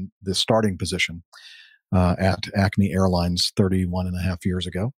the starting position at Acme Airlines 31 and a half years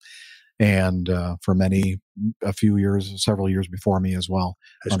ago, and for several years before me as well.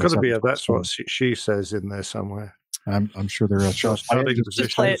 It's got to be that's what she says in there somewhere. I'm sure there are starting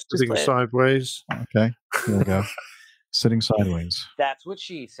position, sitting sideways. Okay, there we go. Sitting sideways. That's what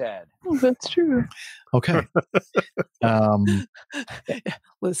she said. Oh, that's true. Okay.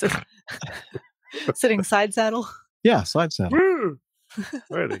 Listen. Sitting side saddle. Yeah, side saddle.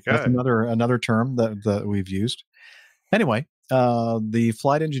 There you go. That's another term that we've used. Anyway, the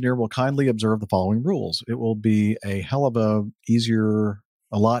flight engineer will kindly observe the following rules. It will be a hell of a easier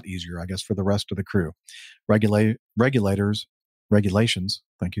a lot easier, I guess, for the rest of the crew. Regulations,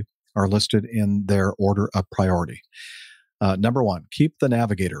 thank you, are listed in their order of priority. Number 1, keep the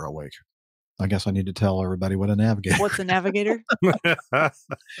navigator awake. I guess I need to tell everybody what a navigator. What's a navigator? The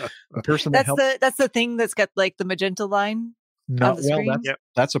person that helps. That's the thing that's got like the magenta line on the screen.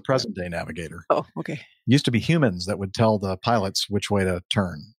 That's a present day navigator. Oh, okay. Used to be humans that would tell the pilots which way to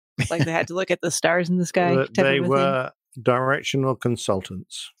turn. Like they had to look at the stars in the sky. They were directional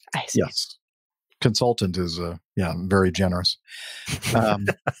consultants. I see. Yes. Consultant is, very generous.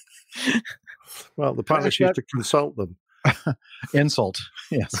 Well, the pilots used to consult them. Insult,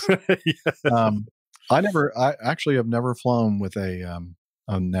 yes. I actually have never flown with a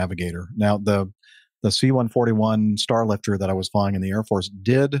navigator. Now, the C-141 Starlifter that I was flying in the Air Force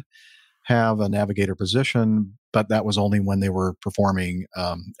did have a navigator position, but that was only when they were performing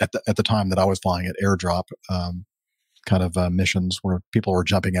at the time that I was flying at airdrop kind of missions where people were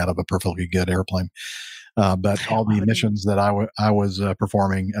jumping out of a perfectly good airplane. But all the missions that I was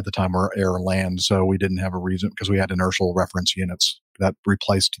performing at the time were air and land, so we didn't have a reason because we had inertial reference units that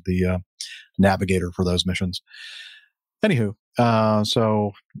replaced the navigator for those missions. Anywho,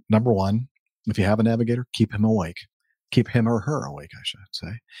 so number 1, if you have a navigator, keep him awake. Keep him or her awake, I should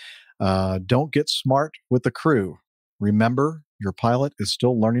say. Don't get smart with the crew. Remember, your pilot is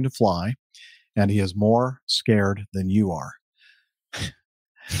still learning to fly, and he is more scared than you are.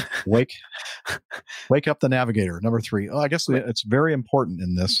 Wake up the navigator. Number 3. I guess it's very important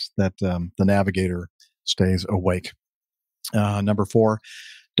in this that the navigator stays awake. Number 4,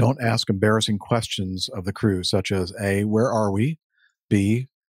 don't ask embarrassing questions of the crew, such as A, where are we? B,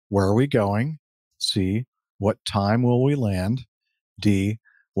 where are we going? C, what time will we land? D,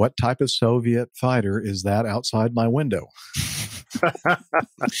 what type of Soviet fighter is that outside my window?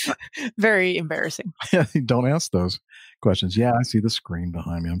 Very embarrassing. Don't ask those questions. Yeah, I see the screen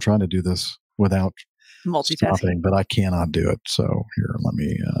behind me. I'm trying to do this without multitasking, but I cannot do it. So here, let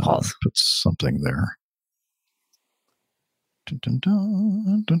me pause. Put something there. Dun, dun,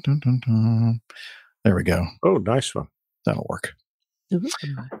 dun, dun, dun, dun, dun. There we go. Oh, nice one. That'll work.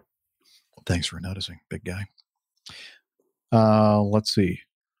 Thanks for noticing, big guy. Let's see.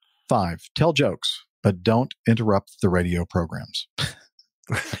 5, tell jokes, but don't interrupt the radio programs.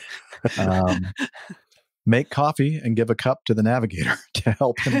 Make coffee and give a cup to the navigator to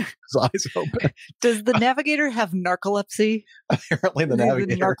help him keep his eyes open. Does the navigator have narcolepsy? Apparently, the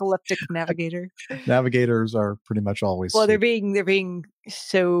navigator. The narcoleptic navigator. Navigators are pretty much always. Well, they're being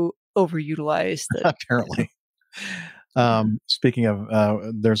so overutilized. That apparently. Speaking of,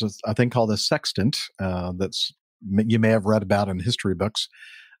 there's a thing called a sextant that's you may have read about in history books.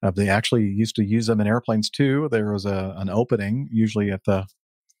 They actually used to use them in airplanes too. There was an opening, usually at the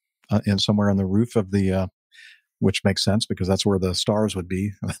in somewhere on the roof of the, which makes sense because that's where the stars would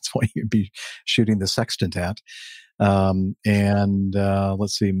be. That's what you'd be shooting the sextant at.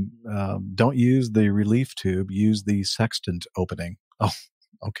 Let's see, don't use the relief tube. Use the sextant opening. Oh,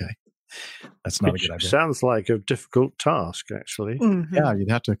 okay. That's not a good idea. Sounds like a difficult task, actually. Mm-hmm. Yeah, you'd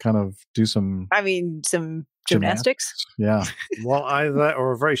have to kind of do some. Some gymnastics. Yeah. Well, either that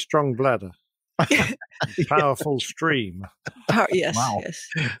or a very strong bladder. Powerful stream. Yes. Wow. Yes.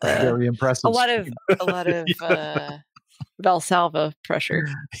 Very impressive. A lot of Valsalva pressure.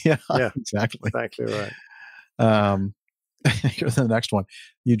 Yeah, exactly. Exactly right. Here's the next one.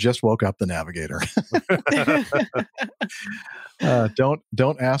 You just woke up the navigator.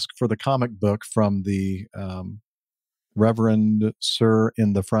 Don't ask for the comic book from the Reverend Sir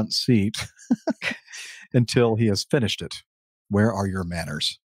in the front seat until he has finished it. Where are your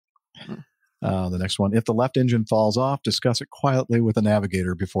manners? The next one. If the left engine falls off, discuss it quietly with the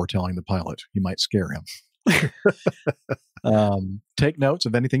navigator before telling the pilot. You might scare him. Take notes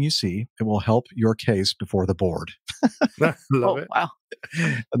of anything you see. It will help your case before the board. Love it. Wow.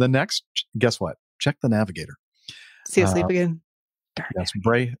 And the next, guess what? Check the navigator. See you asleep again. Yes,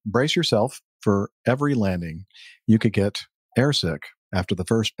 brace yourself for every landing. You could get airsick after the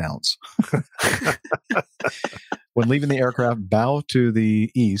first bounce. When leaving the aircraft, bow to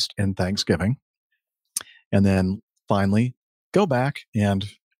the east in Thanksgiving. And then finally, go back and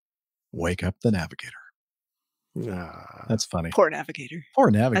wake up the navigator. That's funny. Poor navigator.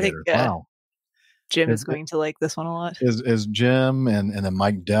 Poor navigator. I think, wow. Jim is going to like this one a lot. Is Jim and then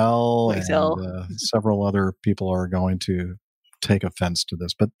Mike Dell and several other people are going to take offense to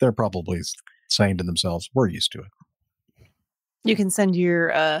this, but they're probably saying to themselves, we're used to it. You can send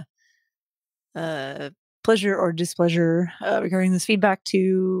your pleasure or displeasure regarding this feedback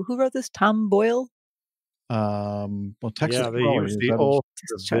to, who wrote this? Tom Boyle? Texas Yeah, they Charlie use is the that author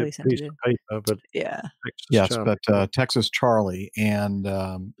Texas of Charlie the sounded piece good. of paper, but Yeah. Texas yes, Charlie. but Texas Charlie,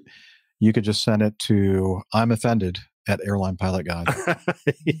 and you could just send it to I'm offended at Airline Pilot Guide.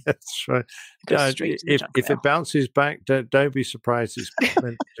 Yeah, that's right. Goes straight to the junk If mail. it bounces back, don't be surprised it's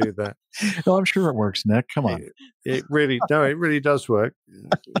meant to do that. No, I'm sure it works, Nick. Come on. It really does work.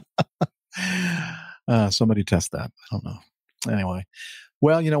 Somebody test that. I don't know. Anyway,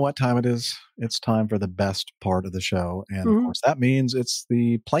 well, you know what time it is? It's time for the best part of the show. And of course, that means it's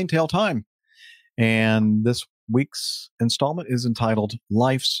the plain tale time. And this week's installment is entitled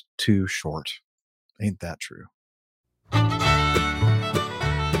Life's Too Short. Ain't that true?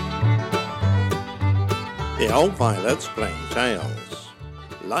 The Old Pilot's Plain Tales.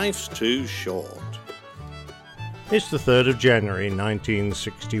 Life's Too Short. It's the 3rd of January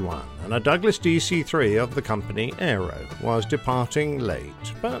 1961, and a Douglas DC-3 of the company Aero was departing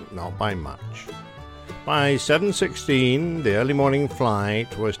late, but not by much. By 7:16, the early morning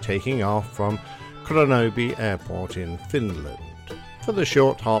flight was taking off from Kronoby Airport in Finland for the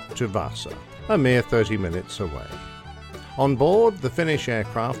short hop to Vasa, a mere 30 minutes away. On board, the Finnish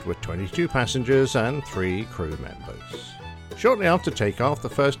aircraft were 22 passengers and 3 crew members. Shortly after takeoff, the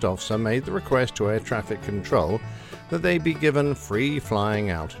first officer made the request to air traffic control that they be given free flying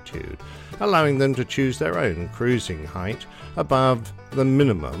altitude, allowing them to choose their own cruising height above the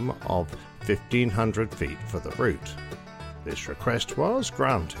minimum of 1,500 feet for the route. This request was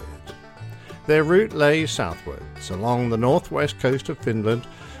granted. Their route lay southwards along the northwest coast of Finland,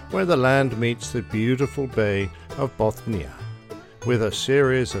 where the land meets the beautiful bay of Bothnia, with a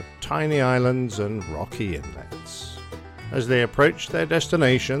series of tiny islands and rocky inlets. As they approached their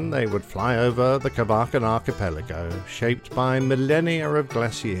destination, they would fly over the Kavakan archipelago, shaped by millennia of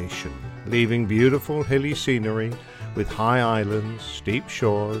glaciation, leaving beautiful hilly scenery with high islands, steep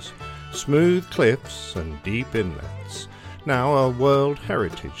shores, smooth cliffs, and deep inlets, now a World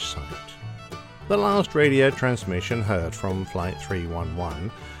Heritage Site. The last radio transmission heard from Flight 311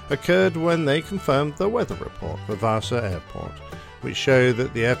 occurred when they confirmed the weather report for Vasa Airport, which showed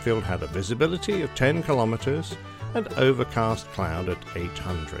that the airfield had a visibility of 10 kilometers and overcast cloud at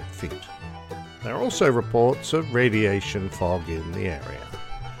 800 feet. There are also reports of radiation fog in the area.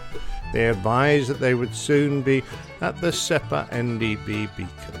 They advised that they would soon be at the Seppa NDB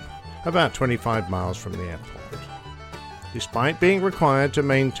beacon, about 25 miles from the airport. Despite being required to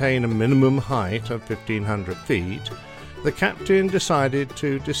maintain a minimum height of 1,500 feet, the captain decided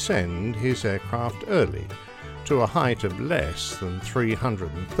to descend his aircraft early, to a height of less than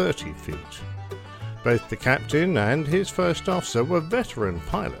 330 feet. Both the captain and his first officer were veteran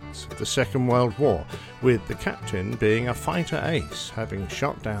pilots of the Second World War, with the captain being a fighter ace, having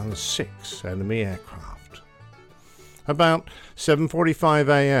shot down 6 enemy aircraft. About 7:45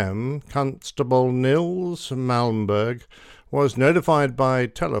 a.m., Constable Nils Malmberg was notified by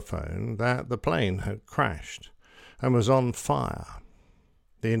telephone that the plane had crashed and was on fire.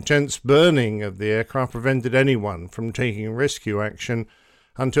 The intense burning of the aircraft prevented anyone from taking rescue action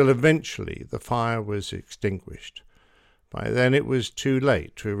until eventually the fire was extinguished. By then it was too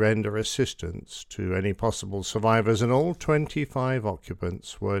late to render assistance to any possible survivors, and all 25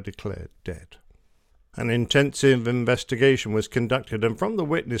 occupants were declared dead. An intensive investigation was conducted, and from the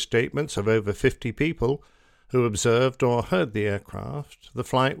witness statements of over 50 people who observed or heard the aircraft, the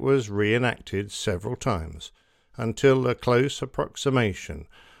flight was reenacted several times until a close approximation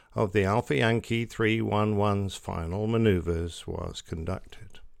of the Alpha Yankee 311's final maneuvers was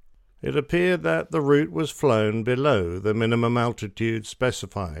conducted. It appeared that the route was flown below the minimum altitude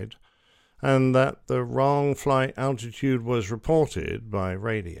specified, and that the wrong flight altitude was reported by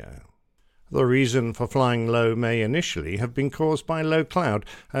radio. The reason for flying low may initially have been caused by low cloud,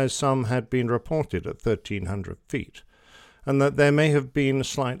 as some had been reported at 1,300 feet, and that there may have been a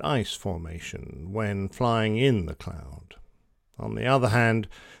slight ice formation when flying in the cloud. On the other hand,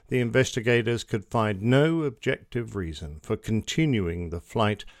 the investigators could find no objective reason for continuing the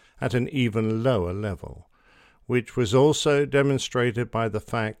flight at an even lower level, which was also demonstrated by the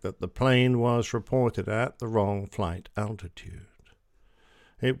fact that the plane was reported at the wrong flight altitude.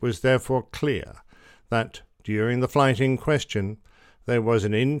 It was therefore clear that, during the flight in question, there was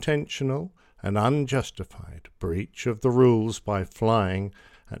an intentional and unjustified breach of the rules by flying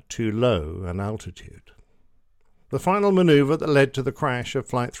at too low an altitude. The final maneuver that led to the crash of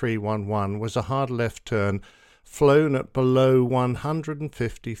Flight 311 was a hard left turn flown at below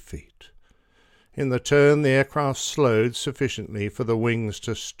 150 feet. In the turn, the aircraft slowed sufficiently for the wings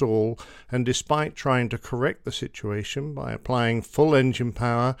to stall, and despite trying to correct the situation by applying full engine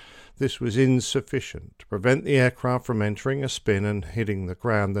power, this was insufficient to prevent the aircraft from entering a spin and hitting the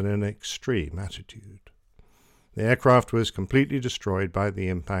ground in an extreme attitude. The aircraft was completely destroyed by the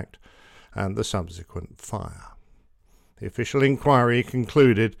impact and the subsequent fire. The official inquiry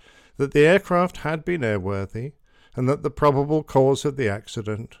concluded that the aircraft had been airworthy and that the probable cause of the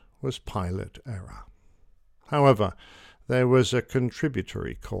accident was pilot error. However, there was a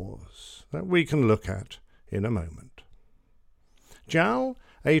contributory cause that we can look at in a moment. JAL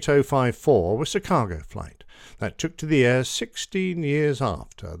 8054 was a cargo flight that took to the air 16 years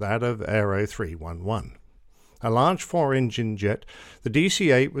after that of Aero 311. A large 4-engine jet, the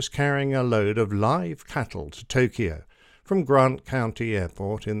DC-8 was carrying a load of live cattle to Tokyo from Grant County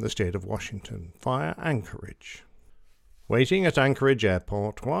Airport in the state of Washington via Anchorage. Waiting at Anchorage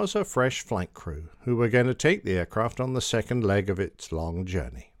Airport was a fresh flight crew who were going to take the aircraft on the second leg of its long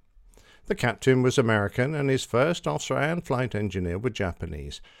journey. The captain was American and his first officer and flight engineer were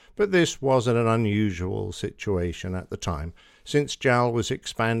Japanese, but this wasn't an unusual situation at the time, since JAL was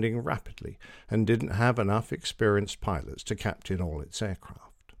expanding rapidly and didn't have enough experienced pilots to captain all its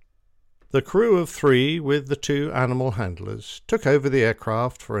aircraft. The crew of 3 with the 2 animal handlers took over the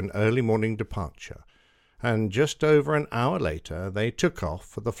aircraft for an early morning departure, and just over an hour later they took off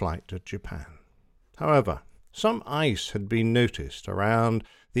for the flight to Japan. However, some ice had been noticed around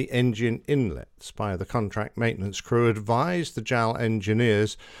the engine inlets by the contract maintenance crew, advised the JAL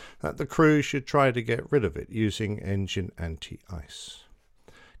engineers that the crew should try to get rid of it using engine anti-ice.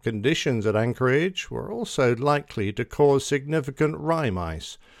 Conditions at Anchorage were also likely to cause significant rime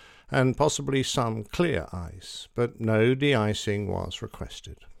ice and possibly some clear ice, but no de-icing was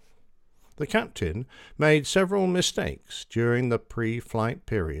requested. The captain made several mistakes during the pre-flight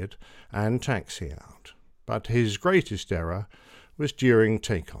period and taxi-out, but his greatest error was during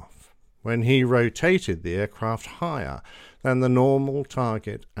takeoff, when he rotated the aircraft higher than the normal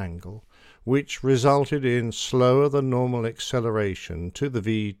target angle, which resulted in slower than normal acceleration to the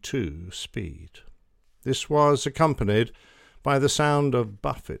V2 speed. This was accompanied by the sound of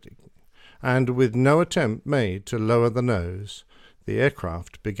buffeting, and with no attempt made to lower the nose, the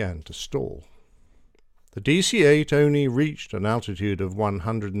aircraft began to stall. The DC-8 only reached an altitude of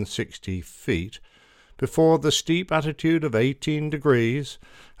 160 feet before the steep attitude of 18 degrees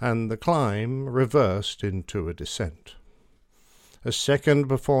and the climb reversed into a descent. A second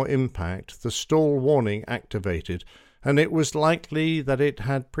before impact, the stall warning activated, and it was likely that it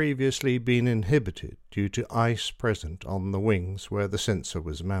had previously been inhibited due to ice present on the wings where the sensor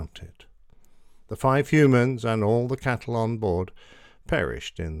was mounted. The 5 humans and all the cattle on board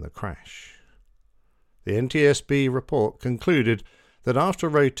perished in the crash. The NTSB report concluded that after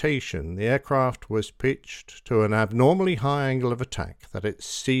rotation the aircraft was pitched to an abnormally high angle of attack that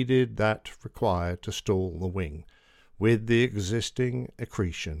exceeded that required to stall the wing, with the existing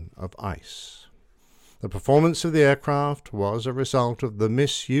accretion of ice. The performance of the aircraft was a result of the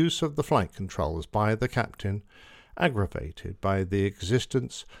misuse of the flight controls by the captain, aggravated by the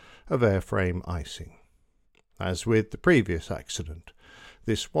existence of airframe icing. As with the previous accident,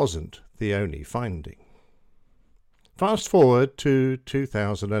 this wasn't the only finding. Fast forward to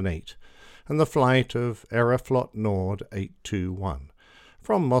 2008 and the flight of Aeroflot Nord 821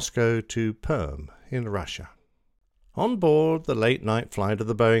 from Moscow to Perm in Russia. On board the late-night flight of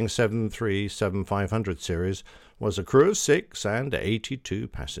the Boeing 737-500 series was a crew of 6 and 82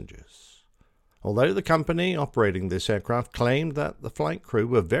 passengers. Although the company operating this aircraft claimed that the flight crew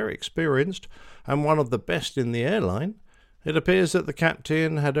were very experienced and one of the best in the airline, it appears that the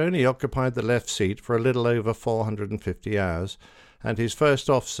captain had only occupied the left seat for a little over 450 hours, and his first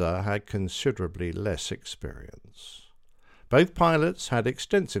officer had considerably less experience. Both pilots had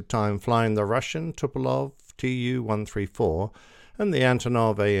extensive time flying the Russian Tupolev Tu-134 and the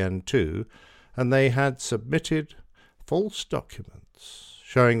Antonov AN-2, and they had submitted false documents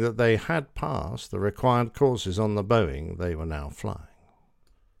showing that they had passed the required courses on the Boeing they were now flying.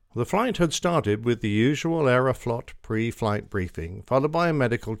 The flight had started with the usual Aeroflot pre-flight briefing, followed by a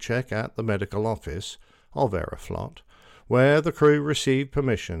medical check at the medical office of Aeroflot, where the crew received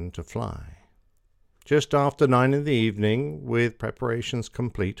permission to fly. Just after 9 in the evening, with preparations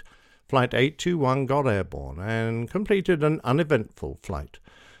complete, Flight 821 got airborne and completed an uneventful flight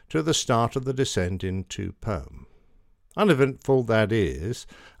to the start of the descent into Perm. Uneventful, that is,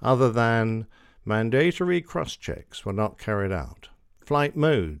 other than mandatory cross-checks were not carried out. Flight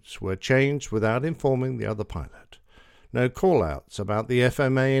modes were changed without informing the other pilot. No call-outs about the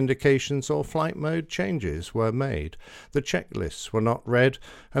FMA indications or flight mode changes were made. The checklists were not read,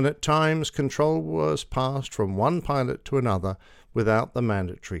 and at times control was passed from one pilot to another without the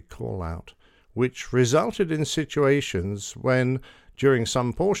mandatory call-out, which resulted in situations when, during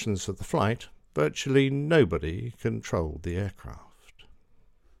some portions of the flight, virtually nobody controlled the aircraft.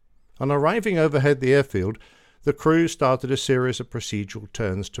 On arriving overhead the airfield, the crew started a series of procedural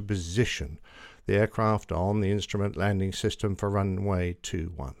turns to position the aircraft on the instrument landing system for runway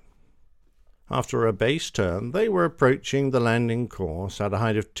 21. After a base turn, they were approaching the landing course at a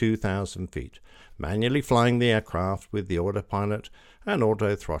height of 2,000 feet, manually flying the aircraft with the autopilot and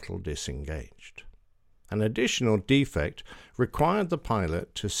auto-throttle disengaged. An additional defect required the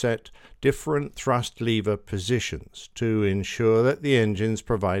pilot to set different thrust lever positions to ensure that the engines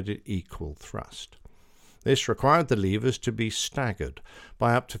provided equal thrust. This required the levers to be staggered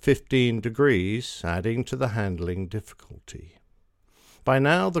by up to 15 degrees, adding to the handling difficulty. By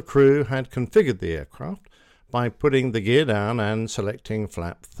now, the crew had configured the aircraft by putting the gear down and selecting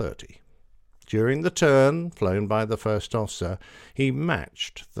flap 30. During the turn, flown by the first officer, he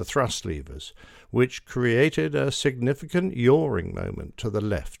matched the thrust levers, which created a significant yawing moment to the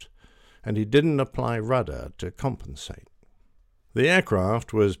left, and he didn't apply rudder to compensate. The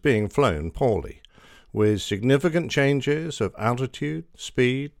aircraft was being flown poorly, with significant changes of altitude,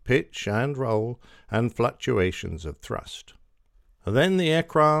 speed, pitch and roll, and fluctuations of thrust. Then the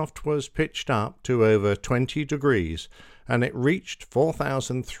aircraft was pitched up to over 20 degrees, and it reached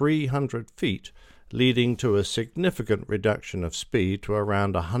 4,300 feet, leading to a significant reduction of speed to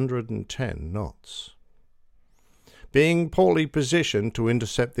around 110 knots. Being poorly positioned to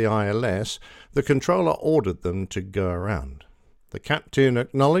intercept the ILS, the controller ordered them to go around. The captain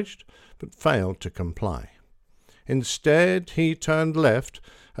acknowledged, but failed to comply. Instead, he turned left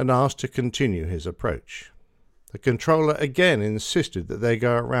and asked to continue his approach. The controller again insisted that they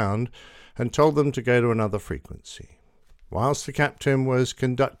go around and told them to go to another frequency. Whilst the captain was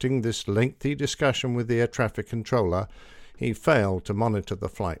conducting this lengthy discussion with the air traffic controller, he failed to monitor the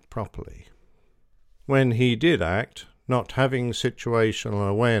flight properly. When he did act, not having situational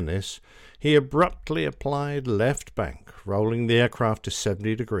awareness, he abruptly applied left bank, rolling the aircraft to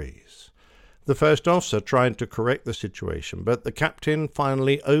 70 degrees. The first officer tried to correct the situation, but the captain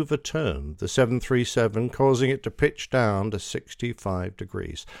finally overturned the 737, causing it to pitch down to 65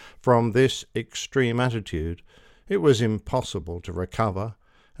 degrees. From this extreme attitude, it was impossible to recover,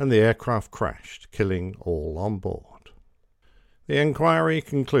 and the aircraft crashed, killing all on board. The inquiry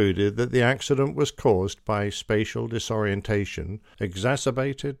concluded that the accident was caused by spatial disorientation,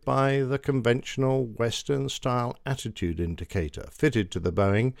 exacerbated by the conventional Western-style attitude indicator fitted to the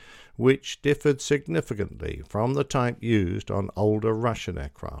Boeing, which differed significantly from the type used on older Russian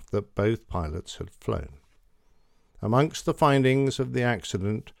aircraft that both pilots had flown. Amongst the findings of the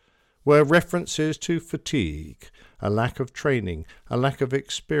accident were references to fatigue, a lack of training, a lack of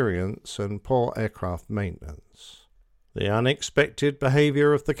experience, and poor aircraft maintenance. The unexpected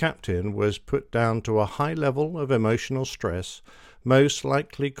behavior of the captain was put down to a high level of emotional stress, most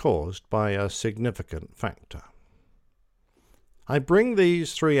likely caused by a significant factor. I bring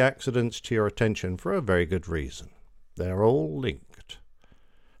these three accidents to your attention for a very good reason. They're all linked.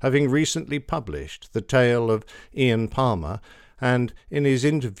 Having recently published The Tale of Ian Palmer, and in his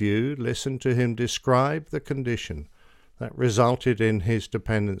interview listened to him describe the condition that resulted in his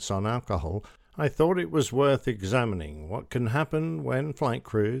dependence on alcohol, I thought it was worth examining what can happen when flight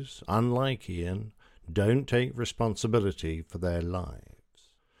crews, unlike Ian, don't take responsibility for their lives.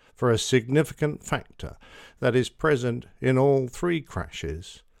 For a significant factor that is present in all three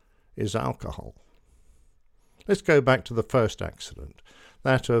crashes is alcohol. Let's go back to the first accident,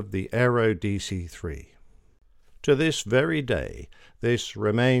 that of the Aero DC-3. To this very day, this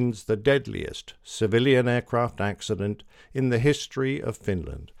remains the deadliest civilian aircraft accident in the history of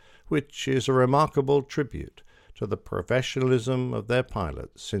Finland, which is a remarkable tribute to the professionalism of their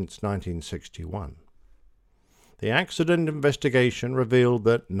pilots since 1961. The accident investigation revealed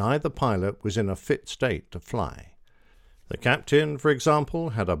that neither pilot was in a fit state to fly. The captain, for example,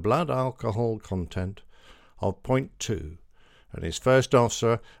 had a blood alcohol content of 0.2, and his first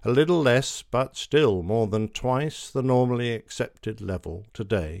officer a little less, but still more than twice the normally accepted level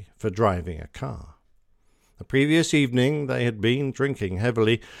today for driving a car. The previous evening they had been drinking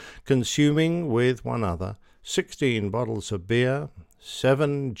heavily, consuming with one another 16 bottles of beer,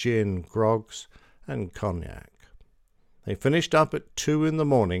 7 gin grogs, and cognac. They finished up at 2 in the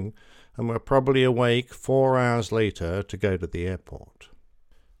morning and were probably awake 4 hours later to go to the airport.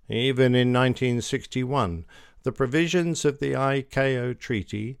 Even in 1961, the provisions of the ICAO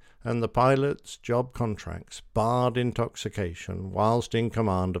Treaty and the pilot's job contracts barred intoxication whilst in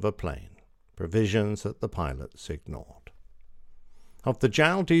command of a plane, provisions that the pilots ignored. Of the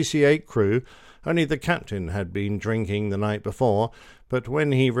JAL DC-8 crew, only the captain had been drinking the night before, but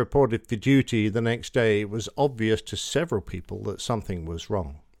when he reported for duty the next day, it was obvious to several people that something was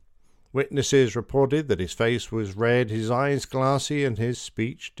wrong. Witnesses reported that his face was red, his eyes glassy, and his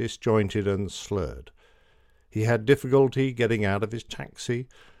speech disjointed and slurred. He had difficulty getting out of his taxi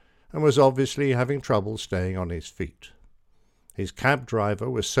and was obviously having trouble staying on his feet. His cab driver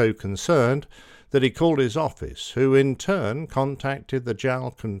was so concerned that he called his office, who in turn contacted the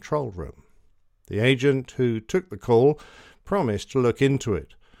JAL control room. The agent who took the call promised to look into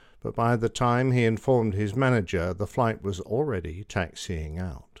it, but by the time he informed his manager, the flight was already taxiing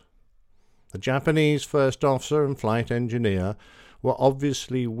out. The Japanese first officer and flight engineer were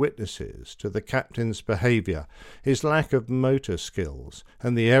obviously witnesses to the captain's behavior, his lack of motor skills,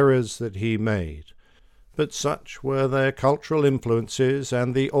 and the errors that he made. But such were their cultural influences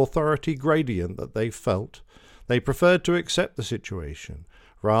and the authority gradient that they felt, they preferred to accept the situation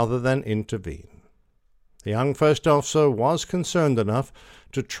rather than intervene. The young first officer was concerned enough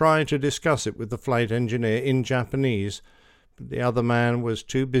to try to discuss it with the flight engineer in Japanese, but the other man was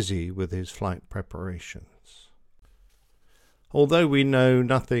too busy with his flight preparations. Although we know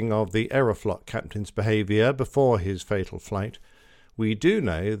nothing of the Aeroflot captain's behaviour before his fatal flight, we do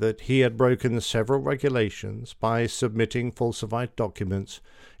know that he had broken several regulations by submitting falsified documents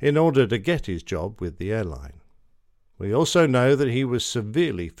in order to get his job with the airline. We also know that he was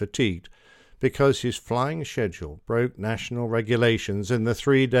severely fatigued because his flying schedule broke national regulations in the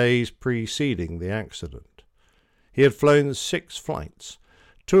 3 days preceding the accident. He had flown 6 flights,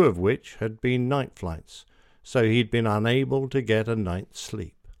 2 of which had been night flights, so he'd been unable to get a night's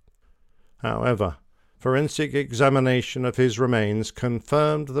sleep. However, forensic examination of his remains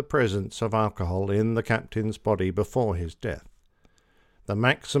confirmed the presence of alcohol in the captain's body before his death. The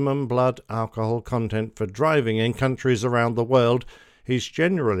maximum blood alcohol content for driving in countries around the world is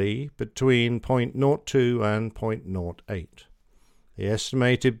generally between 0.02 and 0.08. The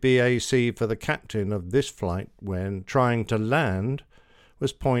estimated BAC for the captain of this flight when trying to land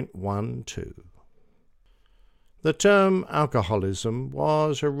was 0.12. The term alcoholism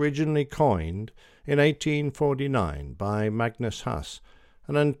was originally coined in 1849 by Magnus Huss,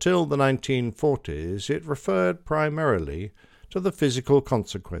 and until the 1940s it referred primarily to the physical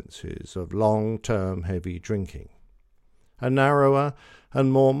consequences of long-term heavy drinking. A narrower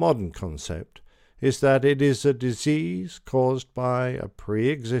and more modern concept is that it is a disease caused by a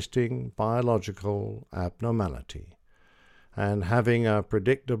pre-existing biological abnormality and having a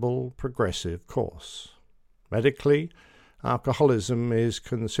predictable progressive course. Medically, alcoholism is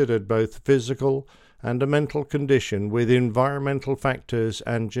considered both physical and a mental condition, with environmental factors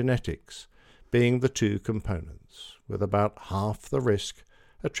and genetics being the 2 components, with about half the risk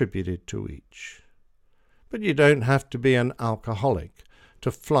attributed to each. But you don't have to be an alcoholic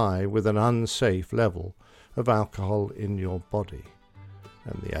to fly with an unsafe level of alcohol in your body,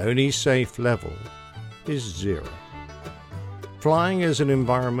 and the only safe level is 0. Flying is an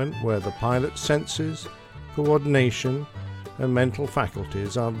environment where the pilot's senses, coordination, and mental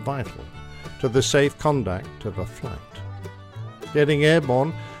faculties are vital to the safe conduct of a flight. Getting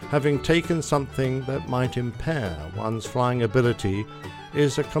airborne, having taken something that might impair one's flying ability,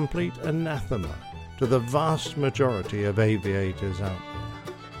 is a complete anathema to the vast majority of aviators out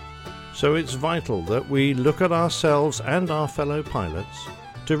there. So it's vital that we look at ourselves and our fellow pilots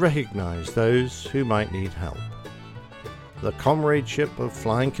to recognize those who might need help. The comradeship of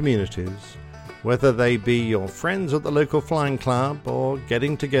flying communities, whether they be your friends at the local flying club or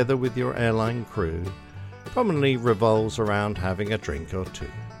getting together with your airline crew, commonly revolves around having a drink or 2,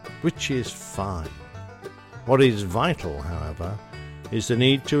 which is fine. What is vital, however, is the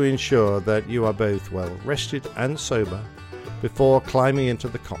need to ensure that you are both well rested and sober before climbing into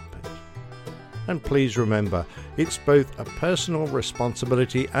the cockpit. And please remember, it's both a personal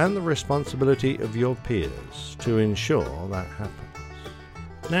responsibility and the responsibility of your peers to ensure that happens.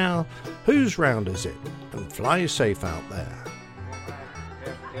 Now, whose round is it? And fly safe out there.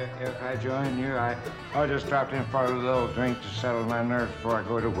 If I join you, I just dropped in for a little drink to settle my nerves before I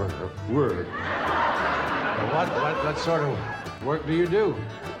go to work. What sort of work do you do?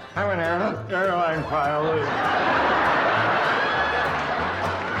 I'm an airline pilot.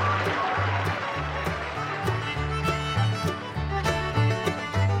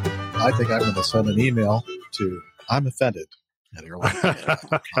 I think I'm going to send an email to I'm offended at airline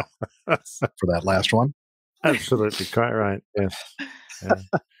for that last one. Absolutely, quite right. Yes. Yeah.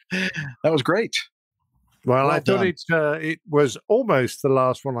 That was great. Well, I thought it was almost the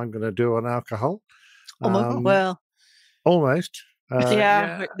last one I'm going to do on alcohol. Almost.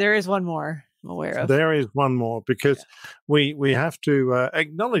 Yeah, there is one more I'm aware of. There is one more because we have to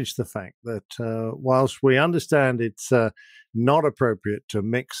acknowledge the fact that whilst we understand it's not appropriate to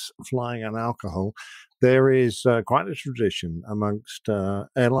mix flying and alcohol, there is quite a tradition amongst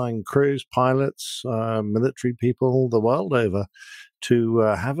airline crews, pilots, military people the world over to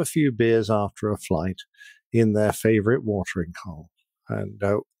have a few beers after a flight in their favorite watering hole. And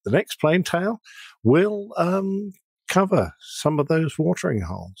the next Plain Tale will cover some of those watering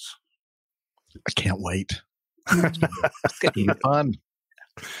holes. I can't wait. It's going to be fun.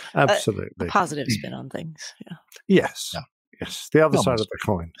 Absolutely. A positive spin on things. Yeah. Yes. Yeah. Yes. The other side of the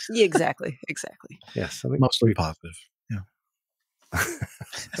coin. Yeah, exactly. Yes. I think mostly positive. Yeah.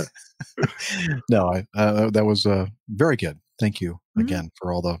 No, that was very good. Thank you again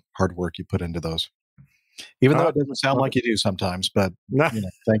for all the hard work you put into those. Even though it doesn't sound like you do sometimes, but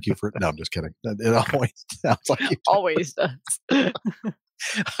thank you for. No, I'm just kidding. It always sounds like you do. Always does.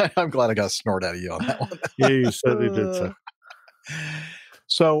 I'm glad I got a snort out of you on that one. Yeah, you certainly did, sir.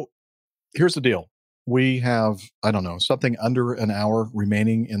 So here's the deal. We have, I don't know, something under an hour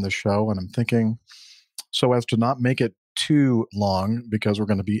remaining in the show. And I'm thinking, so as to not make it too long, because we're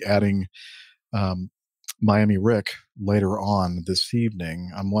going to be adding Miami Rick later on this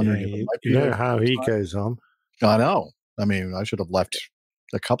evening. I'm wondering if it might be you know how he goes on. I know. I mean, I should have left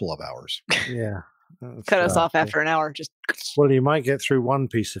a couple of hours. Yeah. Cut us off after an hour. Just well, you might get through one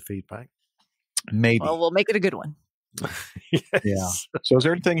piece of feedback. Maybe. Well, we'll make it a good one. Yes. Yeah. So is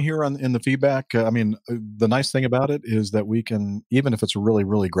there anything here in the feedback? I mean, the nice thing about it is that we can, even if it's really,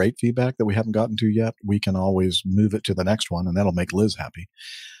 really great feedback that we haven't gotten to yet, we can always move it to the next one, and that'll make Liz happy.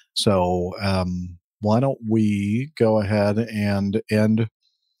 So why don't we go ahead and end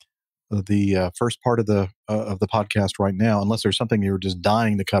the first part of the podcast right now, unless there's something you were just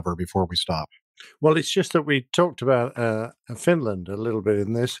dying to cover before we stop. Well, it's just that we talked about Finland a little bit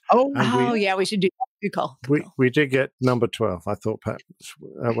in this. Yeah, we should do that. Good call. We did get number 12. I thought perhaps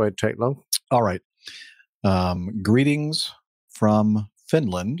that won't take long. All right. Greetings from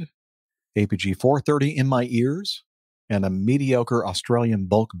Finland. APG 430 in my ears and a mediocre Australian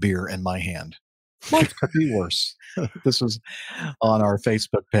bulk beer in my hand. What could be worse? This is on our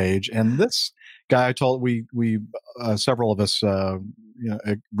Facebook page, and this guy I told we several of us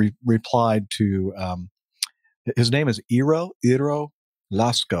replied to. His name is Eero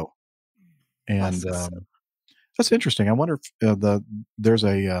Lasko, and that's interesting. I wonder if there's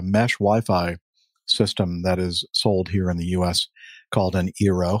a mesh Wi-Fi system that is sold here in the U.S. called an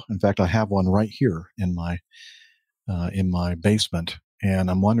Eero. In fact, I have one right here in my basement.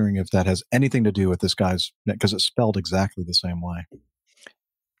 And I'm wondering if that has anything to do with this guy's, because it's spelled exactly the same way.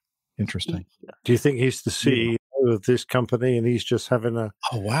 Interesting. Do you think he's the CEO of this company and he's just having a...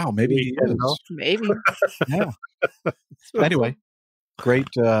 Oh, wow. Maybe he is. Maybe. Yeah. Anyway, great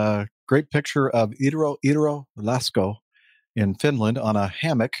picture of Eero Lasko in Finland on a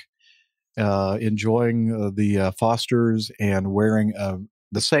hammock, enjoying the Fosters and wearing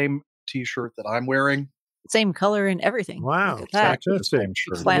the same T-shirt that I'm wearing. Same color and everything. Wow. Look at that. The same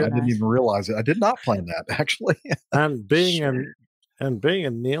shirt. I didn't even realize it. I did not plan that, actually. And being a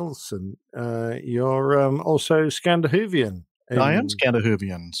Nielsen, you're also Scandinavian. I am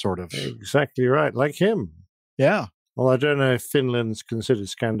Scandinavian, sort of. Exactly right, like him. Yeah. Well, I don't know if Finland's considered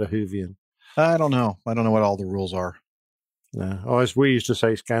Scandinavian. I don't know. I don't know what all the rules are. No. Or as we used to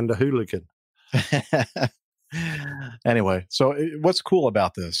say, Scandahooligan. Anyway, so what's cool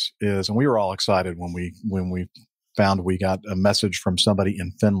about this is, and we were all excited when we found we got a message from somebody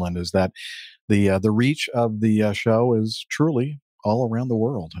in Finland, is that the reach of the show is truly all around the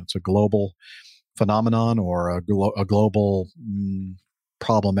world. It's a global phenomenon or a global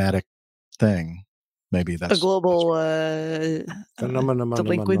problematic thing. Maybe that's a global phenomenon.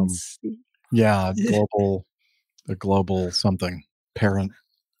 Delinquency. Yeah, a global something.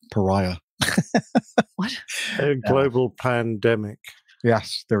 Pariah. What? A global pandemic.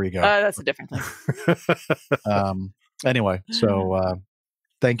 Yes, there you go. That's a different thing. Anyway, so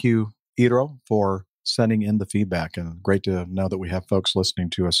thank you, Eero, for sending in the feedback, and great to know that we have folks listening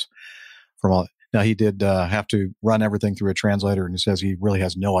to us from all. Now, he did have to run everything through a translator, and he says he really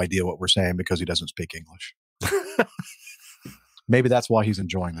has no idea what we're saying because he doesn't speak English. Maybe that's why he's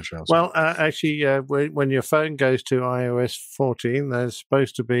enjoying the show. Well, actually, when your phone goes to iOS 14, there's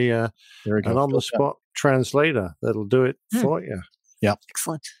supposed to be an on-the-spot translator that'll do it for you. Yeah.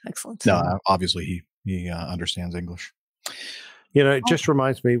 Excellent. No, obviously he understands English. You know, it just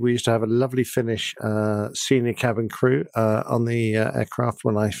reminds me, we used to have a lovely Finnish senior cabin crew on the aircraft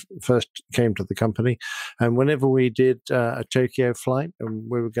when I first came to the company. And whenever we did a Tokyo flight and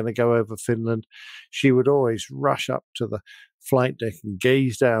we were going to go over Finland, she would always rush up to the flight deck and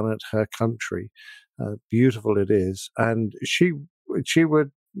gaze down at her country. Beautiful it is. And she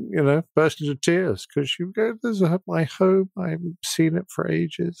would, burst into tears because she would go, "This is my home. I haven't seen it for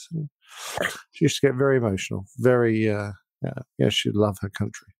ages." And she used to get very emotional, very... Yeah, she'd love her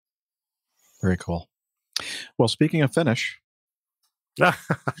country. Very cool. Well, speaking of Finnish,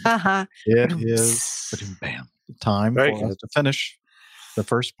 It is time Very for us good. to finish the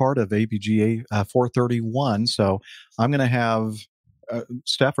first part of APGA 431. So I'm going to have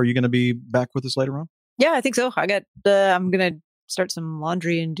Steph. Are you going to be back with us later on? Yeah, I think so. I'm going to start some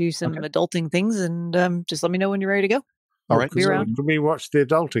laundry and do some adulting things, and just let me know when you're ready to go. All right. Be around. Can we watch the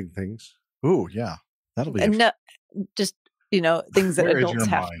adulting things? Ooh, yeah. That'll be And no, just things that Where is adults your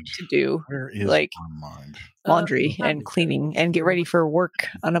have mind? to do, Where is like your mind? laundry and cleaning and get ready for work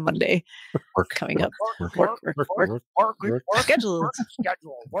on a Monday. Coming up. Work. Schedule.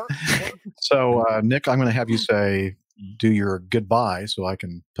 So, Nick, I'm going to have you say, do your goodbye so I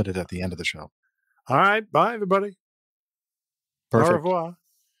can put it at the end of the show. All right. Bye, everybody. Perfect. Au revoir.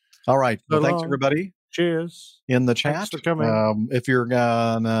 All right. Well, So thanks, long. everybody. Cheers. In the chat. Thanks for coming. If you're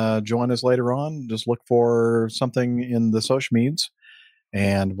going to join us later on, just look for something in the social medias,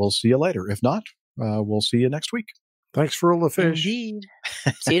 and we'll see you later. If not, we'll see you next week. Thanks for all the fish. Indeed.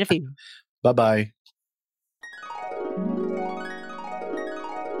 See you in a few. Bye-bye.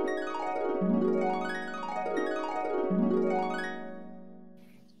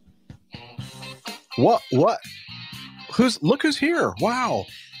 What? Look who's here. Wow.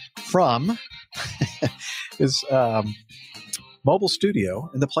 From his mobile studio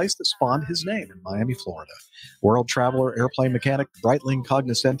in the place that spawned his name in Miami, Florida. World traveler, airplane mechanic, Breitling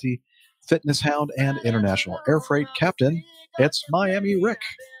cognoscenti, fitness hound, and international air freight captain. It's Miami Rick.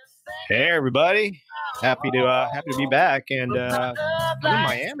 Hey, everybody. Happy to be back, and I'm in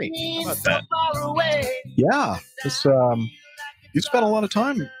Miami. How about that? Yeah. It's, you spent a lot of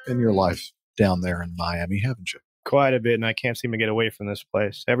time in your life down there in Miami, haven't you? Quite a bit, and I can't seem to get away from this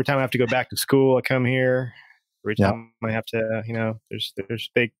place. Every time I have to go back to school, I come here. Every time I have to, there's a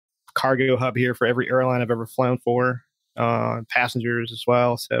big cargo hub here for every airline I've ever flown for, passengers as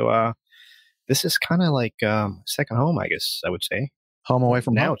well. So this is kind of like second home, I guess I would say. Home away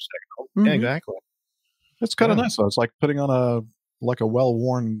from now home. it's second home. Yeah, exactly. It's kind of nice, though. It's like putting on a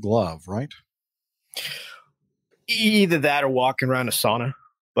well-worn glove, right? Either that or walking around a sauna,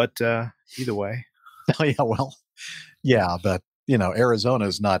 but either way. Oh, yeah, well, yeah, but, Arizona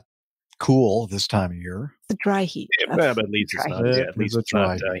is not cool this time of year. The dry heat. Yeah, but at least it's not. Yeah, at least it's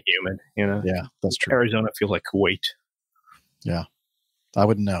not humid. Yeah, that's true. Arizona feels like Kuwait. Yeah, I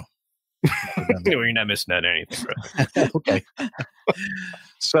wouldn't know. You're not missing out on anything, bro. Okay.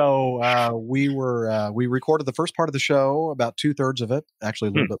 So we recorded the first part of the show, about 2/3 of it, actually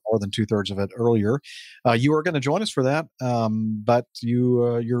a little bit more than 2/3 of it earlier. You were going to join us for that, but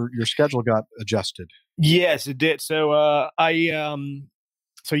your schedule got adjusted. Yes, it did. So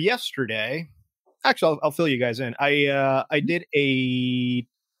so yesterday, actually, I'll fill you guys in. I did a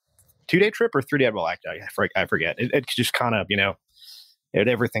 2-day trip or 3-day. Well, I forget. It's just kind of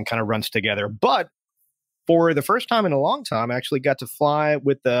everything kind of runs together. But for the first time in a long time, I actually got to fly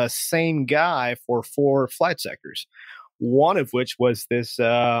with the same guy for 4 flight sectors. One of which was this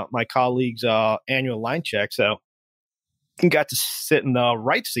my colleague's annual line check. So I got to sit in the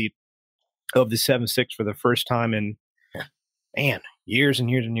right seat of the 767 for the first time in years and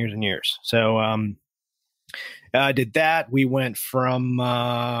years and years and years. So I did that. We went from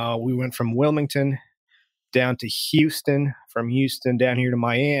Wilmington down to Houston, from Houston down here to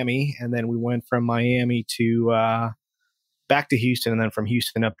Miami, and then we went from Miami to back to Houston, and then from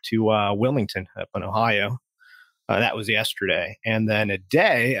Houston up to Wilmington up in Ohio. That was yesterday. And then a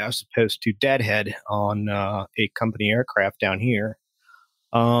day I was supposed to deadhead on a company aircraft down here.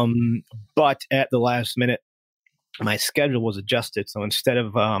 But at the last minute, my schedule was adjusted. So instead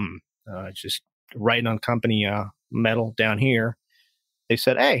of just writing on company metal down here, they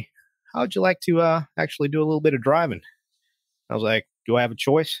said, "Hey, how would you like to actually do a little bit of driving?" I was like, "Do I have a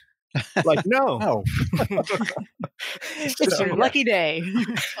choice?" Like, no. No. It's your lucky day.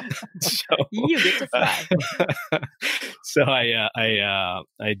 You get to fly. So I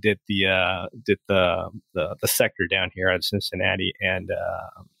did the sector down here at Cincinnati, and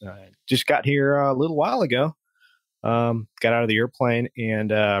just got here a little while ago. Got out of the airplane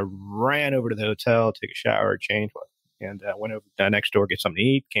and ran over to the hotel, took a shower, changed, and went over next door, get something to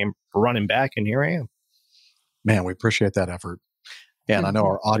eat, came running back, and here I am. Man, we appreciate that effort. And I know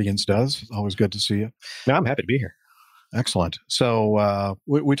our audience does. It's always good to see you. No, I'm happy to be here. Excellent. So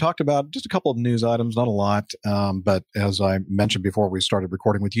we talked about just a couple of news items, not a lot. But as I mentioned before we started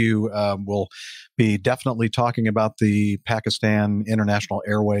recording with you, we'll be definitely talking about the Pakistan International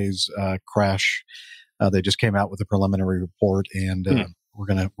Airways crash. They just came out with a preliminary report, and we're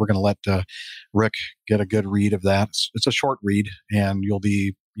gonna let Rick get a good read of that. It's a short read, and you'll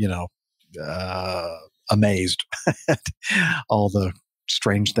be amazed at all the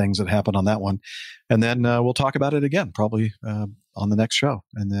strange things that happened on that one. And then we'll talk about it again, probably on the next show,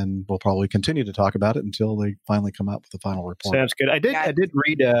 and then we'll probably continue to talk about it until they finally come out with the final report. Sounds good. I did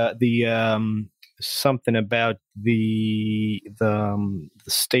read the something about the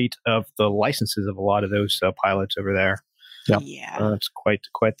state of the licenses of a lot of those pilots over there. Yeah, it's quite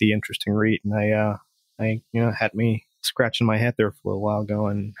the interesting read, and I had me scratching my head there for a little while,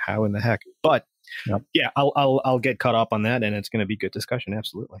 going, how in the heck? But yeah, I'll get caught up on that, and it's going to be good discussion.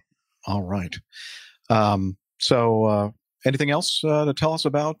 Absolutely. All right. So anything else to tell us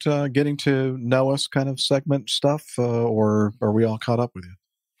about getting to know us kind of segment stuff, or are we all caught up with you?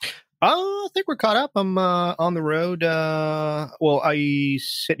 I think we're caught up. I'm on the road. I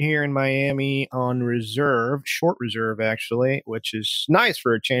sit here in Miami on reserve, short reserve actually, which is nice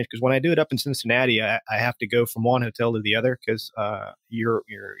for a change, because when I do it up in Cincinnati, I have to go from one hotel to the other, because your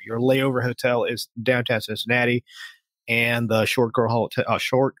layover hotel is downtown Cincinnati, and the short call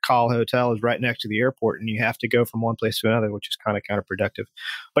hotel is right next to the airport, and you have to go from one place to another, which is kind of counterproductive.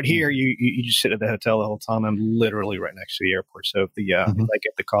 But here, you just sit at the hotel the whole time. I'm literally right next to the airport. So if if I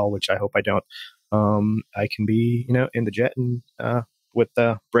get the call, which I hope I don't, I can be in the jet and with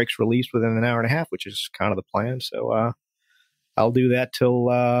the brakes released within an hour and a half, which is kind of the plan. So I'll do that till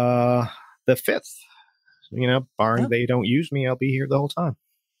the 5th. Barring they don't use me, I'll be here the whole time.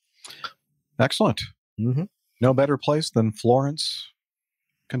 Excellent. Mm-hmm. No better place than Florence,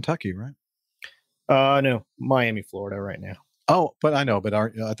 Kentucky, right? No, Miami, Florida, right now. Oh, but I know. But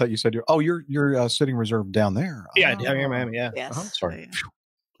I thought you said you're sitting reserve down there. Yeah, down here in Miami. Yeah. Yes. Sorry.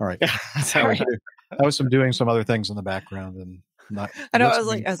 All right. Sorry. I was doing some other things in the background and not. I know. I was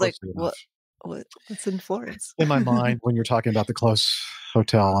like, what's in Florence? In my mind, when you're talking about the close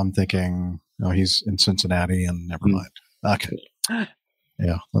hotel, I'm thinking, he's in Cincinnati, and never mind. Okay.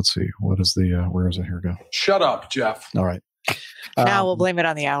 Yeah, let's see. What is where is it? Here we go. Shut up, Jeff. All right. Now we'll blame it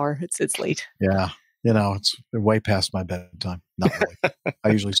on the hour. It's late. Yeah. It's way past my bedtime. Not really. I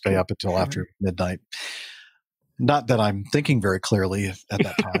usually stay up until after midnight. Not that I'm thinking very clearly at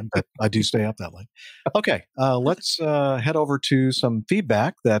that time, but I do stay up that late. Okay. Let's head over to some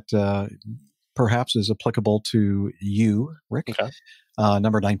feedback that perhaps is applicable to you, Rick. Okay.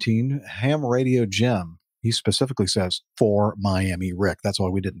 Number 19, Ham Radio Jim. He specifically says, for Miami, Rick. That's why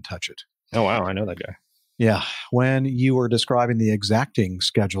we didn't touch it. Oh, wow. I know that guy. Yeah. When you were describing the exacting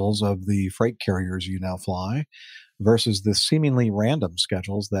schedules of the freight carriers you now fly versus the seemingly random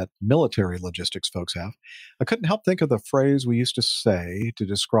schedules that military logistics folks have, I couldn't help think of the phrase we used to say to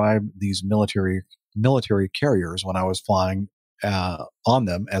describe these military carriers when I was flying on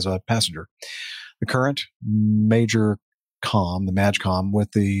them as a passenger. The current Major Com, the MAJCOM,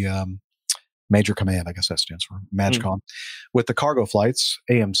 with the Major Command, I guess that stands for MAJCOM. With the cargo flights,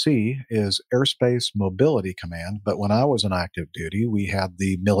 AMC is Airspace Mobility Command. But when I was on active duty, we had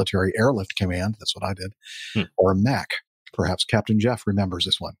the Military Airlift Command. That's what I did. Or MAC. Perhaps Captain Jeff remembers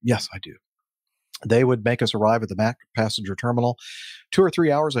this one. Yes, I do. They would make us arrive at the MAC passenger terminal 2 or 3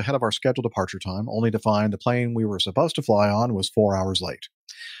 hours ahead of our scheduled departure time, only to find the plane we were supposed to fly on was 4 hours late.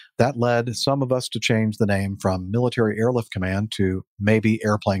 That led some of us to change the name from Military Airlift Command to Maybe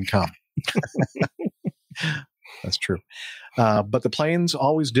Airplane Come. That's true. But the planes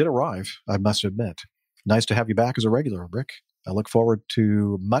always did arrive, I must admit. Nice to have you back as a regular, Rick. I look forward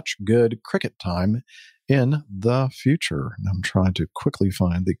to much good cricket time in the future. And I'm trying to quickly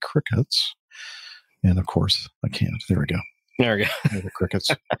find the crickets. And of course, I can't. There we go. There we go. There are the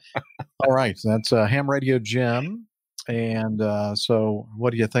crickets. All right. That's Ham Radio Jim. And so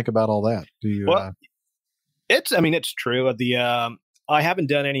what do you think about all that? Do you? Well, it's true. I haven't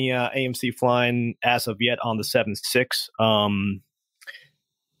done any AMC flying as of yet on the 7.6,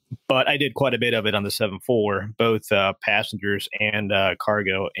 but I did quite a bit of it on the 7.4, both passengers and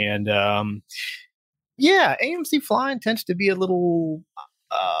cargo. And AMC flying tends to be a little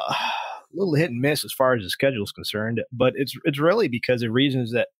hit and miss as far as the schedule is concerned. But it's really because of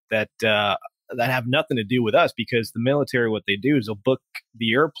reasons that have nothing to do with us. Because the military, what they do is they'll book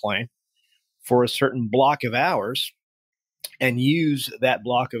the airplane for a certain block of hours and use that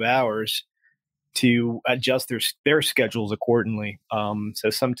block of hours to adjust their schedules accordingly. So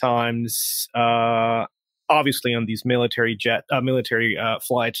sometimes, obviously, on these military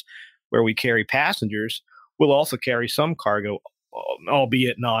flights where we carry passengers, we'll also carry some cargo,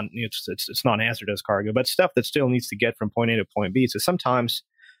 albeit it's non-hazardous cargo, but stuff that still needs to get from point A to point B. So sometimes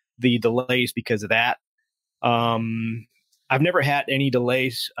the delays because of that. I've never had any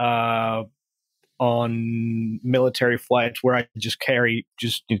delays on military flights where I just carry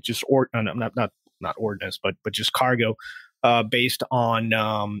not ordnance, but just cargo based on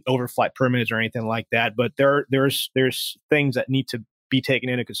overflight permits or anything like that. But there's things that need to be taken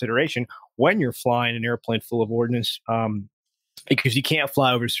into consideration when you're flying an airplane full of ordnance because you can't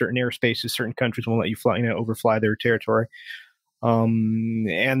fly over certain airspaces. Certain countries won't let you fly, overfly their territory.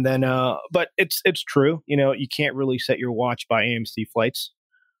 And then, but it's true. You can't really set your watch by AMC flights.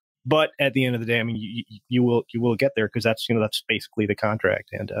 But at the end of the day, I mean, you will get there because that's basically the contract,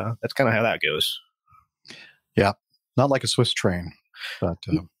 and that's kind of how that goes. Yeah, not like a Swiss train, but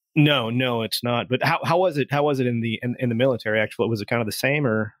no, it's not. But how was it? How was it in the military? Actually, was it kind of the same,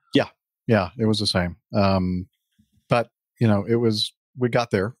 or yeah, it was the same. But it was. We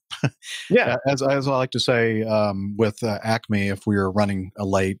got there. Yeah, as I like to say, with Acme, if we were running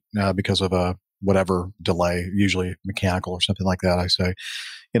late because of a whatever delay, usually mechanical or something like that, I say,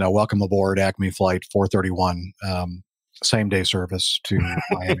 welcome aboard Acme flight 431, same day service to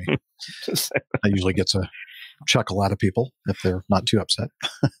Miami. That usually gets a chuckle out of people if they're not too upset.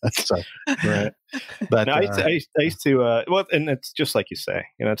 So, right. But no, I used to well, and it's just like you say,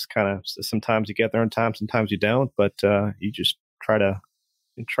 it's kind of, sometimes you get there on time, sometimes you don't, but you just try to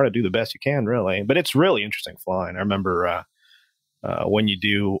do the best you can, really. But it's really interesting flying. I remember when you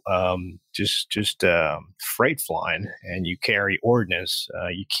do just freight flying and you carry ordnance,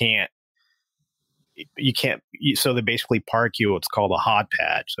 so they basically park you what's called a hot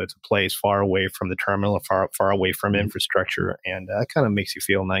pad. So it's a place far away from the terminal, far away from infrastructure, and that kind of makes you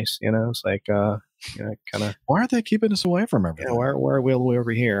feel nice. It's like kind of, why are they keeping us away from everything? Why are we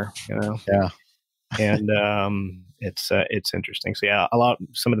over here? Yeah. And it's interesting. So yeah,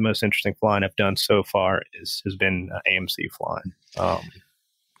 some of the most interesting flying I've done so far has been AMC flying.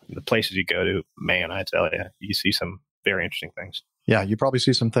 The places you go to, man, I tell you see some very interesting things. Yeah, you probably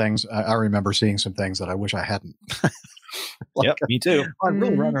see some things. I remember seeing some things that I wish I hadn't. Yep, me too. I'd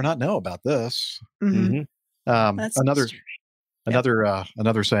really rather not know about this. Mm-hmm. Another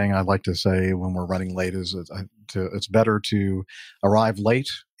saying I like to say when we're running late is it's better to arrive late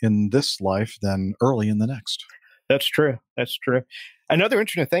in this life than early in the next. That's true. Another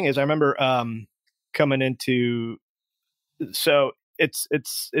interesting thing is I remember coming into, so it's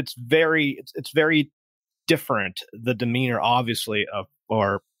very different, the demeanor obviously of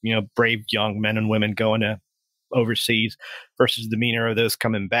our brave young men and women going to overseas versus the demeanor of those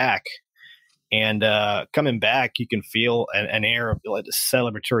coming back. And coming back, you can feel an air of like a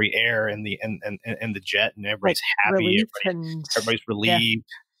celebratory air in the jet, and everybody's happy. Everybody's relieved.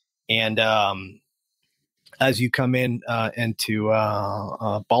 Yeah. And as you come in into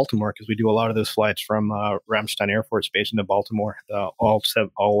Baltimore, because we do a lot of those flights from Ramstein Air Force Base into Baltimore, all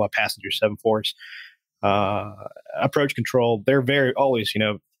passenger 747s, approach control. They're always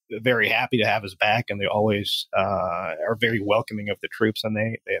very happy to have us back, and they always are very welcoming of the troops, and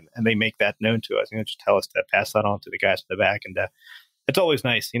they make that known to us. Just tell us to pass that on to the guys in the back, and it's always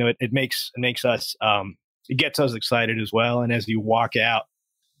nice. It makes us it gets us excited as well. And as you walk out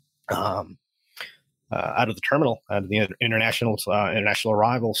of the terminal, out of the international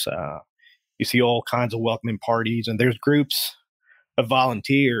arrivals, you see all kinds of welcoming parties, and there's groups of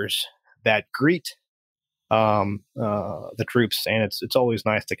volunteers that greet the troops, and it's always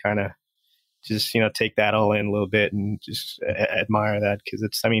nice to kind of just take that all in a little bit and just admire that, because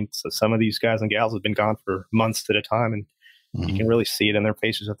so some of these guys and gals have been gone for months at a time, and you can really see it in their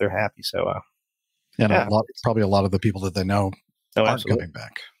faces that they're happy. So probably a lot of the people that they know aren't coming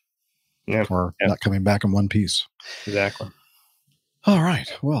back, or not coming back in one piece. Exactly. All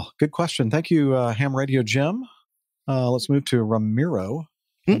right, well, good question. Thank you, Ham Radio Jim. Let's move to Ramiro,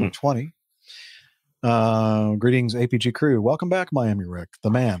 number 20. Greetings, APG crew. Welcome back, Miami Rick.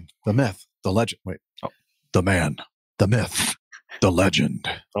 The man, the myth, the legend. The man, the myth, the legend.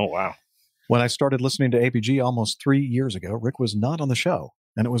 Oh, wow. When I started listening to APG almost 3 years ago, Rick was not on the show,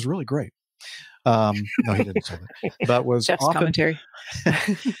 and it was really great. No, he didn't say that. But was Jeff's often, commentary.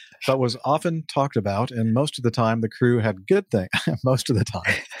 but was often talked about, and most of the time the crew had good things. Most of the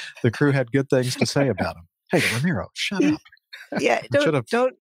time, the crew had good things to say about him. Hey, Ramiro, shut up. Yeah, don't throw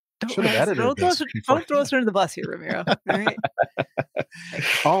us under the bus here, Ramiro. All right.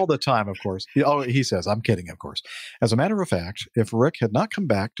 All the time, of course. He says, I'm kidding, of course. As a matter of fact, if Rick had not come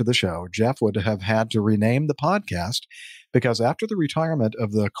back to the show, Jeff would have had to rename the podcast, because after the retirement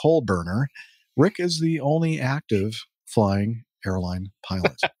of the coal burner, Rick is the only active flying airline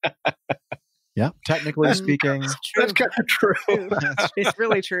pilot. Yeah, technically speaking. That's kind of true. It's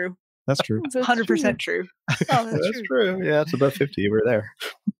really true. That's true. It's 100% true. Oh, that's true. Yeah, it's above 50. We're there.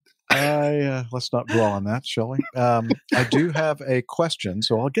 Let's not dwell on that, shall we? I do have a question,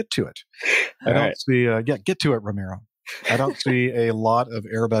 so I'll get to it. I don't see. Get to it, Ramiro. I don't see a lot of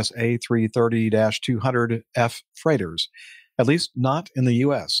Airbus A330-200F freighters, at least not in the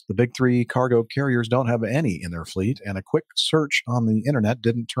U.S. The big three cargo carriers don't have any in their fleet, and a quick search on the internet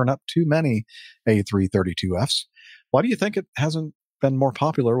didn't turn up too many A332Fs. Why do you think it hasn't been more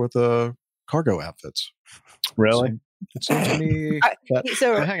popular with the cargo outfits? Really? It seems to me.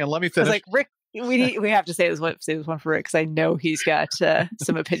 Hang on, let me I was finish. like, Rick, we have to say this one for Rick because I know he's got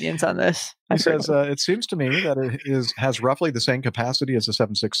some opinions on this. He says, it seems to me that it has roughly the same capacity as the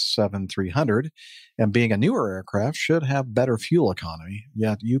 767-300, and being a newer aircraft should have better fuel economy.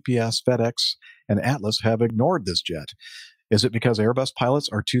 Yet UPS, FedEx, and Atlas have ignored this jet. Is it because Airbus pilots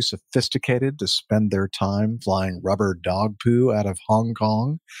are too sophisticated to spend their time flying rubber dog poo out of Hong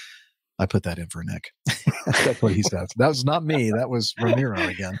Kong? I put that in for Nick. That's what he says. That was not me. That was Ramiro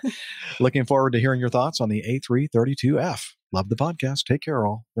again. Looking forward to hearing your thoughts on the A332F. Love the podcast. Take care,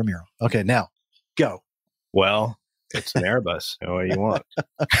 all. Ramiro. Okay, now, go. Well, it's an Airbus. What do you want?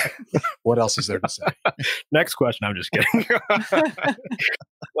 What else is there to say? Next question. I'm just kidding.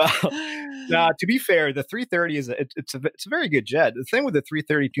 Well, to be fair, the 330 it's a very good jet. The thing with the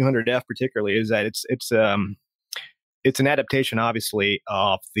 330-200F particularly is that it's an adaptation, obviously,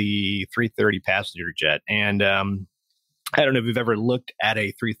 of the 330 passenger jet. And I don't know if you've ever looked at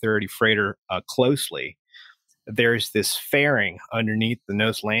a 330 freighter closely. There's this fairing underneath the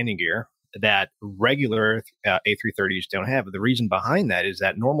nose landing gear that regular A330s don't have. But the reason behind that is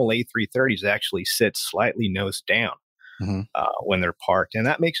that normal A330s actually sit slightly nose down when they're parked. And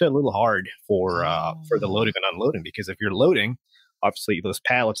that makes it a little hard for the loading and unloading, because if you're loading, obviously those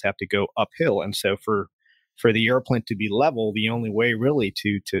pallets have to go uphill. And so for the airplane to be level, the only way really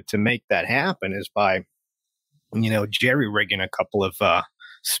to make that happen is by, jerry rigging a couple of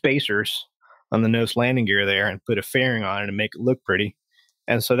spacers on the nose landing gear there and put a fairing on it and make it look pretty.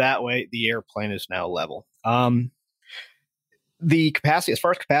 And so that way the airplane is now level. The capacity, as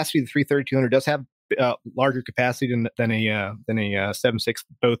far as capacity, the 330-200 does have larger capacity than a 76,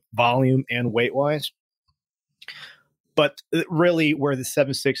 both volume and weight wise. But really, where the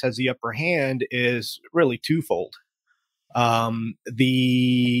 76 has the upper hand is really twofold.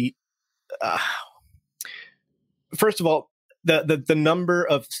 First of all, the number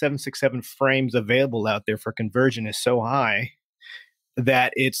of 767 frames available out there for conversion is so high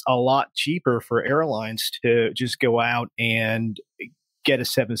that it's a lot cheaper for airlines to just go out and get a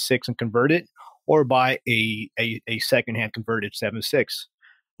 76 and convert it, or buy a secondhand converted 76.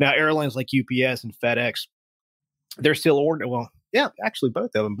 Now, airlines like UPS and FedEx, they're still ordering. Well, yeah, actually,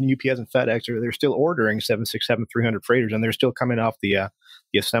 both of them, UPS and FedEx, they're still ordering 767-300 freighters, and they're still coming off the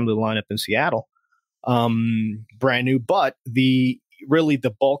assembly lineup in Seattle, brand new. But the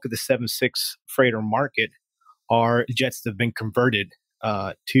bulk of the 76 freighter market are jets that have been converted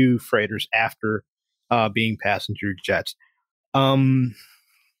to freighters after being passenger jets.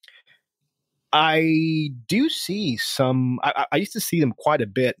 I do see some. I used to see them quite a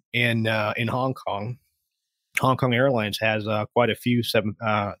bit in Hong Kong. Hong Kong Airlines has quite a few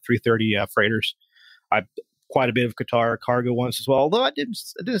 330 freighters. Quite a bit of Qatar cargo ones as well. Although I didn't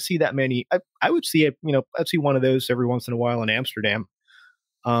see that many. I would see I'd see one of those every once in a while in Amsterdam.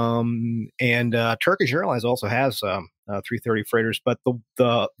 And Turkish Airlines also has 330 freighters, but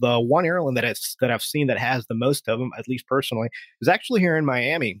the one airline that I've seen that has the most of them, at least personally, is actually here in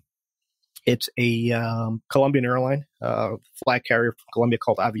Miami. It's a Colombian airline, flag carrier from Colombia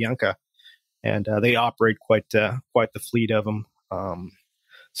called Avianca, and they operate quite the fleet of them.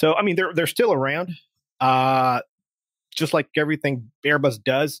 So I mean, they're still around. Just like everything Airbus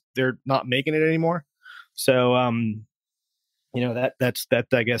does, they're not making it anymore. So that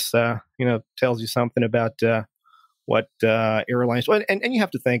I guess tells you something about what airlines. And you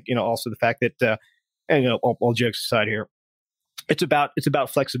have to think also the fact that all jokes aside here, it's about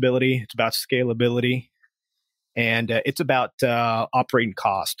flexibility, it's about scalability, and it's about operating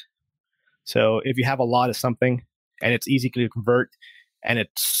cost. So if you have a lot of something and it's easy to convert, and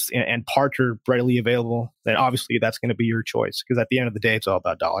parts are readily available, then obviously that's going to be your choice, because at the end of the day, it's all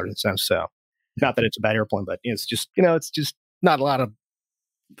about dollars and cents. So not that it's a bad airplane, but it's just not a lot of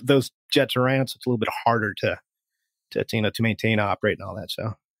those jets around, so it's a little bit harder to maintain, operate, and all that.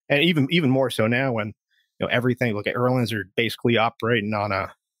 So, and even more so now when everything. Look, airlines are basically operating on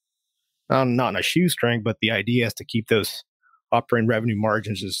not on a shoestring, but the idea is to keep those operating revenue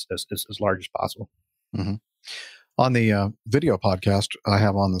margins as large as possible. Mm-hmm. On the video podcast I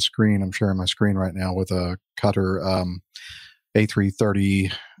have on the screen, I'm sharing my screen right now with a Qatar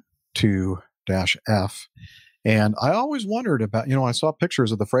A332-F. And I always wondered about, I saw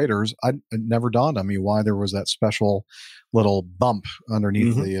pictures of the freighters. It never dawned on me why there was that special little bump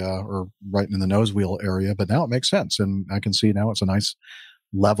underneath or right in the nose wheel area. But now it makes sense. And I can see now it's a nice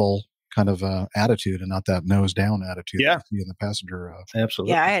level kind of attitude and not that nose down attitude. Yeah. In the passenger.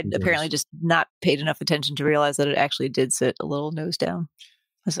 Absolutely. Yeah. I had apparently just not paid enough attention to realize that it actually did sit a little nose down.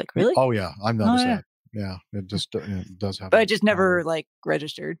 I was like, really? Oh, yeah. I've noticed that. Yeah, it just it does have. But I just never like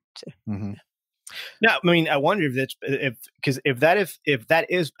registered. So. Mm-hmm. No, I mean, I wonder if that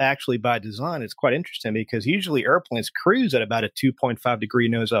is actually by design, it's quite interesting because usually airplanes cruise at about a 2.5 degree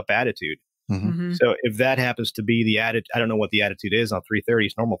nose up attitude. Mm-hmm. So if that happens to be the attitude, I don't know what the attitude is on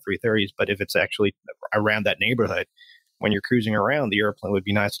 330s, normal 330s, but if it's actually around that neighborhood, when you're cruising around, the airplane would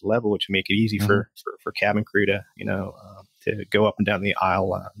be nice to level, which would make it easy for cabin crew to, to go up and down the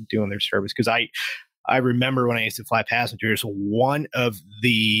aisle doing their service. Because I remember when I used to fly passengers, one of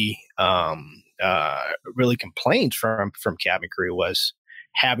the really complaints from cabin crew was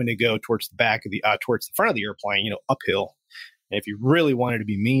having to go towards the back of the towards the front of the airplane, uphill. And if you really wanted to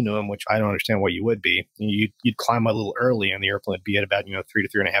be mean to them, which I don't understand why you would be, you'd climb a little early, and the airplane would be at about 3 to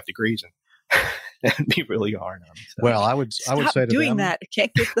 3.5 degrees, and that'd be really hard on them. So. Well, I would say to doing them, that. I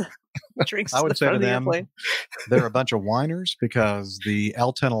can't get the drinks. I would say to them, airplane. they're a bunch of whiners because the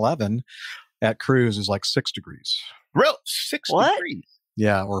L1011 at cruise is like 6 degrees. Real 6 degrees.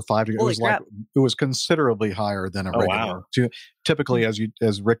 Yeah, or 5 degrees. Holy crap. It was considerably higher than a regular. Wow. Typically, as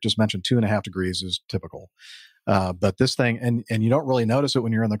Rick just mentioned, 2.5 degrees is typical. But this thing, and you don't really notice it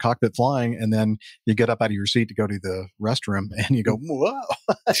when you're in the cockpit flying, and then you get up out of your seat to go to the restroom, and you go, whoa,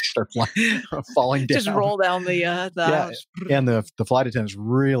 start falling down. Just roll down the aisles. And the flight attendants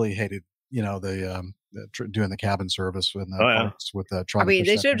really hated, doing the cabin service with with the. I mean,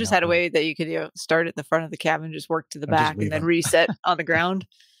 they should have just had a way that you could start at the front of the cabin, just work to the back, and then reset on the ground.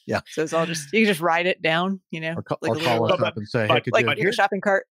 Yeah, so it's all just you can just ride it down, or call us up and say, "Hey, like your shopping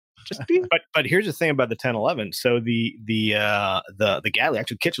cart." But here's the thing about the 1011. So the galley,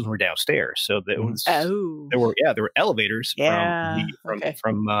 actually kitchens were downstairs. So there were elevators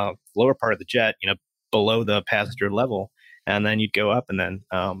from lower part of the jet, below the passenger level, and then you'd go up, and then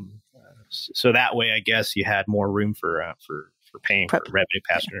so that way, I guess you had more room for paying for revenue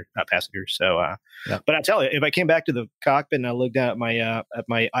passengers. So, but I tell you, if I came back to the cockpit and I looked down at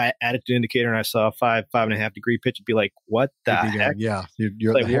my attitude indicator and I saw a 5.5 degree pitch, it'd be like, what the heck? Yeah,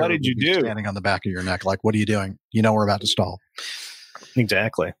 you're like, what did you do? Standing on the back of your neck, like, what are you doing? We're about to stall.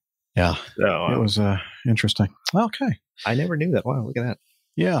 Exactly. Yeah. So it was interesting. Okay. I never knew that. Wow, look at that.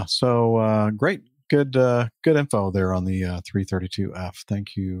 Yeah. So great, good info there on the 332F.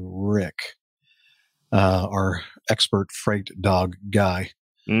 Thank you, Rick. Our expert freight dog guy.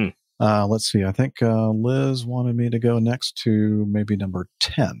 Let's see. I think Liz wanted me to go next to maybe number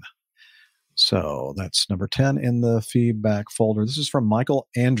 10. So that's number 10 in the feedback folder. This is from Michael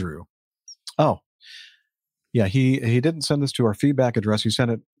Andrew. Oh, yeah. He didn't send this to our feedback address. He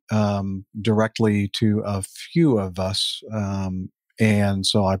sent it directly to a few of us, and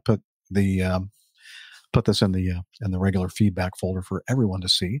so I put this in the regular feedback folder for everyone to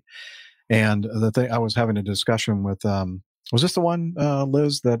see. And the thing I was having a discussion with, was this the one,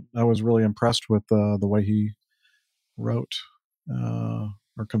 Liz, that I was really impressed with the way he wrote?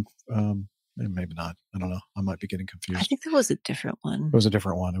 Maybe not. I don't know. I might be getting confused. I think that was a different one. It was a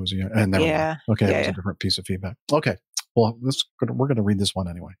different one. It was okay. It was a different piece of feedback. Okay. Well, we're going to read this one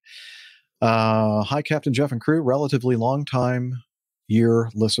anyway. Hi, Captain Jeff and crew. Relatively long time year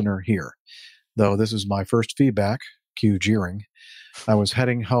listener here. Though this is my first feedback. Cue jeering. I was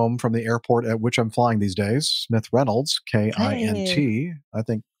heading home from the airport at which I'm flying these days, Smith Reynolds, KINT. I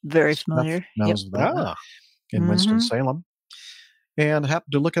think very familiar. Knows that in Winston-Salem. And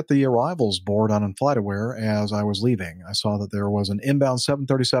happened to look at the arrivals board on FlightAware as I was leaving. I saw that there was an inbound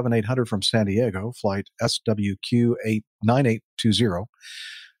 737-800 from San Diego, flight SWQ 9820,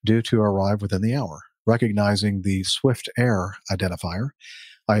 due to arrive within the hour. Recognizing the Swift Air identifier,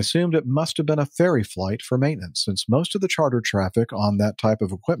 I assumed it must have been a ferry flight for maintenance, since most of the charter traffic on that type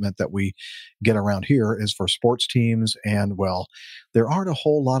of equipment that we get around here is for sports teams, and, well, there aren't a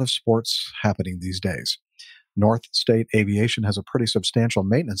whole lot of sports happening these days. North State Aviation has a pretty substantial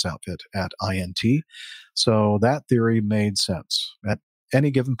maintenance outfit at INT, so that theory made sense. At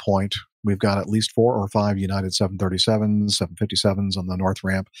any given point, we've got at least 4 or 5 United 737s, 757s on the north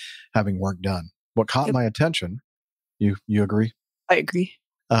ramp having work done. What caught my attention, you agree? I agree.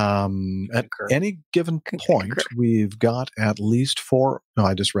 At any given point, we've got at least 4. No,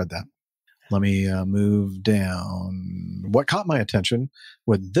 I just read that. Let me move down. What caught my attention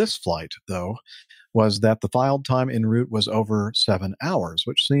with this flight, though, was that the filed time en route was over 7 hours,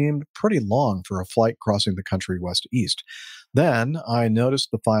 which seemed pretty long for a flight crossing the country west to east. Then I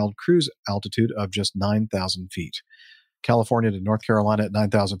noticed the filed cruise altitude of just 9,000 feet. California to North Carolina at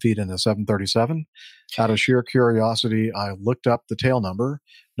 9,000 feet in a 737. Out of sheer curiosity, I looked up the tail number,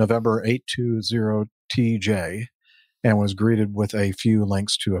 November 820TJ, and was greeted with a few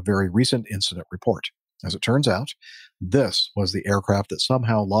links to a very recent incident report. As it turns out, this was the aircraft that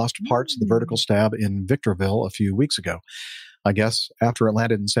somehow lost parts of the vertical stab in Victorville a few weeks ago. I guess after it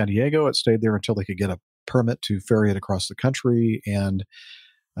landed in San Diego, it stayed there until they could get a permit to ferry it across the country and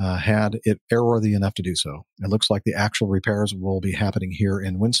had it airworthy enough to do so. It looks like the actual repairs will be happening here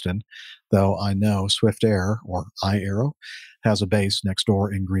in Winston, though I know Swift Air, or iAero, has a base next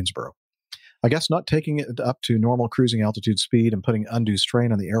door in Greensboro. I guess not taking it up to normal cruising altitude speed and putting undue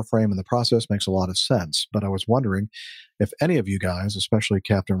strain on the airframe in the process makes a lot of sense, but I was wondering if any of you guys, especially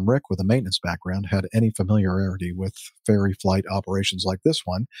Captain Rick with a maintenance background, had any familiarity with ferry flight operations like this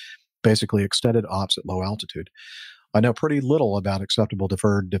one, basically extended ops at low altitude. I know pretty little about acceptable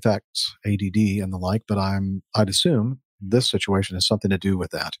deferred defects, ADD, and the like, but I'd assume this situation has something to do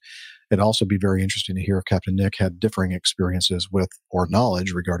with that. It'd also be very interesting to hear if Captain Nick had differing experiences with or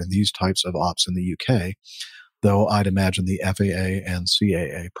knowledge regarding these types of ops in the UK, though I'd imagine the FAA and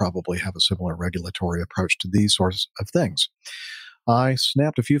CAA probably have a similar regulatory approach to these sorts of things. I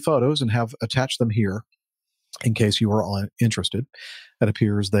snapped a few photos and have attached them here in case you are all interested. It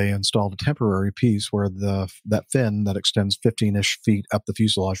appears they installed a temporary piece where that fin that extends 15-ish feet up the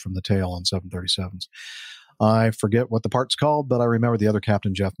fuselage from the tail on 737s. I forget what the part's called, but I remember the other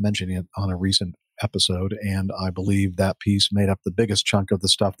Captain Jeff mentioning it on a recent episode, and I believe that piece made up the biggest chunk of the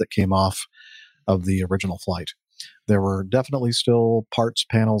stuff that came off of the original flight. There were definitely still parts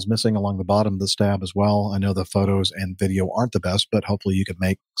panels missing along the bottom of the stab as well. I know the photos and video aren't the best, but hopefully you could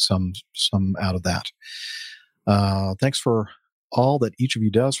make some out of that. Thanks for all that each of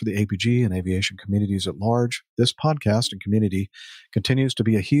you does for the APG and aviation communities at large. This podcast and community continues to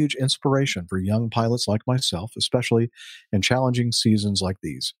be a huge inspiration for young pilots like myself, especially in challenging seasons like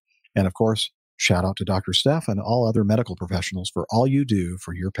these. And of course, shout out to Dr. Steph and all other medical professionals for all you do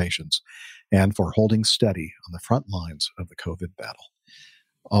for your patients and for holding steady on the front lines of the COVID battle.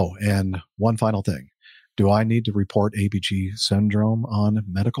 Oh, and one final thing. Do I need to report APG syndrome on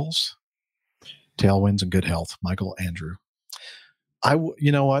medicals? Tailwinds and good health, Michael Andrew.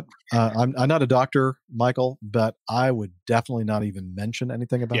 You know what? I'm not a doctor, Michael, but I would definitely not even mention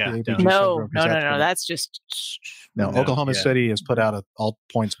anything about the APG syndrome. No. That's just Oklahoma City has put out an all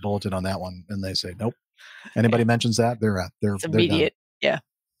points bulletin on that one, and they say nope. Anybody mentions that, they're it's immediate. Done.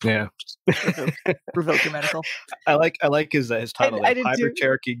 Yeah. Revoke your medical. I like his title, I did Hyper too.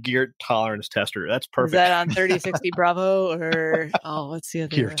 Cherokee Gear Tolerance Tester. That's perfect. Is that on 3060 Bravo or what's the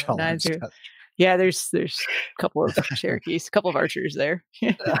other Gear one? Tolerance 90? Yeah, there's a couple of Cherokees, a couple of Archers there.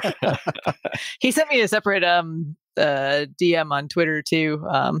 He sent me a separate DM on Twitter too,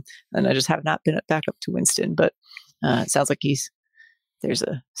 and I just have not been back up to Winston. But it sounds like there's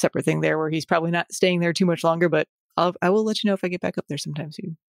a separate thing there where he's probably not staying there too much longer. But I will let you know if I get back up there sometime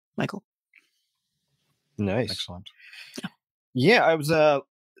soon, Michael. Nice, excellent. Yeah, I was.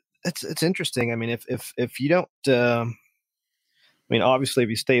 It's interesting. I mean, if you don't. I mean, obviously, if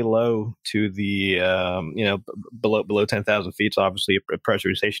you stay low to the, below 10,000 feet, it's obviously a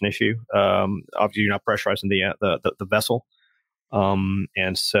pressurization issue. Obviously, you're not pressurizing the vessel,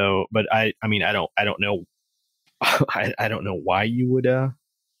 and so. But I don't know. I don't know why you would.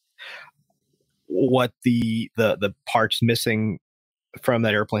 What the parts missing from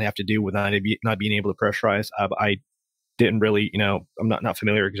that airplane have to do with not being able to pressurize. I didn't really, I'm not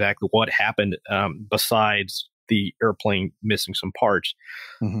familiar exactly what happened besides the airplane missing some parts.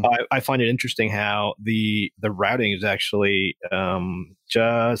 Mm-hmm. I find it interesting how the routing is actually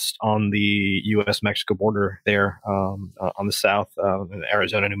just on the U.S.-Mexico border there on the south,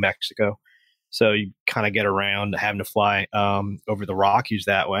 Arizona, New Mexico. So you kind of get around having to fly over the Rockies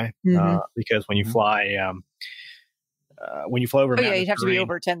that way, because when you fly over, you'd have to be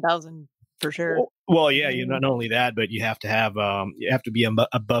over 10,000 for sure. Well, yeah, not only that, but you have to have be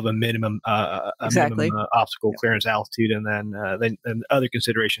above a minimum minimum obstacle clearance altitude, and then other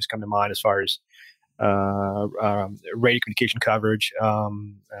considerations come to mind as far as radio communication coverage,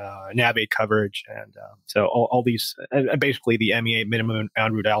 nav coverage, and so all these, and basically the MEA minimum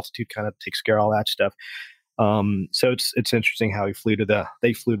en route altitude kind of takes care of all that stuff. So it's interesting how they flew to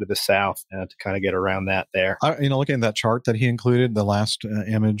the south to kind of get around that there. Looking at that chart that he included, the last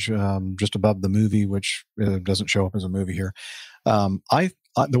image just above the movie, which doesn't show up as a movie here.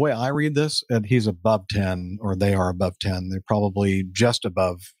 The way I read this, and he's above 10, or they are above 10. They're probably just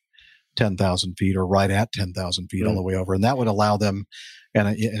above 10,000 feet, or right at 10,000 feet, all the way over, and that would allow them.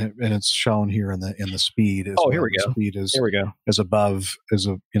 And it's shown here in the speed. Here we go. Speed is above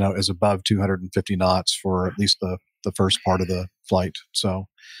 250 knots for at least the first part of the flight. So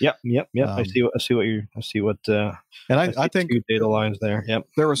yep. I see what. And I think two data lines there. Yep.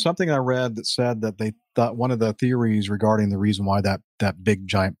 There was something I read that said that they thought one of the theories regarding the reason why that big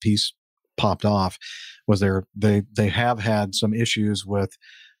giant piece popped off was they have had some issues with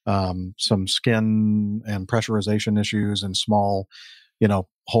some skin and pressurization issues and small,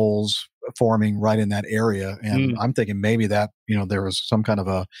 holes forming right in that area. And I'm thinking maybe that, there was some kind of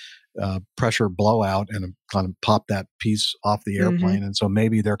a pressure blowout and it kind of popped that piece off the airplane. And so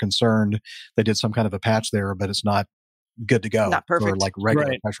maybe they're concerned they did some kind of a patch there, but it's not good to go Not for perfect. like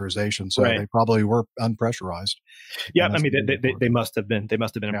regular pressurization. So they probably were unpressurized. Yeah. I mean, they must have been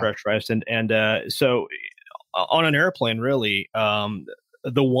unpressurized. And so on an airplane, really,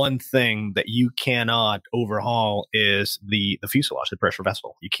 the one thing that you cannot overhaul is the fuselage, the pressure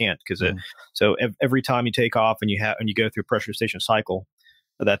vessel. You can't, because so every time you take off and you go through pressurization cycle,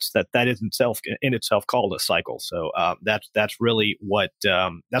 that is in itself called a cycle. So that's really why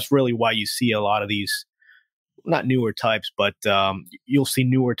you see a lot of these, not newer types, but you'll see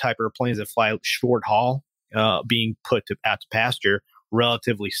newer type airplanes that fly short haul being put out to pasture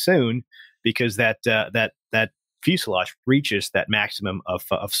relatively soon, because that fuselage reaches that maximum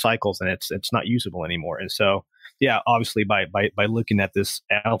of cycles and it's not usable anymore. And so, yeah, obviously by looking at this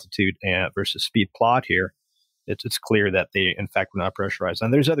altitude versus speed plot here, it's clear that they in fact were not pressurized.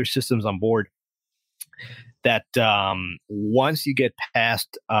 And there's other systems on board that once you get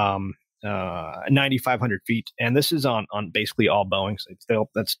past 9,500 feet, and this is on basically all Boeings.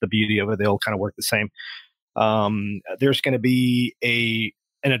 That's the beauty of it. They'll kind of work the same. There's going to be a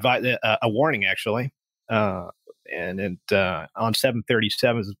warning actually. And on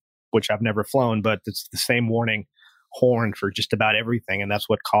 737s, which I've never flown, but it's the same warning horn for just about everything, and that's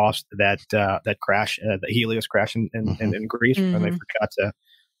what caused that crash, the Helios crash in Greece, when they forgot to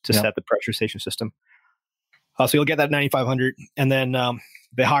set the pressurization system. So you'll get that 9,500, and then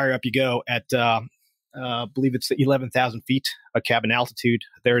the higher up you go at, I believe it's 11,000 feet of cabin altitude,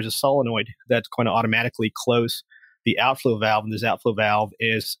 there is a solenoid that's going to automatically close the outflow valve, and this outflow valve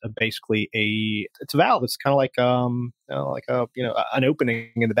is basically it's a valve. It's kind of like an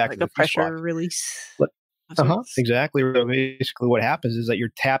opening in the back like of the a pressure fuselage. release. Exactly. Basically, what happens is that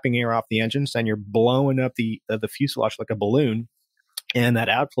you're tapping air off the engines and you're blowing up the fuselage like a balloon, and that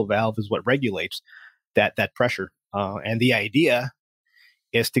outflow valve is what regulates that pressure. And the idea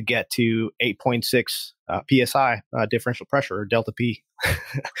is to get to 8.6 psi differential pressure, or delta P,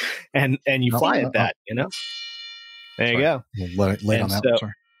 and you fly at that. There you go. Late on that one,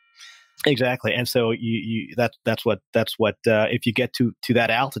 sorry. Exactly, and so that's what if you get to that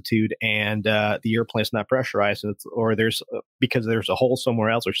altitude and the airplane's not pressurized, or because there's a hole somewhere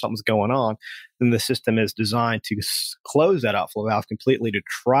else or something's going on, then the system is designed to close that outflow valve completely to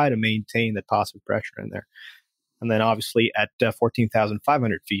try to maintain the positive pressure in there. And then obviously at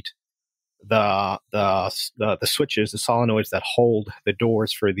 14,500 feet, the switches, the solenoids that hold the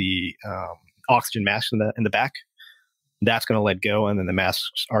doors for the oxygen masks in the back, that's going to let go, and then the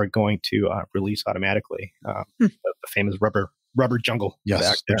masks are going to release automatically. The famous rubber jungle.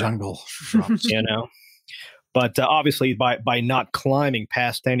 Yes, the jungle. But obviously, by not climbing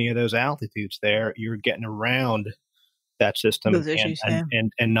past any of those altitudes, there you're getting around that system, those issues,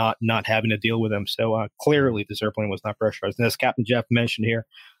 and not having to deal with them. So clearly, this airplane was not pressurized. And as Captain Jeff mentioned here,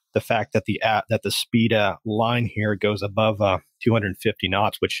 the fact that the speed line here goes above 250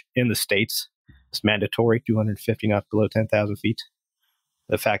 knots, which in the States is mandatory, 250 knots below 10,000 feet.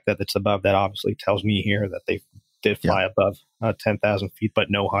 The fact that it's above that obviously tells me here that they did fly above 10,000 feet, but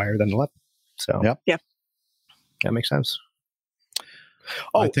no higher than 11. So that makes sense.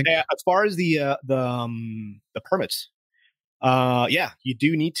 Oh, as far as the permits, you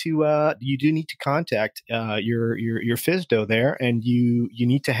do need to contact your FSDO there, and you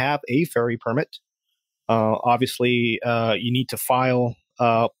need to have a ferry permit. Obviously, you need to file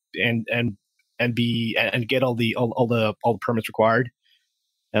and get all the permits required,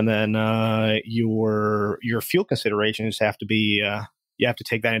 and then your fuel considerations have to be you have to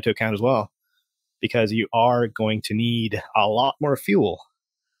take that into account as well, because you are going to need a lot more fuel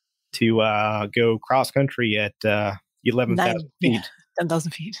to go cross country at 11,000 feet.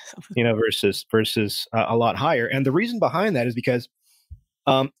 10,000 feet. Versus a lot higher. And the reason behind that is because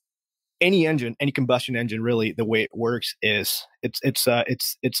any combustion engine, really, the way it works is it's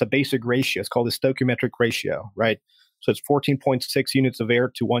a basic ratio. It's called the stoichiometric ratio, right? So it's 14.6 units of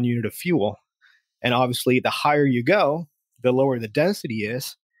air to 1 unit of fuel. And obviously, the higher you go, the lower the density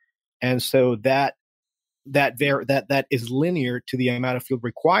is, and so that is linear to the amount of fuel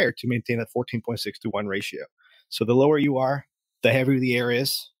required to maintain that 14.6 to 1 ratio. So the lower you are, the heavier the air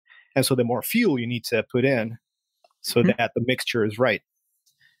is, and so the more fuel you need to put in, so that the mixture is right.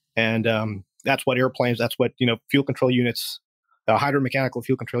 And that's what fuel control units, hydromechanical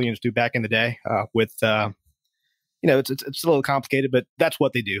fuel control units do back in the day with it's a little complicated, but that's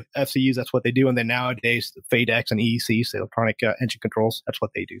what they do. FCUs, that's what they do. And then nowadays, the FADEC and EEC, so electronic engine controls, that's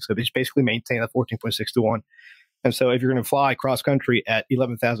what they do. So they just basically maintain that 14.6 to 1. And so if you're going to fly cross country at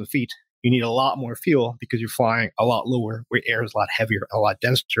 11,000 feet, you need a lot more fuel because you're flying a lot lower, where air is a lot heavier, a lot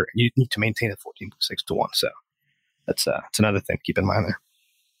denser, and you need to maintain a 14.6 to 1. So that's another thing to keep in mind there.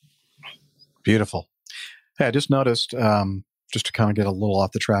 Beautiful. Hey, I just noticed, just to kind of get a little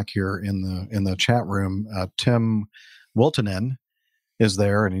off the track here in the chat room, Tim Wiltonen is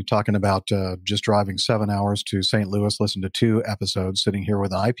there, and he's talking about just driving 7 hours to St. Louis, listen to 2 episodes, sitting here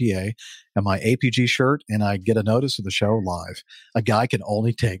with an IPA and my APG shirt, and I get a notice of the show live. A guy can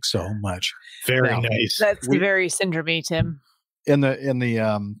only take so much. Very nice. That's very syndrome, Tim. In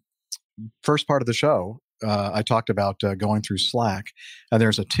the first part of the show, I talked about going through Slack, and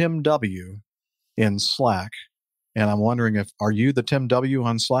there's a Tim W in Slack, and I'm wondering are you the Tim W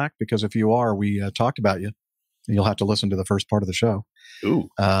on Slack? Because if you are, we talked about you. You'll have to listen to the first part of the show. Ooh.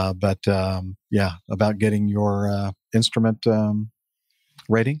 But about getting your instrument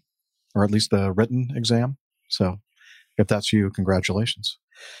rating, or at least the written exam. So if that's you, congratulations.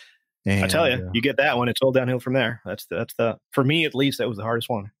 And I tell you, you get that one, it's all downhill from there. That's the for me at least, that was the hardest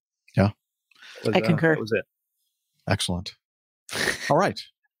one. Yeah. I concur. That was it. Excellent. All right.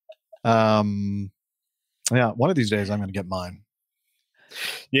 One of these days I'm going to get mine.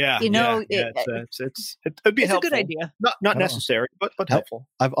 Yeah, it'd be helpful. It's a good idea. Not necessary, but helpful.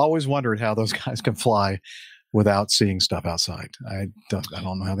 I've always wondered how those guys can fly without seeing stuff outside. I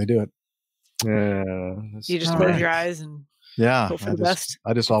don't know how they do it. You just close your eyes and hope for the best.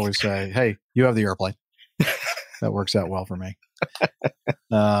 I just always say, "Hey, you have the airplane." That works out well for me.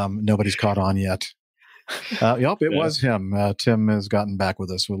 Nobody's caught on yet. It was him. Tim has gotten back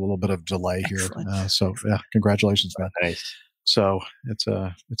with us with a little bit of delay here. Congratulations, man. Nice. So it's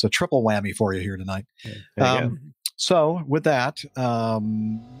a triple whammy for you here tonight. So with that, I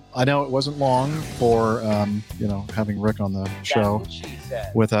know it wasn't long for having Rick on the show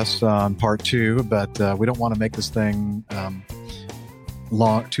with us on part 2, but we don't want to make this thing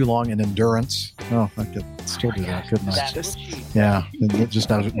too long in endurance. Oh, I could still do that, couldn't I? Yeah, it just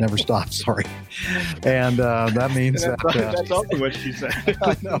never stops. Sorry, and that means that's also what she said.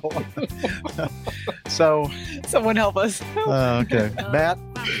 I know. So, someone help us. Okay, Matt.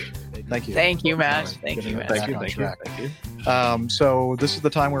 Thank you. Thank you, Matt. Thank you. Thank you. So this is the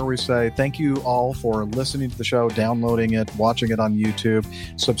time where we say thank you all for listening to the show, downloading it, watching it on YouTube,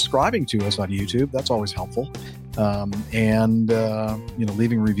 subscribing to us on YouTube. That's always helpful. And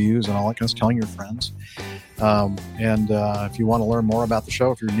leaving reviews and all that kind of stuff, telling your friends. If you want to learn more about the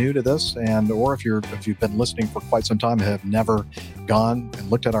show, if you're new to this, or if you've been listening for quite some time and have never gone and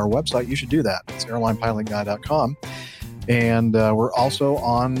looked at our website, you should do that. It's airlinepilotguy.com. And we're also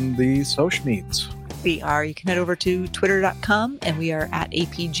on the social medias. We are. You can head over to twitter.com, and we are at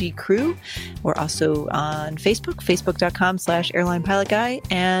APG Crew. We're also on Facebook,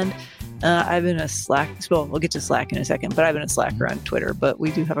 facebook.com/airlinepilotguy. And I've been a Slack. Well, we'll get to Slack in a second, but I've been a Slacker on Twitter. But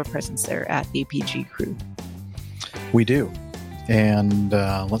we do have a presence there at APG Crew. We do. And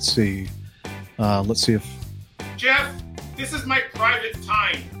let's see. If Jeff, this is my private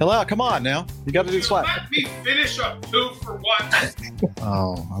time. Hello, come on now. You got to do Slack. Let me finish up 2 for 1.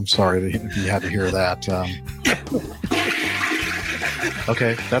 Oh, I'm sorry that you had to hear that.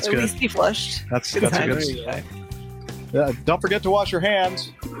 Okay, that's good. At least he flushed. That's a good sign. Don't forget to wash your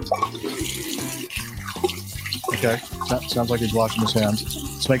hands. Okay, sounds like he's washing his hands.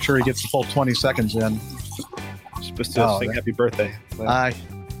 Let's make sure he gets the full 20 seconds in. Supposed to sing happy birthday. I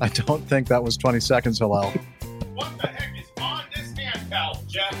don't think that was 20 seconds, Hillel. What the heck is on this handheld,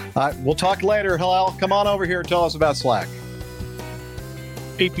 Jeff? We'll talk later, Hillel. Come on over here and tell us about Slack.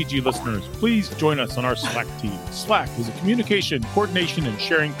 APG listeners, please join us on our Slack team. Slack is a communication, coordination, and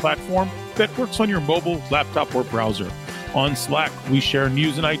sharing platform that works on your mobile, laptop, or browser. On Slack, we share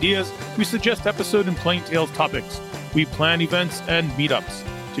news and ideas, we suggest episode and plain tales topics, we plan events and meetups.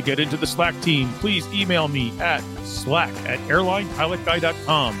 To get into the Slack team, please email me at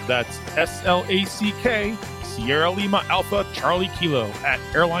slack@airlinepilotguy.com. That's SLACK, Sierra Lima Alpha Charlie Kilo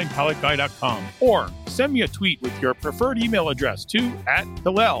 @airlinepilotguy.com. Or send me a tweet with your preferred email address to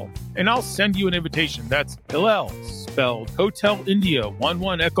 @Hillel, and I'll send you an invitation. That's Hillel, spelled Hotel India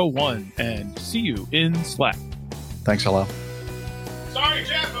 11 Echo 1, and see you in Slack. Thanks, Hillel. Sorry,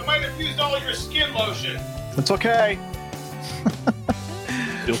 Jeff, I might have used all your skin lotion. It's okay.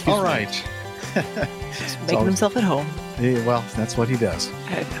 All right. Making himself at home. Yeah, well, that's what he does.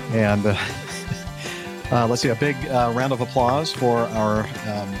 And let's see, a big round of applause for our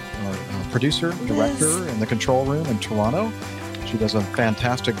producer, director in the control room in Toronto, She does a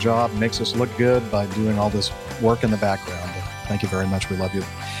fantastic job, makes us look good by doing all this work in the background. Thank you very much. We love you.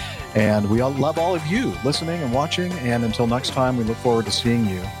 And we all love all of you listening and watching. And until next time, we look forward to seeing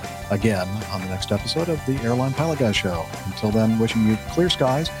you again on the next episode of the Airline Pilot Guy Show. Until then, wishing you clear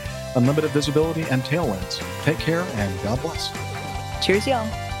skies, unlimited visibility, and tailwinds. Take care and God bless. Cheers, y'all.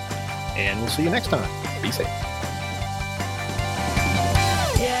 And we'll see you next time. Be safe.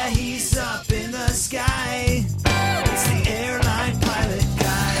 Yeah, he's up in the sky. It's the airline pilot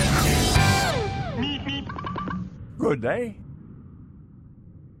guy. Meep, meep. Good day.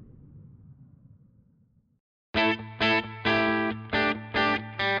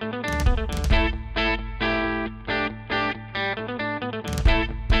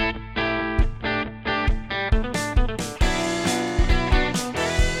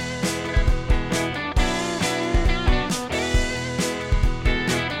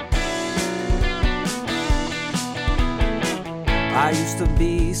 I used to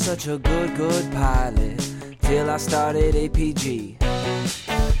be such a good pilot till I started APG.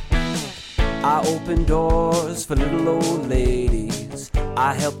 I opened doors for little old ladies.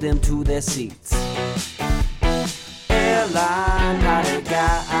 I helped them to their seats. Airline pilot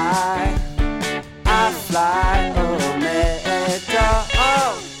guy, I fly America.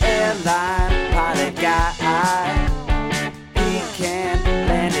 Oh, airline pilot guy, he can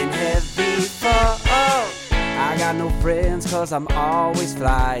land in heavy fog. I got no friends 'cause I'm always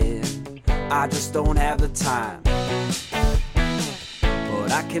flying. I just don't have the time.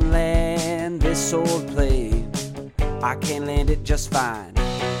 But I can land this old plane. I can land it just fine.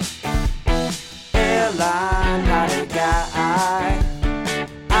 Airline pilot guy,